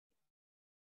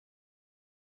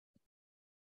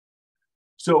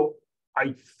 So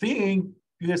I think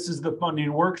this is the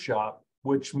funding workshop,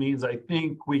 which means I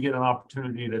think we get an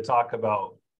opportunity to talk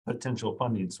about potential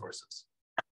funding sources.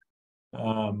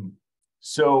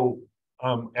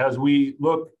 As we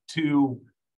look to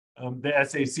the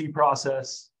SAC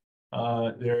process,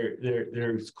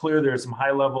 there's some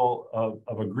high level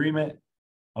of agreement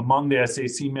among the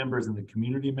SAC members and the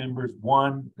community members.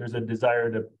 One, there's a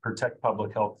desire to protect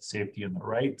public health, safety, and the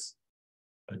rights.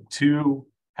 Two,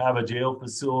 have a jail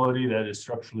facility that is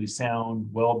structurally sound,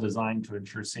 well designed to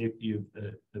ensure safety of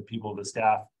the people, the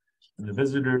staff, and the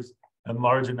visitors, and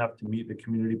large enough to meet the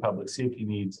community public safety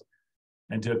needs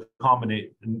and to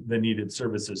accommodate the needed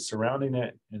services surrounding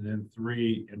it. And then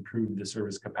three, improve the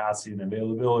service capacity and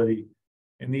availability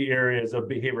in the areas of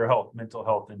behavioral health, mental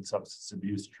health, and substance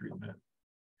abuse treatment.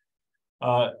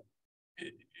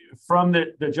 from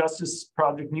the Justice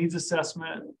Project Needs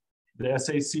Assessment, the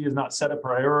SAC has not set a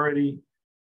priority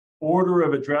order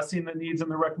of addressing the needs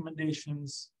and the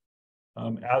recommendations.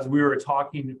 As we were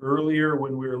talking earlier,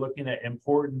 when we were looking at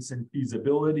importance and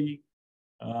feasibility,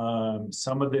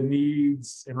 some of the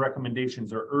needs and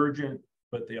recommendations are urgent,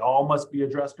 but they all must be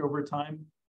addressed over time.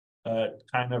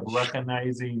 Kind of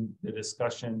recognizing the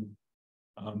discussion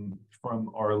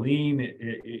from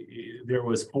Arlene, there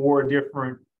was 4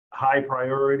 different high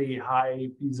priority, high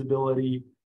feasibility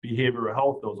behavioral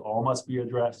health. Those all must be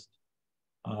addressed.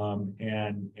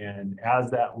 And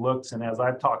as that looks, and as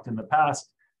I've talked in the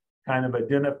past, kind of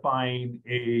identifying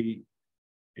a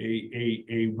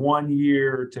 1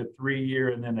 year to 3 year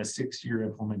and then a 6 year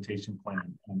implementation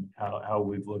plan, and how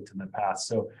we've looked in the past.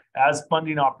 So as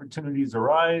funding opportunities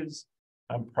arise,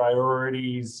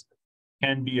 priorities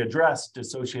can be addressed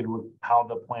associated with how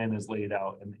the plan is laid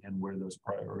out and where those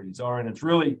priorities are. And it's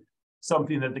really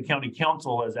something that the county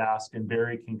council has asked, and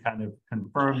Barry can kind of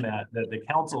confirm that the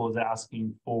council is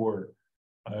asking for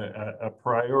a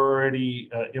priority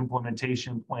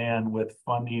implementation plan with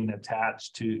funding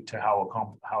attached to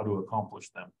how to accomplish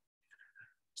them.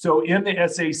 So in the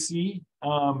SAC,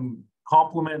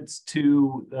 compliments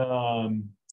to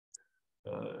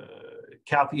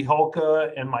Kathy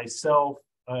Hulka and myself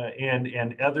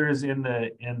and others in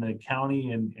the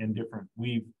county and different,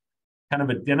 we've kind of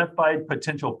identified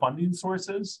potential funding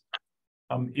sources.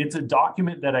 It's a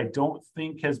document that I don't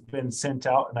think has been sent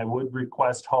out, and I would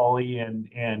request Holly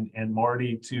and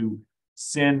Marty to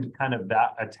send kind of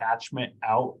that attachment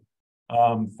out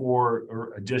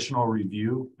for additional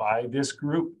review by this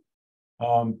group.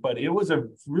 But it was a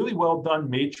really well done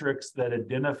matrix that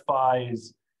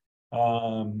identifies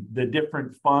the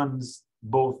different funds,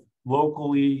 both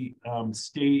locally,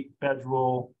 state,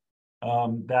 federal,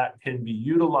 that can be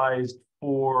utilized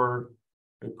for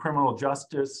criminal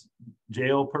justice,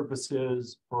 jail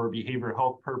purposes, for behavioral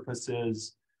health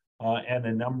purposes, and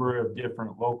a number of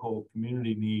different local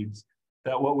community needs.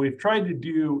 That what we've tried to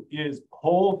do is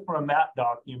pull from that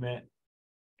document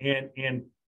and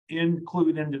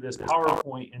include into this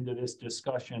PowerPoint, into this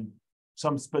discussion,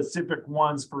 some specific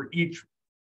ones for each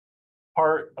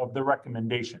part of the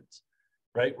recommendations,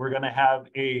 right? We're going to have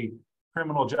a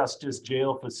criminal justice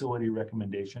jail facility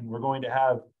recommendation. We're going to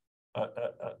have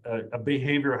a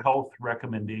behavioral health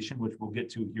recommendation, which we'll get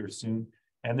to here soon.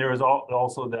 And there is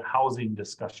also the housing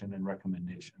discussion and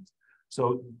recommendations.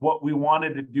 So what we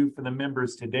wanted to do for the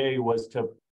members today was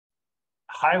to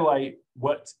highlight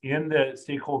what's in the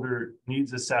stakeholder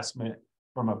needs assessment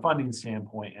from a funding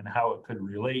standpoint and how it could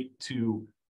relate to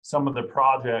some of the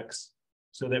projects,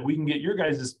 so that we can get your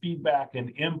guys' feedback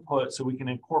and input so we can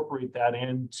incorporate that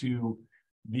into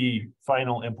the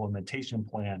final implementation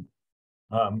plan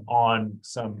on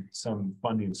some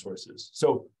funding sources.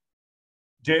 So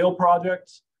jail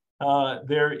projects,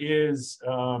 there is,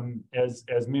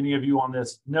 as many of you on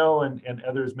this know and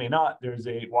others may not, there's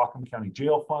a Whatcom County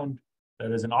Jail Fund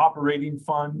that is an operating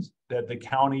fund that the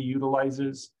county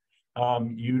utilizes,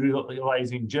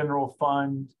 utilizing general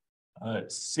fund,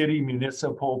 city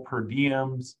municipal per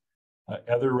diems,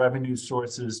 other revenue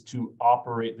sources to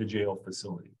operate the jail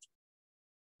facility.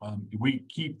 We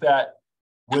keep that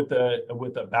with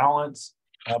a balance,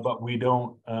 but we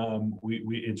don't.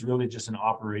 It's really just an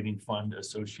operating fund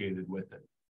associated with it.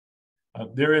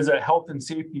 There is a health and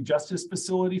safety justice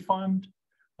facility fund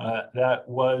that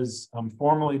was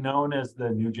formerly known as the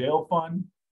New Jail Fund.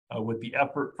 With the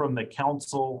effort from the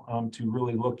council to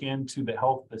really look into the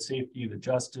health, the safety, the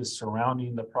justice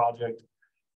surrounding the project,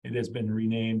 it has been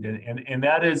renamed. And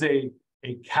that is a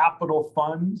capital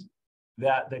fund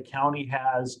that the county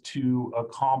has to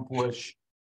accomplish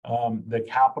the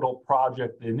capital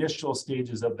project, the initial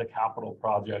stages of the capital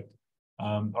project,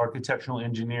 architectural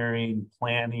engineering,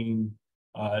 planning,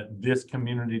 this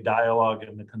community dialogue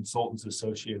and the consultants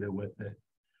associated with it.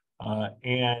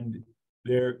 And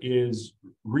there is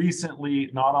recently,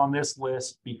 not on this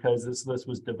list because this list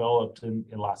was developed in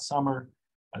last summer,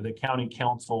 the county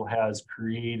council has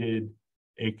created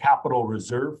a capital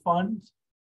reserve fund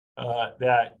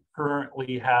that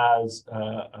currently has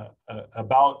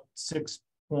about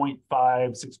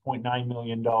 $6.9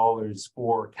 million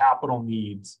for capital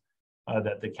needs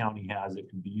that the county has that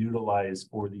can be utilized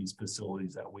for these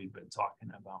facilities that we've been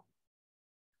talking about.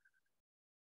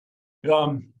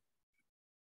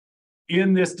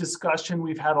 In this discussion,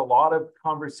 we've had a lot of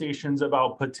conversations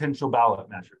about potential ballot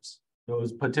measures.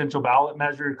 Those potential ballot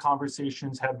measure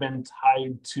conversations have been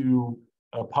tied to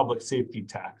a public safety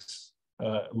tax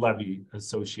levy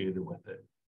associated with it.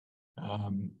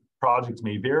 Projects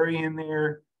may vary in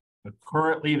there, but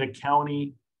currently the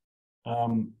county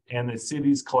and the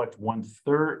cities collect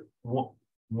 1/3,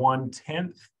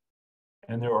 1/10,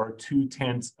 and there are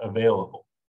 2/10 available.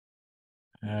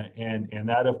 And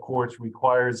that, of course,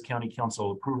 requires county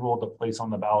council approval to place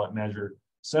on the ballot measure,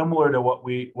 similar to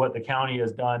what the county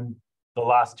has done the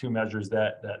last two measures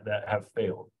that have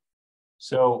failed.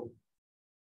 So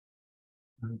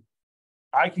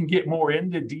I can get more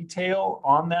into detail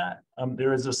on that.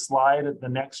 There is a slide at the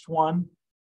next one,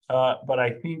 but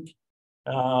I think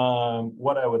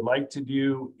what I would like to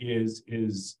do is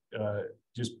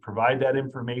just provide that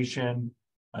information.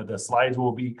 The slides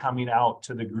will be coming out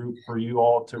to the group for you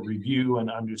all to review and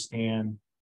understand,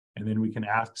 and then we can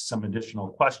ask some additional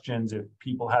questions if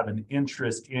people have an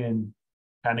interest in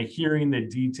kind of hearing the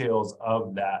details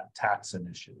of that tax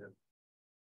initiative.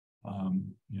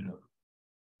 You know,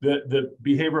 the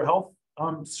behavioral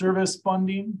health service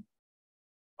funding.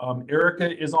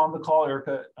 Erica is on the call.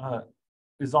 Erica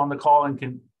is on the call and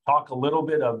can talk a little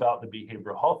bit about the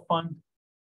behavioral health fund,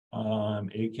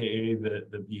 aka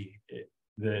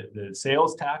the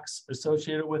sales tax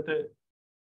associated with it.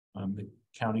 The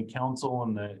county council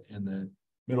in the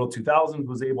middle 2000s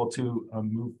was able to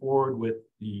move forward with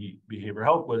the behavioral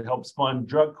health, which helps fund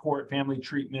drug court, family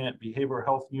treatment, behavioral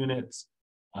health units,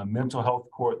 mental health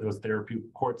court, those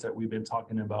therapeutic courts that we've been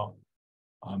talking about.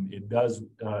 It does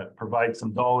provide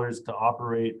some dollars to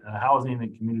operate housing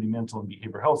and community mental and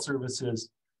behavioral health services.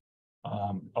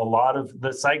 A lot of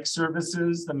the psych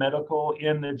services, the medical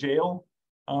in the jail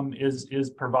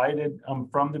is provided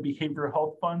from the behavioral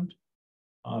health fund.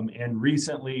 And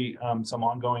recently some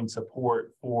ongoing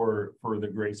support for the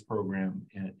GRACE program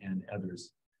and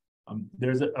others.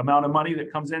 There's an amount of money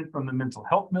that comes in from the mental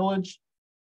health millage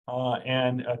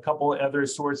and a couple of other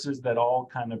sources that all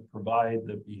kind of provide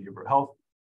the behavioral health.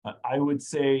 I would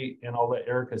say, and I'll let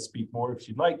Erica speak more if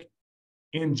she'd like,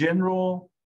 in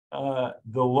general,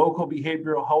 the local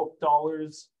behavioral health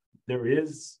dollars, there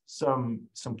is some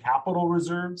capital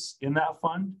reserves in that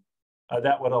fund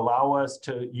that would allow us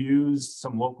to use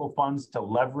some local funds to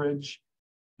leverage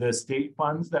the state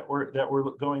funds that we're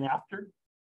going after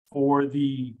for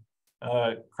the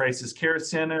crisis care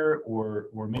center or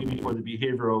maybe for the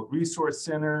behavioral resource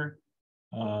center,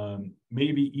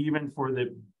 maybe even for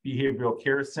the behavioral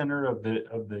care center of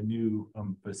the new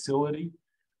facility.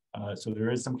 So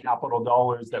there is some capital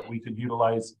dollars that we could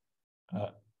utilize.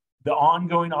 The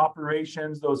ongoing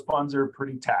operations, those funds are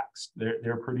pretty taxed.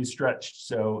 They're pretty stretched.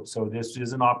 So this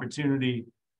is an opportunity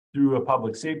through a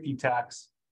public safety tax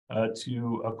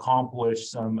to accomplish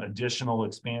some additional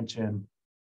expansion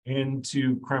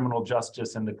into criminal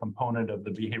justice and the component of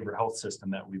the behavioral health system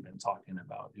that we've been talking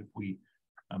about, if we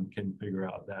can figure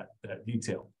out that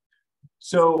detail.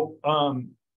 So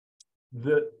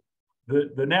the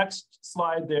next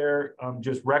slide there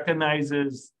just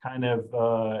recognizes kind of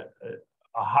a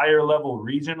higher level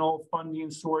regional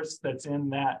funding source that's in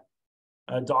that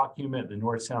document, the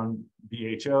North Sound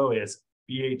BHASO,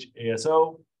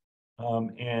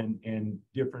 and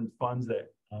different funds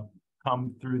that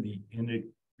come through the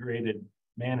integrated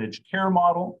managed care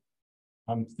model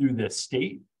through the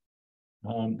state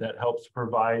that helps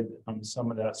provide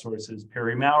some of that sources.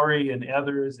 Perry Mowry and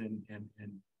others and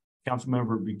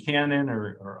Councilmember Buchanan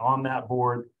are on that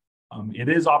board. It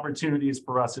is opportunities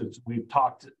for us as we've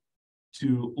talked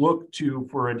to look to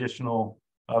for additional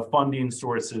funding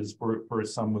sources for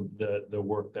some of the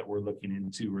work that we're looking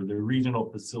into or the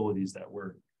regional facilities that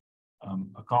we're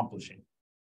accomplishing.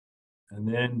 And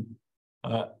then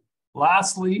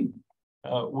lastly,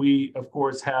 we of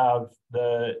course have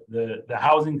the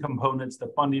housing components, the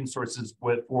funding sources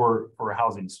for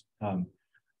housing.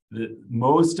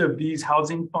 Most of these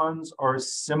housing funds are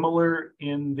similar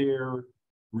in their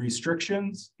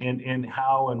restrictions and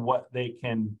how and what they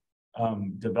can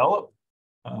develop.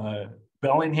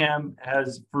 Bellingham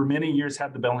has for many years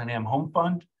had the Bellingham Home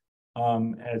Fund,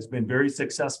 has been very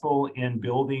successful in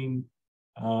building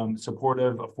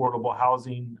supportive affordable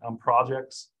housing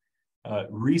projects.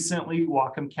 Recently,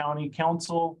 Whatcom County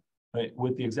Council,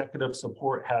 with the executive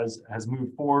support, has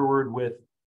moved forward with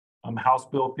House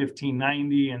Bill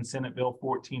 1590 and Senate Bill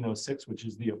 1406, which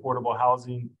is the Affordable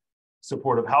Housing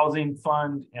Supportive Housing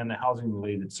Fund and the Housing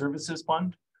Related Services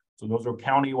Fund. So those are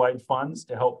county-wide funds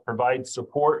to help provide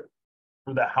support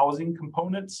for the housing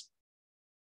components.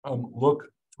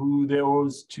 Look to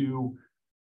those to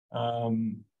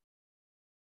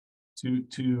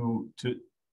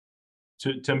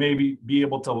maybe be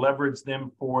able to leverage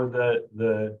them for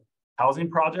the housing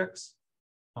projects.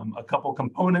 A couple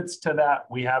components to that,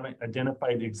 we haven't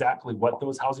identified exactly what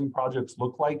those housing projects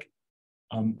look like.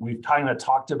 We've kind of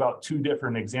talked about two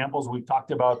different examples. We've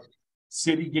talked about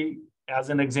Citygate as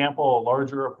an example, a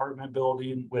larger apartment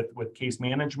building with case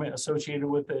management associated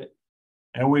with it.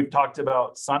 And we've talked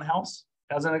about Sun House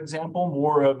as an example,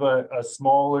 more of a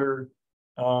smaller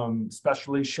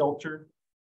specialty shelter.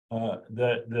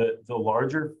 The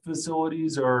larger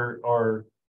facilities are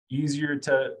easier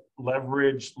to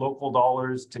leverage local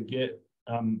dollars to get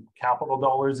capital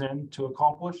dollars in to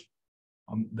accomplish.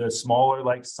 The smaller,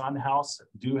 like Sun House,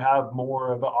 do have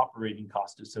more of an operating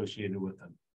cost associated with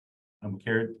them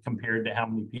compared to how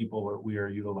many people we are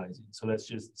utilizing. So that's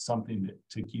just something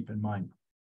to keep in mind.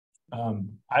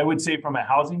 I would say from a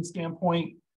housing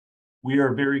standpoint, we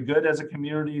are very good as a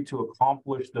community to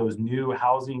accomplish those new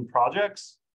housing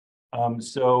projects.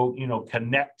 So, you know,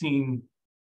 connecting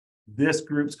this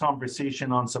group's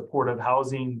conversation on supportive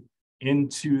housing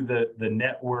into the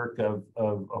network of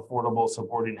affordable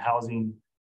supporting housing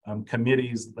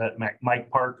committees that Mike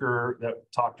Parker that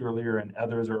talked earlier and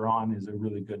others are on is a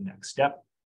really good next step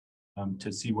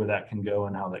to see where that can go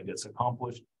and how that gets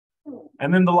accomplished.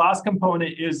 And then the last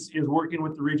component is working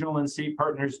with the regional and state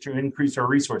partners to increase our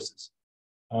resources,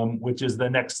 which is the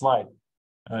next slide.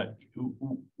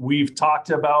 We've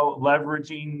talked about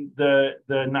leveraging the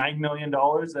 $9 million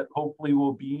that hopefully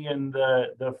will be in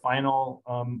the final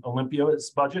Olympia's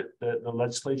budget, the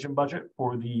legislation budget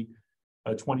for the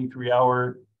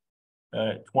 23-hour,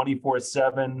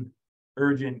 24/7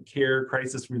 urgent care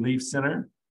crisis relief center.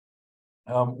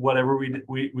 Whatever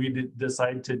we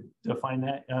decide to define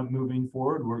that moving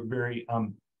forward, we're very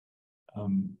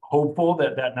hopeful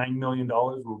that that $9 million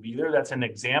will be there. That's an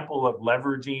example of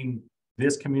leveraging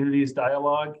this community's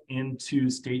dialogue into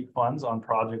state funds on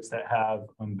projects that have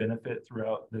benefit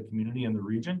throughout the community and the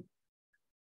region.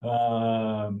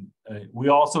 We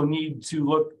also need to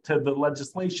look to the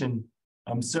legislation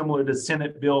similar to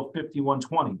Senate Bill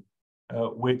 5120,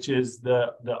 which is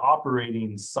the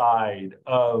operating side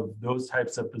of those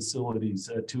types of facilities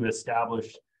to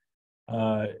establish,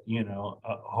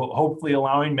 hopefully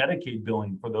allowing Medicaid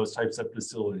billing for those types of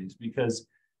facilities, because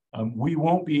we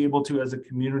won't be able to, as a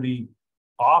community,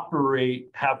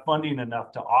 have funding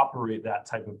enough to operate that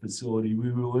type of facility.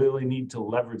 We will really need to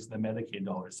leverage the Medicaid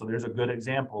dollars. So there's a good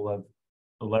example of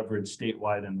the leverage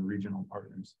statewide and the regional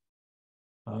partners.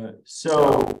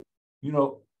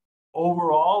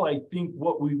 Overall, I think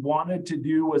what we wanted to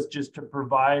do was just to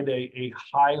provide a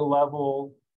high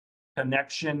level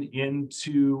connection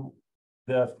into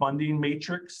the funding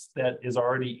matrix that is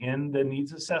already in the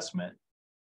needs assessment.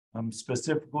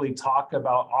 Specifically talk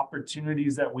about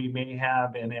opportunities that we may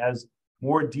have, and as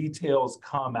more details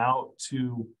come out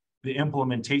to the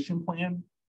implementation plan,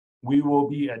 we will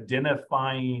be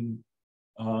identifying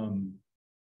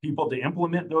people to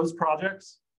implement those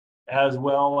projects, as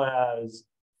well as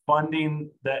funding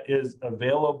that is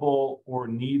available or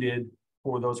needed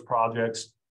for those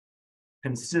projects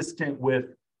consistent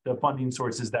with the funding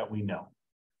sources that we know.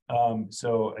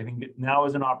 So I think now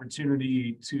is an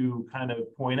opportunity to kind of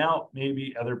point out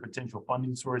maybe other potential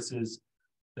funding sources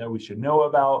that we should know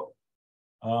about,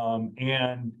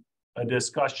 and a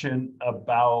discussion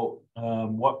about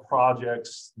what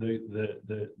projects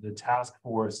the task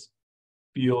force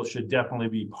feels should definitely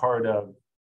be part of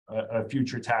a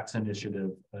future tax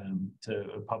initiative to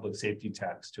a public safety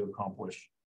tax to accomplish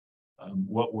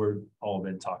what we're all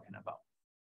been talking about.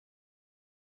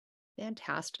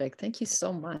 Fantastic. Thank you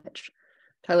so much,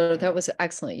 Tyler. That was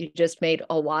excellent. You just made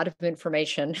a lot of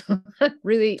information.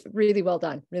 Really, really well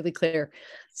done. Really clear.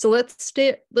 So let's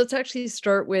actually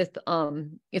start with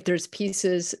if there's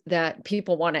pieces that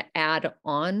people want to add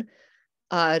on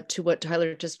to what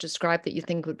Tyler just described that you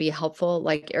think would be helpful.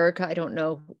 Like Erica, I don't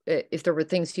know if there were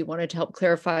things you wanted to help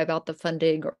clarify about the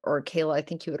funding, or Kayla, I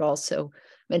think you had also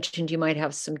mentioned you might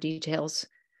have some details.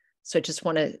 So I just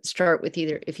want to start with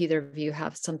if either of you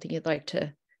have something you'd like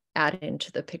to add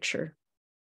into the picture.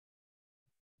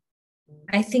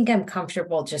 I think I'm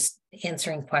comfortable just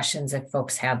answering questions if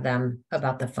folks have them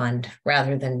about the fund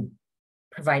rather than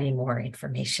providing more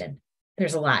information.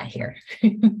 There's a lot here.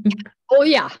 Oh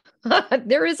yeah,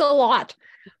 there is a lot.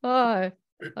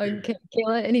 Okay,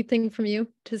 Kayla, anything from you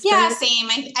to say? Yeah, same.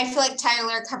 I feel like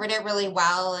Tyler covered it really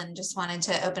well, and just wanted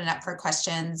to open it up for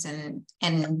questions and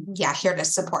yeah, here to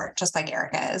support, just like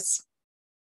Erica is.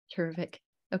 Terrific.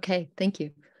 Okay, thank you.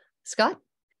 Scott?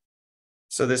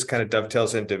 So this kind of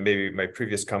dovetails into maybe my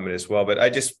previous comment as well, but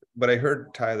what I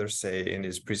heard Tyler say in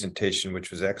his presentation, which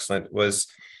was excellent, was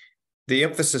the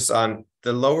emphasis on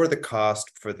the lower the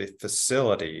cost for the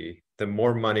facility, the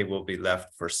more money will be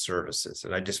left for services.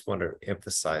 And I just want to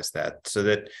emphasize that, so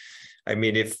that, I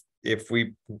mean, if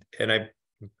we, and I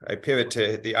I pivot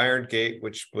to the Iron Gate,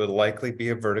 which will likely be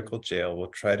a vertical jail. We'll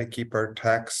try to keep our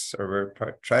tax, or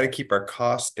we'll try to keep our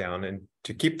costs down. And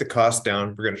to keep the cost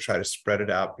down, we're going to try to spread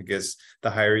it out, because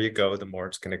the higher you go, the more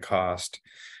it's going to cost.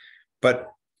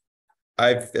 But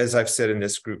as I've said in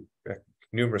this group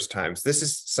numerous times, this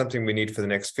is something we need for the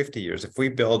next 50 years. If we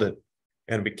build it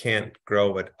and we can't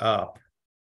grow it up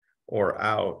or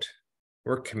out,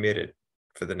 we're committed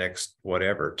for the next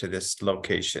whatever to this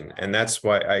location. And that's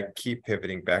why I keep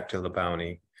pivoting back to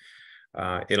Labounty.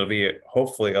 It'll be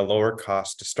hopefully a lower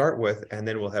cost to start with, and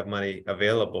then we'll have money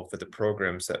available for the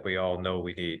programs that we all know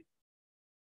we need.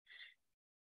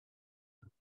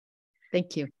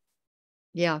 Thank you.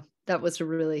 Yeah, that was a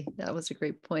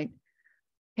great point.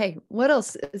 Okay, what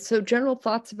else? So general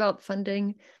thoughts about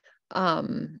funding.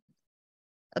 Other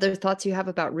thoughts you have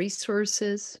about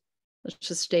resources? Let's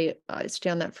just stay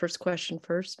on that first question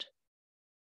first.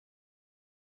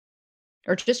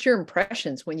 Or just your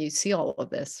impressions when you see all of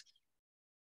this.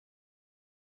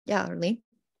 Yeah, Arlene?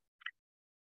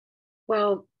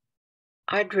 Well,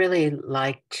 I'd really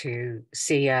like to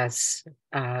see us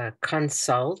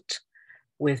consult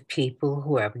with people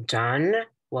who have done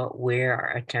what we're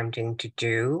attempting to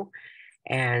do,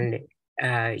 and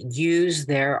use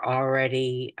their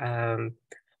already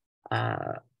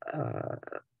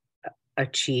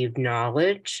achieved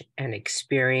knowledge and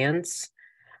experience.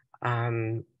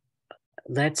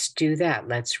 Let's do that.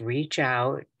 Let's reach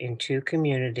out into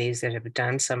communities that have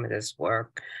done some of this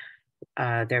work.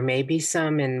 There may be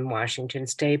some in Washington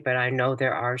State, but I know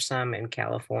there are some in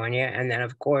California. And then,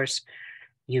 of course,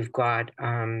 you've got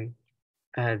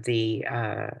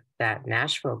that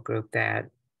Nashville group that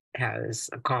has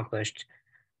accomplished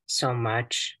so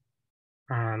much.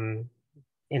 And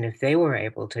if they were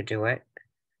able to do it,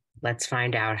 let's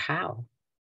find out how.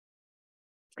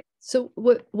 So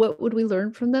what would we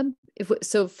learn from them?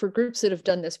 So for groups that have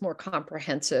done this more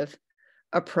comprehensive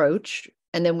approach,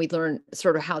 and then we learn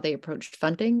sort of how they approached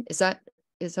funding, is that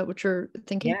what you're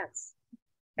thinking? Yes.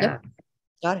 Yep.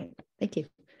 Got it. Thank you.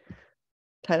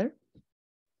 Tyler?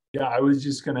 Yeah, I was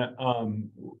just gonna,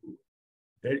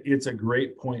 it's a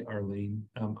great point, Arlene.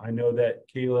 I know that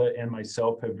Kayla and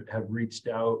myself have reached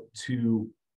out to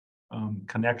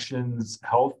Connections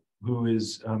Health, who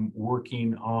is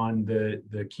working on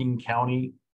the King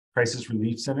County Crisis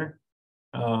Relief Center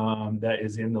that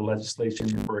is in the legislation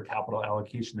for a capital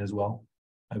allocation as well.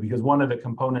 Because one of the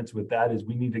components with that is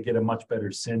we need to get a much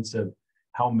better sense of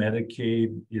how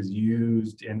Medicaid is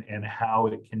used and how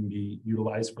it can be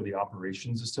utilized for the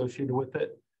operations associated with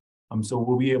it. So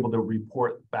we'll be able to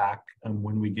report back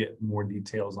when we get more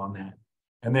details on that.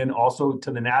 And then also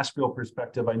to the Nashville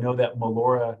perspective, I know that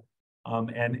Melora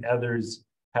and others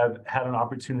have had an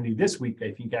opportunity this week,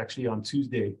 I think actually on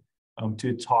Tuesday,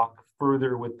 to talk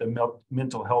further with the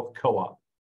Mental Health Co-op,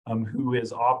 who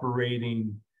is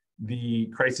operating the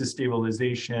Crisis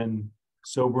Stabilization,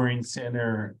 Sobering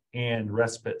Center, and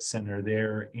Respite Center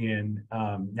there in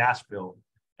Nashville.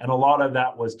 And a lot of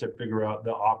that was to figure out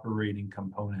the operating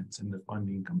components and the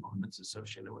funding components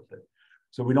associated with it.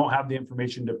 So we don't have the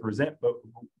information to present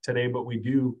today, but we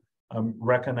do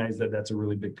recognize that that's a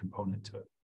really big component to it.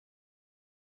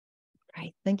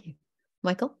 Right, thank you.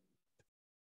 Michael?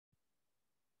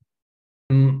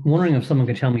 I'm wondering if someone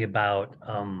could tell me about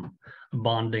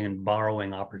bonding and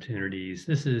borrowing opportunities.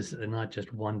 This is not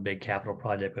just one big capital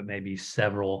project, but maybe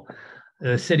several.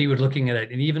 The city was looking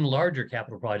at an even larger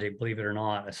capital project, believe it or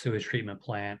not, a sewage treatment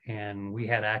plant. And we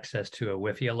had access to a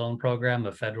WIFIA loan program,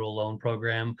 a federal loan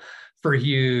program for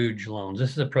huge loans.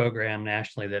 This is a program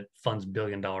nationally that funds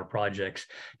billion-dollar projects.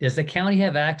 Does the county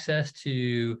have access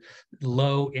to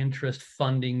low interest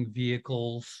funding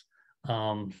vehicles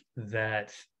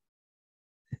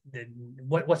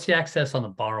what's the access on the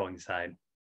borrowing side?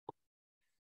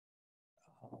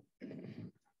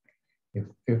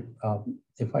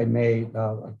 If I may,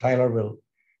 Tyler will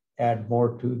add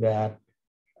more to that.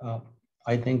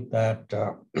 I think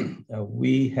that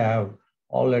we have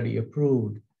already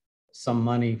approved some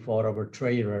money for our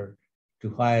treasurer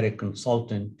to hire a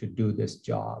consultant to do this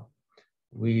job.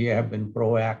 We have been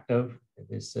proactive.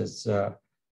 This is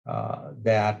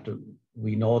that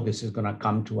we know this is going to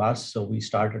come to us. So we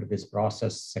started this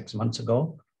process 6 months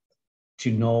ago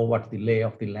to know what the lay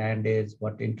of the land is,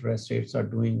 what interest rates are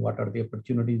doing, what are the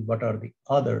opportunities, what are the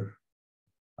other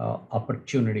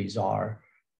opportunities are.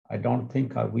 I don't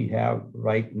think we have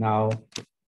right now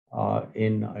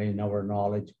in our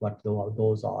knowledge what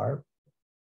those are.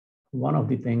 One of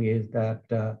the things is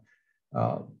that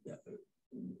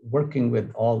working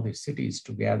with all the cities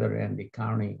together and the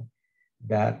county,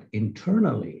 that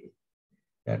internally,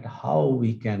 that how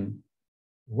we can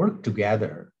work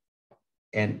together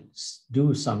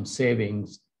do some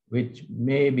savings, which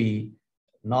may be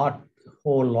not a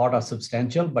whole lot of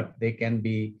substantial, but they can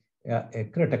be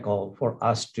critical for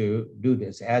us to do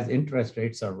this. As interest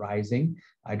rates are rising,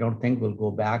 I don't think we'll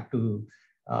go back to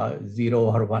 0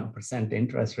 or 1%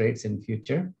 interest rates in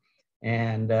future.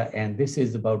 And this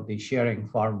is about the sharing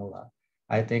formula.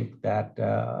 I think that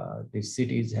the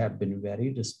cities have been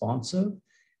very responsive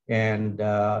and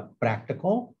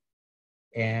practical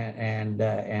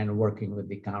and working with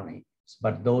the county.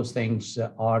 But those things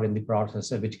are in the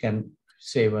process, which can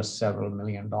save us several $1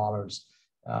 million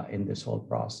in this whole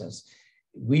process.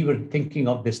 We were thinking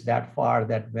of this that far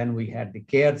that when we had the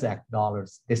CARES Act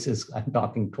dollars, this is, I'm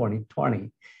talking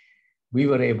 2020, we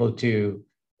were able to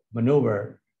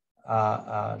maneuver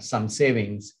some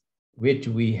savings, which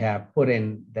we have put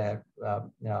in that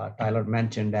Tyler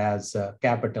mentioned as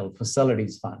capital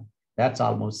facilities fund. That's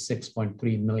almost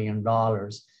 $6.3 million.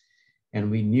 And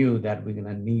we knew that we're going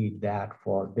to need that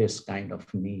for this kind of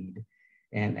need.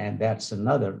 And that's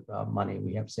another money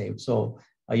we have saved. So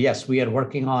yes, we are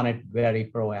working on it very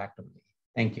proactively.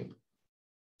 Thank you.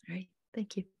 All right,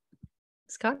 thank you.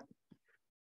 Scott?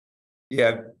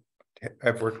 Yeah,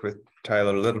 I've worked with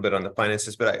Tyler a little bit on the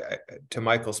finances, but to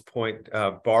Michael's point,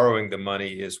 borrowing the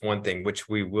money is one thing, which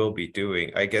we will be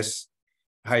doing. I guess,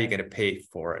 how are you going to pay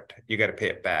for it? You got to pay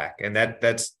it back. And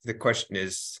that's the question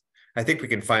is, I think we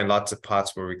can find lots of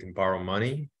pots where we can borrow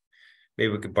money.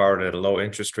 Maybe we could borrow it at a low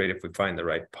interest rate if we find the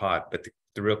right pot. But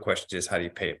the real question is, how do you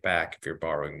pay it back if you're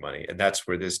borrowing money? And that's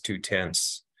where this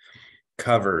 2/10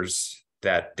 covers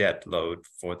that debt load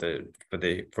for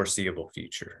the foreseeable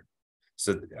future.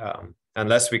 So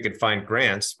unless we could find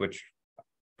grants, which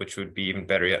would be even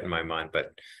better yet in my mind.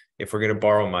 But if we're going to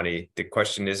borrow money, the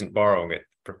question isn't borrowing it.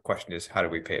 The question is, how do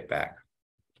we pay it back?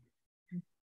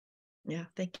 Yeah,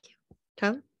 thank you.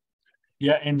 Tyler?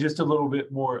 Yeah, and just a little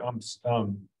bit more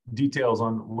details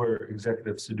on where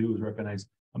Executive Sadhu is recognized.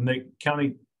 The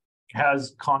county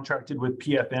has contracted with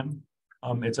PFM.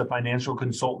 It's a financial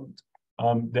consultant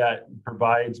that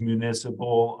provides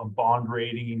municipal bond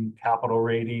rating, capital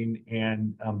rating,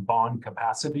 and bond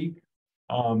capacity.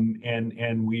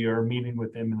 And we are meeting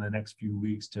with them in the next few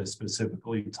weeks to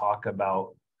specifically talk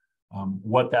about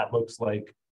what that looks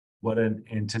like, what an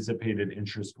anticipated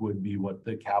interest would be, what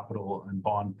the capital and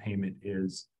bond payment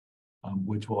is,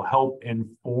 which will help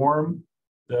inform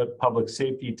the public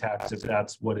safety tax if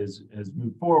that's what has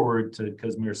moved forward to,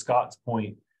 because Mayor Scott's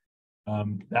point,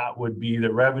 that would be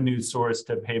the revenue source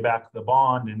to pay back the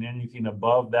bond, and anything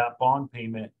above that bond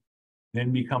payment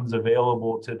then becomes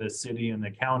available to the city and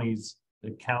the counties,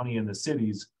 the county and the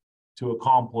cities to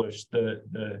accomplish the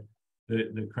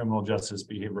criminal justice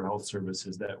behavioral health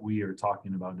services that we are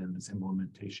talking about in this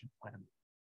implementation plan.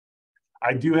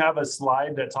 I do have a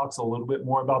slide that talks a little bit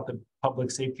more about the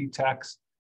public safety tax.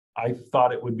 I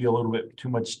thought it would be a little bit too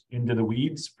much into the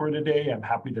weeds for today. I'm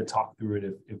happy to talk through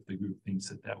it if the group thinks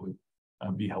that would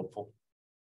be helpful.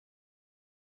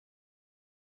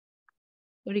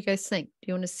 What do you guys think? Do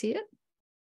you want to see it?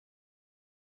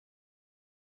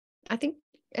 I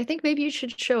think maybe you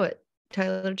should show it,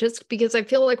 Tyler, just because I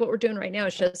feel like what we're doing right now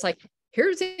is just like,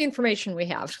 here's the information we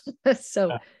have.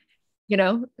 So, you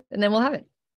know, and then we'll have it.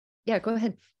 Yeah, go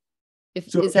ahead.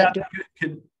 So is that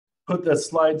can put the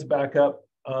slides back up.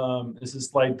 This is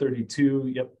slide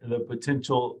 32. Yep, the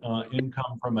potential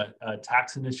income from a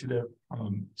tax initiative.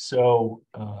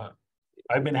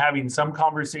 I've been having some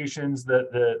conversations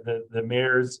that the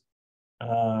mayors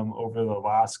over the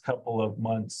last couple of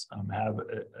months have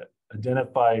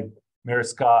identified Mayor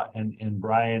Scott and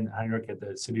Brian Heinrich at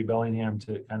the City of Bellingham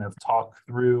to kind of talk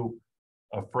through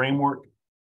a framework.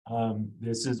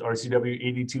 This is RCW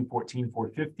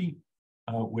 8214-450,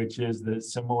 which is the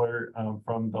similar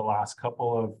from the last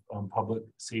couple of public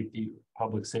safety,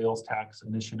 public sales tax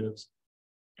initiatives.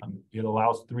 It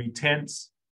allows 3/10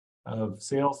 of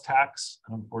sales tax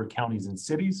for counties and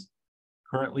cities.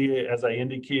 Currently, as I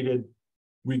indicated,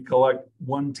 we collect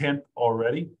 1/10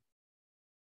 already.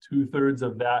 2/3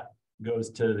 of that goes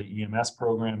to the EMS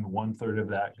program. 1/3 of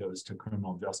that goes to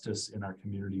criminal justice in our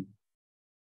community.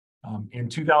 In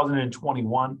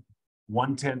 2021,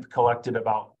 1/10 collected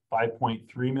about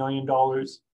 $5.3 million.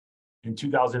 In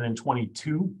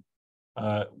 2022,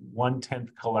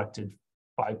 1/10 collected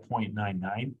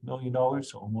 $5.99 million,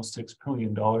 so almost $6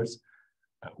 million.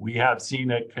 We have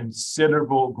seen a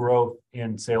considerable growth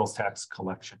in sales tax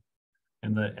collection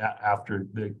in after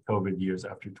the COVID years,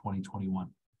 after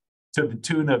 2021, to the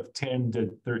tune of 10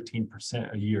 to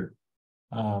 13% a year,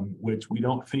 which we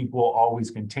don't think will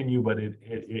always continue, but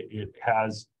it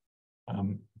has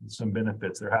some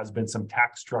benefits. There has been some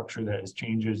tax structure that has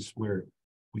changes where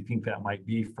we think that might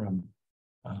be from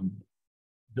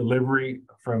delivery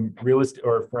from real estate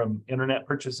or from internet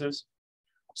purchases.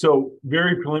 So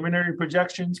very preliminary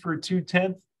projections for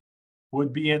 2/10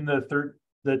 would be in the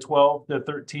 12 to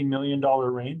 $13 million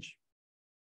range.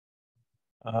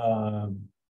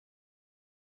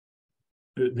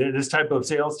 This type of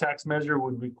sales tax measure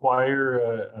would require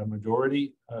a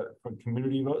majority from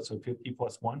community vote, so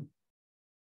 50+1.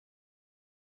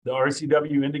 The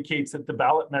RCW indicates that the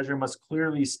ballot measure must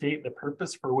clearly state the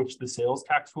purpose for which the sales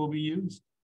tax will be used.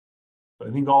 But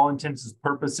I think all intents and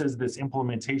purposes, this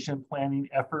implementation planning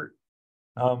effort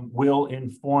will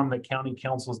inform the county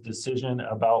council's decision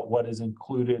about what is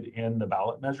included in the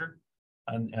ballot measure.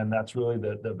 And that's really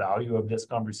the value of this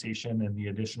conversation and the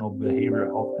additional behavioral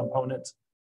health components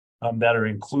that are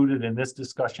included in this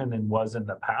discussion and was in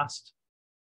the past.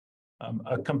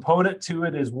 A component to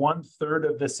it is 1/3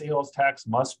 of the sales tax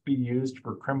must be used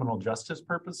for criminal justice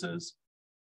purposes,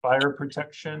 fire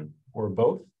protection, or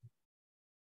both.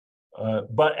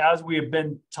 But as we have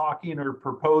been talking or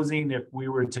proposing, if we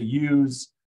were to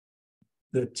use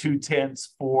the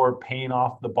 2/10 for paying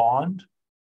off the bond,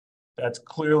 that's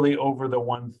clearly over the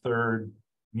 1/3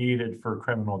 needed for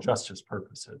criminal justice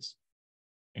purposes.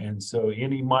 And so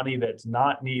any money that's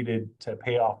not needed to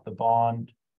pay off the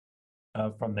bond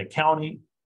from the county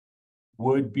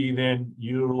would be then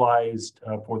utilized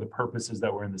for the purposes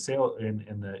that were in the sale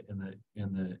in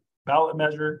the ballot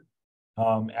measure,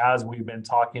 as we've been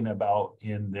talking about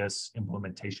in this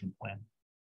implementation plan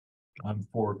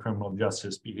for criminal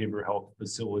justice, behavioral health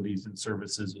facilities and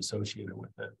services associated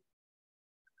with it.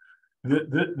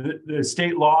 The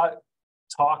state law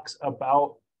talks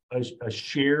about a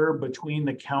share between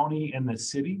the county and the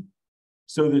city.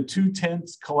 So the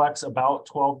 2/10 collects about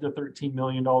 $12 to $13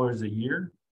 million a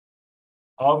year.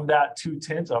 Of that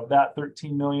 2/10, of that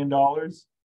 $13 million,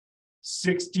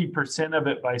 60% of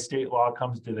it by state law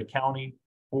comes to the county,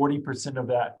 40% of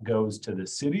that goes to the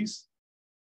cities.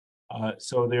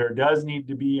 So there does need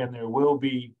to be, and there will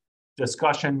be,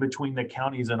 discussion between the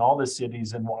counties and all the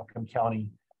cities in Whatcom County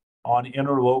on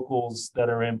interlocals that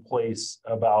are in place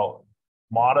about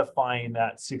modifying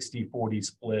that 60-40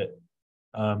 split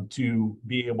to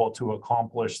be able to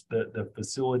accomplish the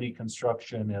facility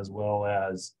construction, as well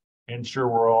as ensure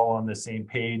we're all on the same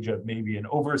page of maybe an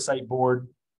oversight board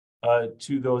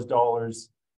to those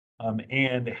dollars,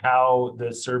 and how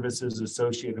the services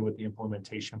associated with the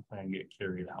implementation plan get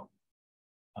carried out.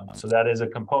 So that is a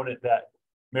component that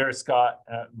Mayor Scott,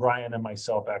 Brian, and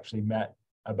myself actually met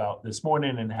about this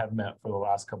morning and have met for the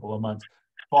last couple of months,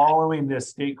 following this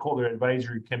stakeholder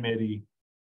advisory committee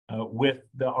with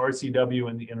the RCW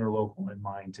and the interlocal in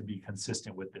mind, to be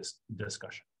consistent with this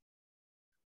discussion.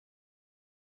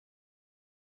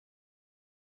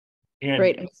 And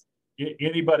great.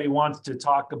 Anybody wants to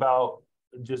talk about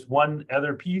just one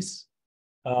other piece?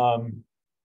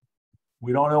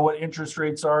 We don't know what interest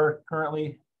rates are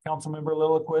currently, Councilmember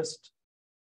Lilliquist.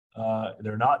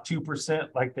 They're not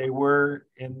 2% like they were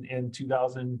in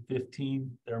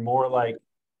 2015. They're more like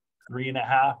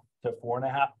 3.5% to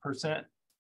 4.5%.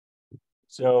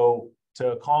 So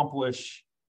to accomplish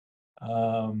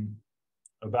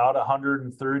about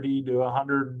 $130 to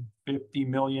 $150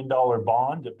 million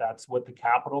bond, if that's what the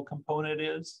capital component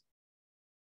is,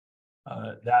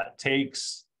 that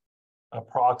takes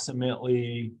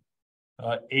approximately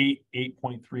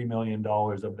 $8.3 million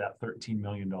of that $13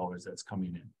 million that's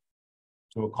coming in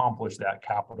to accomplish that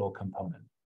capital component.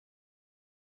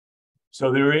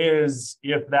 So there is,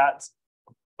 if that's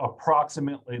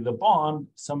approximately the bond,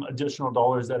 some additional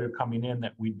dollars that are coming in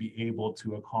that we'd be able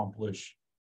to accomplish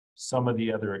some of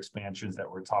the other expansions that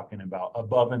we're talking about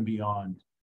above and beyond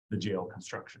the jail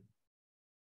construction.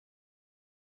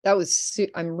 That was,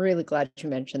 I'm really glad you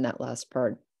mentioned that last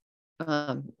part.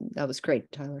 That was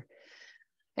great, Tyler.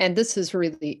 And this is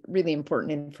really, really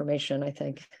important information, I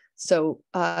think. So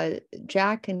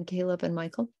Jack and Caleb and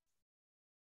Michael.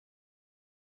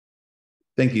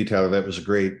 Thank you, Tyler. That was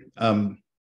great.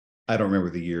 I don't remember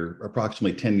the year,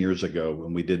 approximately 10 years ago,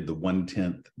 when we did the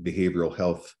 1/10 behavioral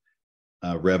health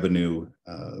revenue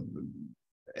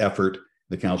effort.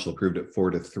 The council approved it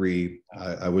 4-3.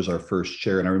 I was our first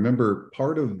chair. And I remember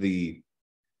part of the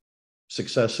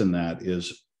success in that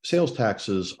is sales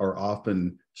taxes are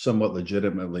often somewhat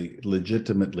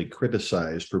legitimately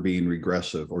criticized for being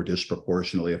regressive or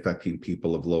disproportionately affecting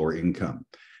people of lower income.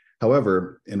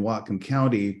 However, in Whatcom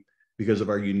County, because of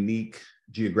our unique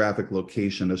geographic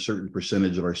location, a certain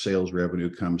percentage of our sales revenue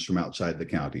comes from outside the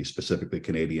county, specifically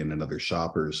Canadian and other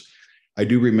shoppers. I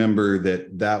do remember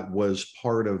that was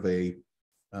part of a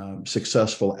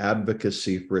successful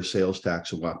advocacy for a sales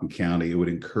tax in Whatcom County. It would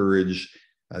encourage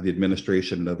the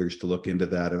administration and others to look into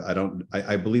that.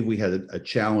 I believe we had a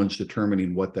challenge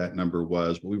determining what that number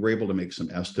was, but we were able to make some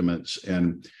estimates.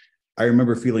 And I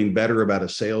remember feeling better about a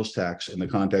sales tax in the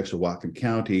context of Whatcom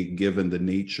County, given the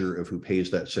nature of who pays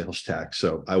that sales tax.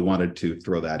 So I wanted to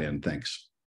throw that in. Thanks.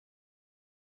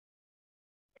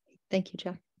 Thank you,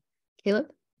 Jack. Caleb?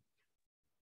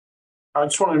 I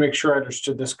just want to make sure I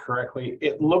understood this correctly.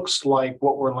 It looks like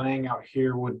what we're laying out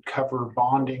here would cover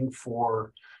bonding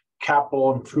for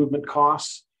capital improvement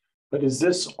costs, but is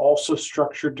this also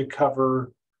structured to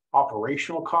cover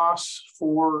operational costs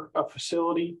for a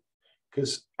facility?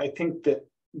 Because I think that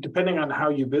depending on how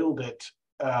you build it,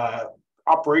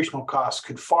 operational costs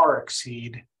could far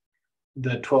exceed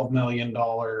the $12 million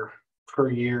per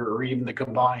year, or even the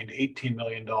combined $18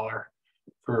 million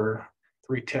for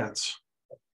 3/10.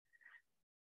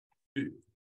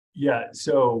 Yeah,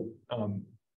 so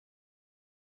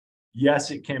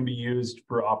yes, it can be used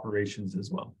for operations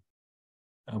as well.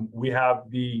 We have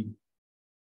the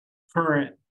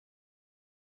current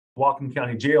Whatcom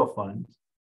County Jail Fund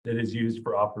that is used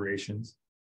for operations.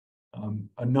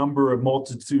 A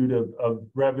multitude of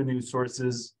revenue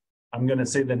sources. I'm going to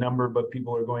say the number, but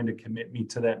people are going to commit me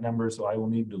to that number, so I will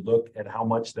need to look at how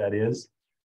much that is.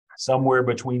 Somewhere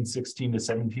between $16 to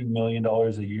 $17 million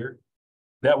a year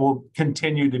that will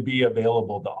continue to be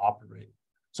available to operate.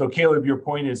 So Caleb, your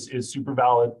point is super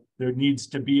valid. There needs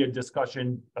to be a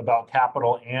discussion about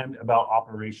capital and about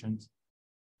operations.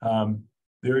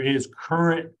 There is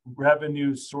current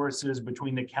revenue sources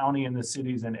between the county and the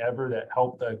cities and ever that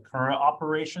help the current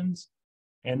operations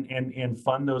and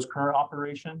fund those current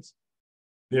operations.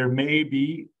 There may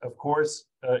be, of course,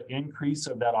 an increase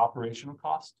of that operational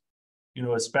cost,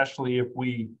 especially if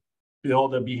we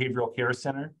build a behavioral care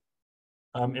center,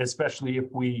 especially if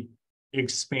we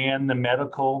expand the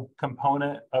medical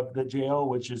component of the jail,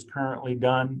 which is currently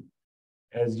done,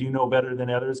 as you know better than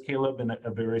others, Caleb, in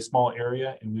a very small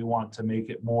area, and we want to make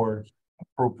it more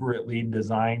appropriately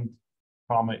designed,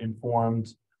 trauma-informed,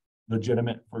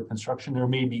 legitimate for construction. There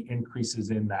may be increases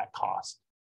in that cost.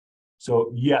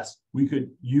 So yes, we could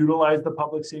utilize the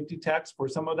public safety tax for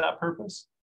some of that purpose.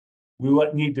 We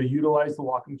need to utilize the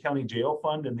Whatcom County Jail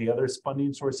Fund and the other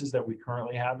funding sources that we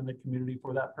currently have in the community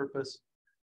for that purpose.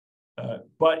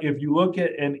 But if you look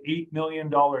at an $8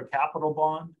 million capital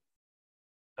bond,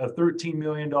 a $13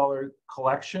 million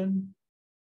collection,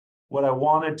 what I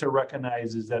wanted to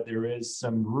recognize is that there is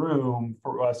some room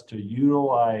for us to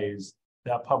utilize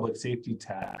that public safety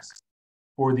tax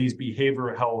for these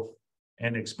behavioral health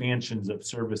and expansions of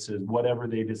services, whatever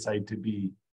they decide to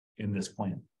be in this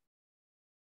plan.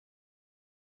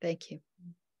 Thank you.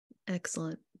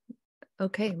 Excellent.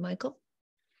 Okay, Michael?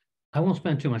 I won't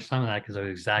spend too much time on that because it was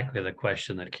exactly the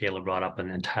question that Caleb brought up and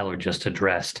then Tyler just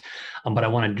addressed. But I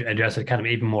want to address it kind of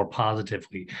even more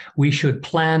positively. We should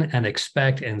plan and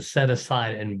expect and set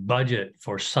aside and budget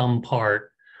for some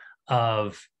part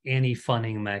of any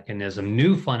funding mechanism,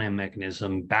 new funding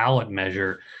mechanism, ballot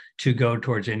measure to go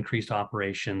towards increased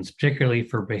operations, particularly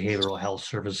for behavioral health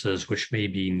services, which may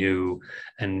be new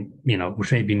and,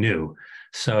 which may be new.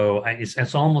 So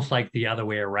it's almost like the other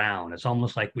way around. It's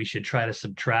almost like we should try to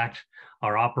subtract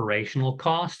our operational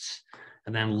costs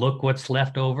and then look what's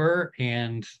left over.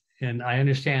 And I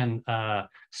understand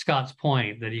Scott's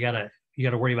point that you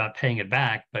gotta worry about paying it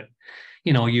back, but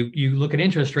you look at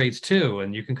interest rates too,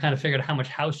 and you can kind of figure out how much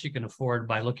house you can afford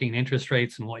by looking at interest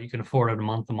rates and what you can afford on a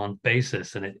month-to-month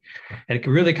basis. And it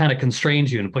really kind of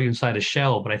constrains you and put you inside a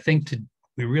shell. But I think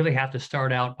we really have to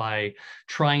start out by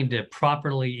trying to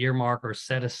properly earmark or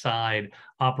set aside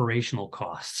operational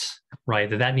costs, right?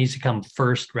 That needs to come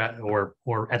first or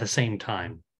at the same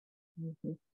time.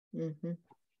 Mm-hmm. Mm-hmm.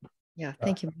 Yeah,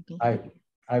 thank you, Michael.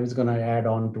 I was going to add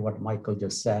on to what Michael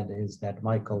just said is that,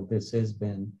 Michael, this has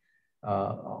been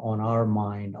on our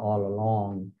mind all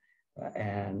along.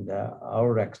 And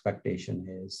our expectation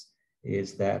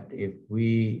is that if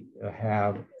we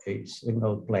have a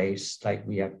single place, like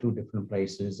we have two different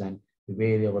places and the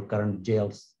way our current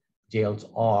jails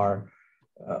are,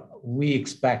 we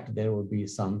expect there will be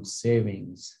some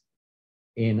savings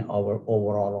in our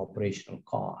overall operational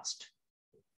cost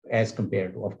as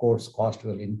compared to, of course, cost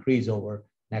will increase over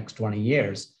next 20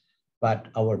 years, but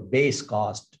our base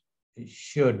cost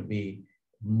should be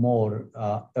more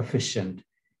efficient,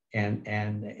 and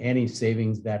any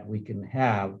savings that we can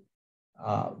have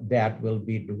that will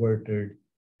be diverted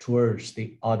towards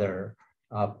the other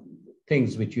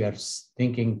things which you are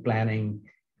thinking, planning,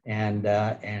 and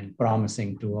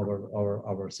promising to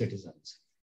our citizens,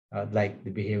 like the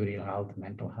behavioral health,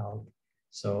 mental health.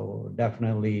 So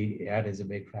definitely that is a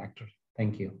big factor.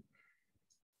 Thank you.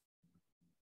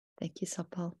 Thank you,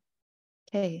 Sapal.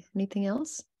 Okay, anything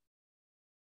else?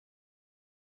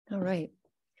 All right.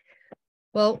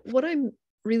 Well, what I'm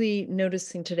really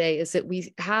noticing today is that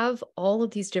we have all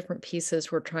of these different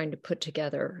pieces we're trying to put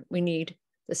together. We need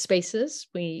the spaces,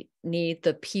 we need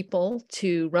the people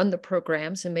to run the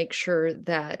programs and make sure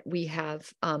that we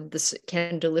have this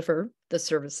can deliver the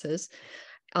services.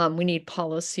 We need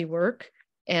policy work,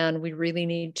 and we really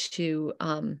need to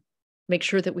make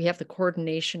sure that we have the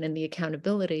coordination and the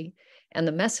accountability and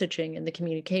the messaging and the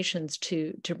communications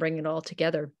to bring it all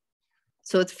together.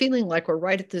 So it's feeling like we're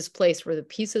right at this place where the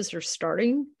pieces are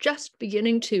just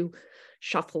beginning to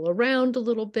shuffle around a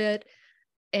little bit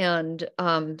and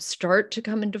start to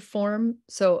come into form.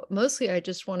 So mostly I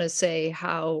just want to say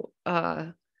how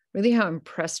really how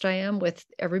impressed I am with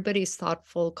everybody's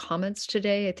thoughtful comments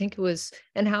today. I think it was,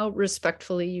 and how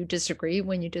respectfully you disagree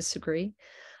when you disagree.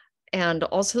 And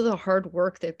also the hard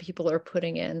work that people are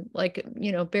putting in, like,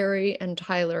 you know, Barry and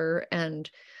Tyler and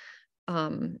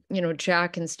you know,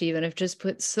 Jack and Stephen have just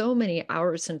put so many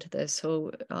hours into this.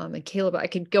 So, and Caleb, I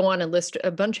could go on and list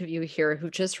a bunch of you here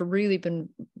who've just really been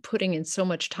putting in so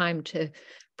much time to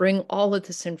bring all of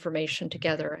this information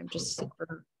together. I'm just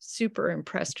super, super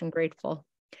impressed and grateful.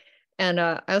 And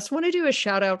I also want to do a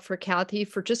shout out for Kathy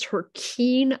for just her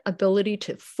keen ability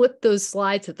to flip those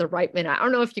slides at the right minute. I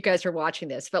don't know if you guys are watching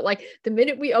this, but like the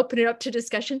minute we open it up to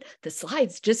discussion, the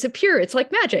slides disappear. It's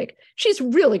like magic. She's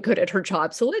really good at her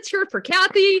job. So let's hear it for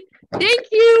Kathy. Thank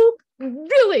you.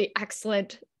 Really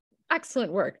excellent,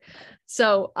 excellent work.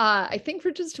 So I think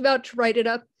we're just about to write it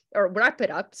up or wrap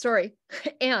it up. Sorry.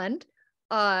 And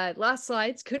last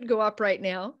slides could go up right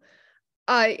now.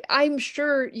 I'm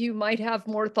sure you might have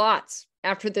more thoughts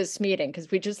after this meeting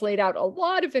because we just laid out a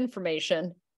lot of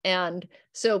information. And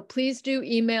so please do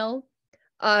email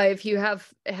if you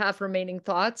have remaining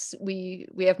thoughts. We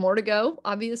have more to go,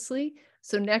 obviously.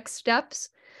 So next steps.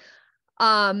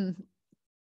 Yep.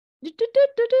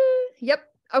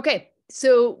 Okay.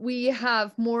 So we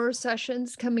have more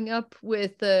sessions coming up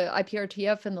with the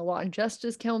IPRTF and the Law and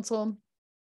Justice Council.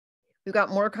 We've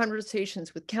got more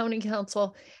conversations with County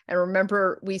Council. And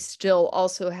remember, we still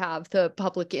also have the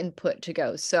public input to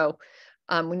go. So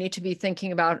we need to be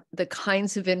thinking about the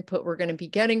kinds of input we're going to be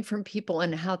getting from people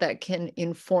and how that can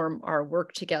inform our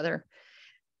work together.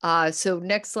 So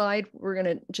next slide, we're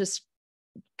going to just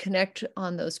connect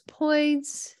on those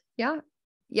points. Yeah.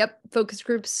 Yep. Focus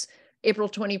groups, April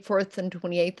 24th and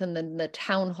 28th, and then the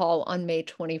town hall on May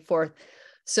 24th.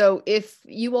 So if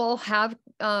you all have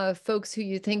folks who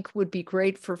you think would be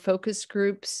great for focus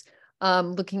groups,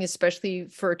 looking especially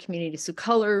for communities of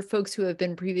color, folks who have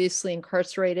been previously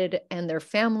incarcerated and their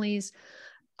families,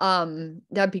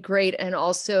 that'd be great. And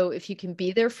also if you can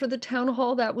be there for the town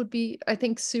hall, that would be, I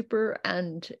think, super.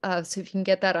 And so if you can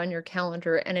get that on your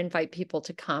calendar and invite people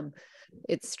to come.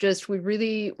 It's just, we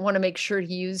really want to make sure to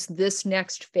use this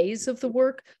next phase of the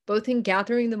work, both in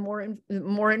gathering the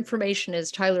more information,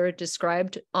 as Tyler had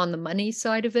described, on the money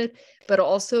side of it, but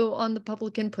also on the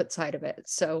public input side of it.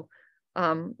 So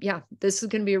yeah, this is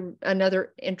going to be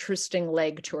another interesting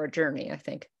leg to our journey, I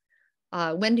think.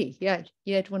 Wendy, yeah,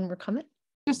 you had one more comment?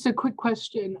 Just a quick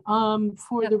question.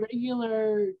 For the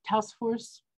regular task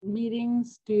force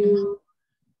meetings,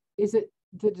 is it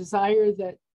the desire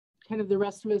that kind of the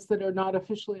rest of us that are not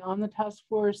officially on the task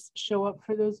force show up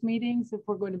for those meetings if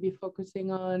we're going to be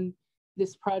focusing on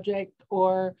this project,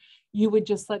 or you would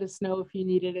just let us know if you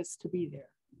needed us to be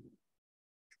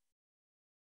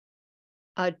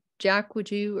there? Jack, are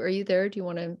you there? Do you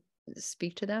want to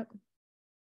speak to that?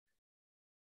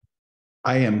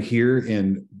 I am here,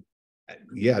 and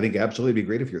yeah, I think absolutely it'd be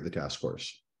great if you're at the task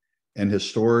force. And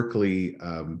historically,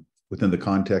 within the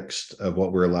context of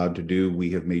what we're allowed to do,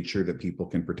 we have made sure that people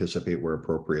can participate where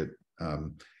appropriate.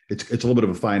 It's a little bit of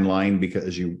a fine line because,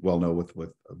 as you well know,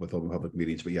 with open public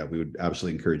meetings, but yeah, we would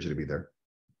absolutely encourage you to be there.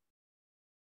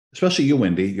 Especially you,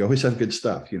 Wendy. You always have good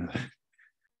stuff, you know.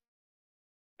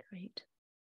 Great.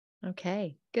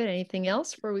 Okay, good. Anything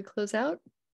else before we close out?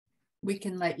 We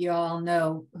can let you all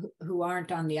know who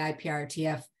aren't on the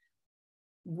IPRTF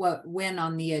when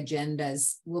on the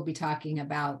agendas we'll be talking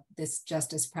about this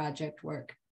justice project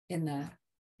work in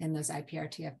those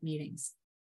IPRTF meetings.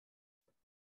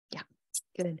 Yeah,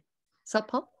 good. So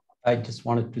Paul? I just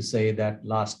wanted to say that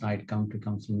last night County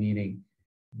Council meeting,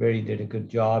 Barry did a good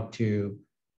job to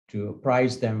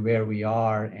apprise them where we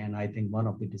are, and I think one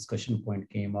of the discussion point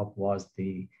came up was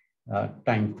the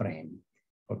time frame.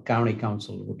 Or County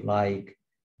Council would like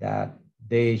that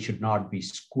they should not be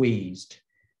squeezed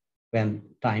when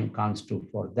time comes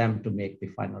for them to make the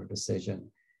final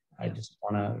decision. I just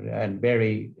want to, and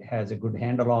Barry has a good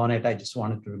handle on it. I just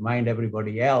wanted to remind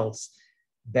everybody else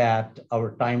that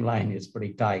our timeline is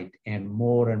pretty tight, and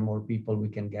more people we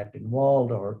can get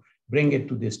involved or bring it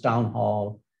to this town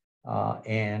hall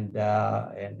and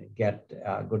get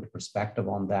a good perspective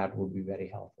on that would be very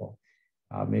helpful.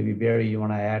 Maybe Barry, you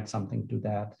want to add something to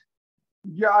that?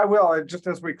 Yeah, I will. And just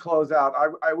as we close out,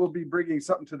 I will be bringing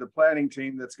something to the planning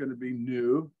team that's going to be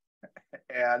new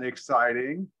and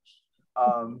exciting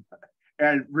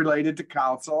and related to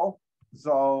council.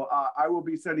 So I will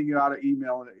be sending you out an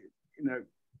email in an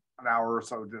hour or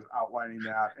so, just outlining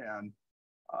that. And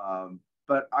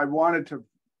but I wanted to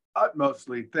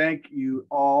utmostly thank you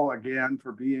all again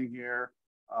for being here.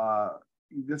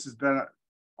 This has been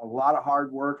a lot of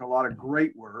hard work, a lot of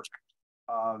great work.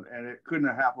 And it couldn't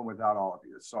have happened without all of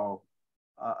you. So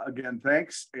again,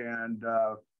 thanks. And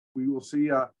we will see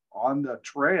you on the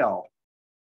trail.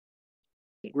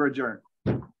 We're adjourned.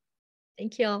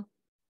 Thank you all.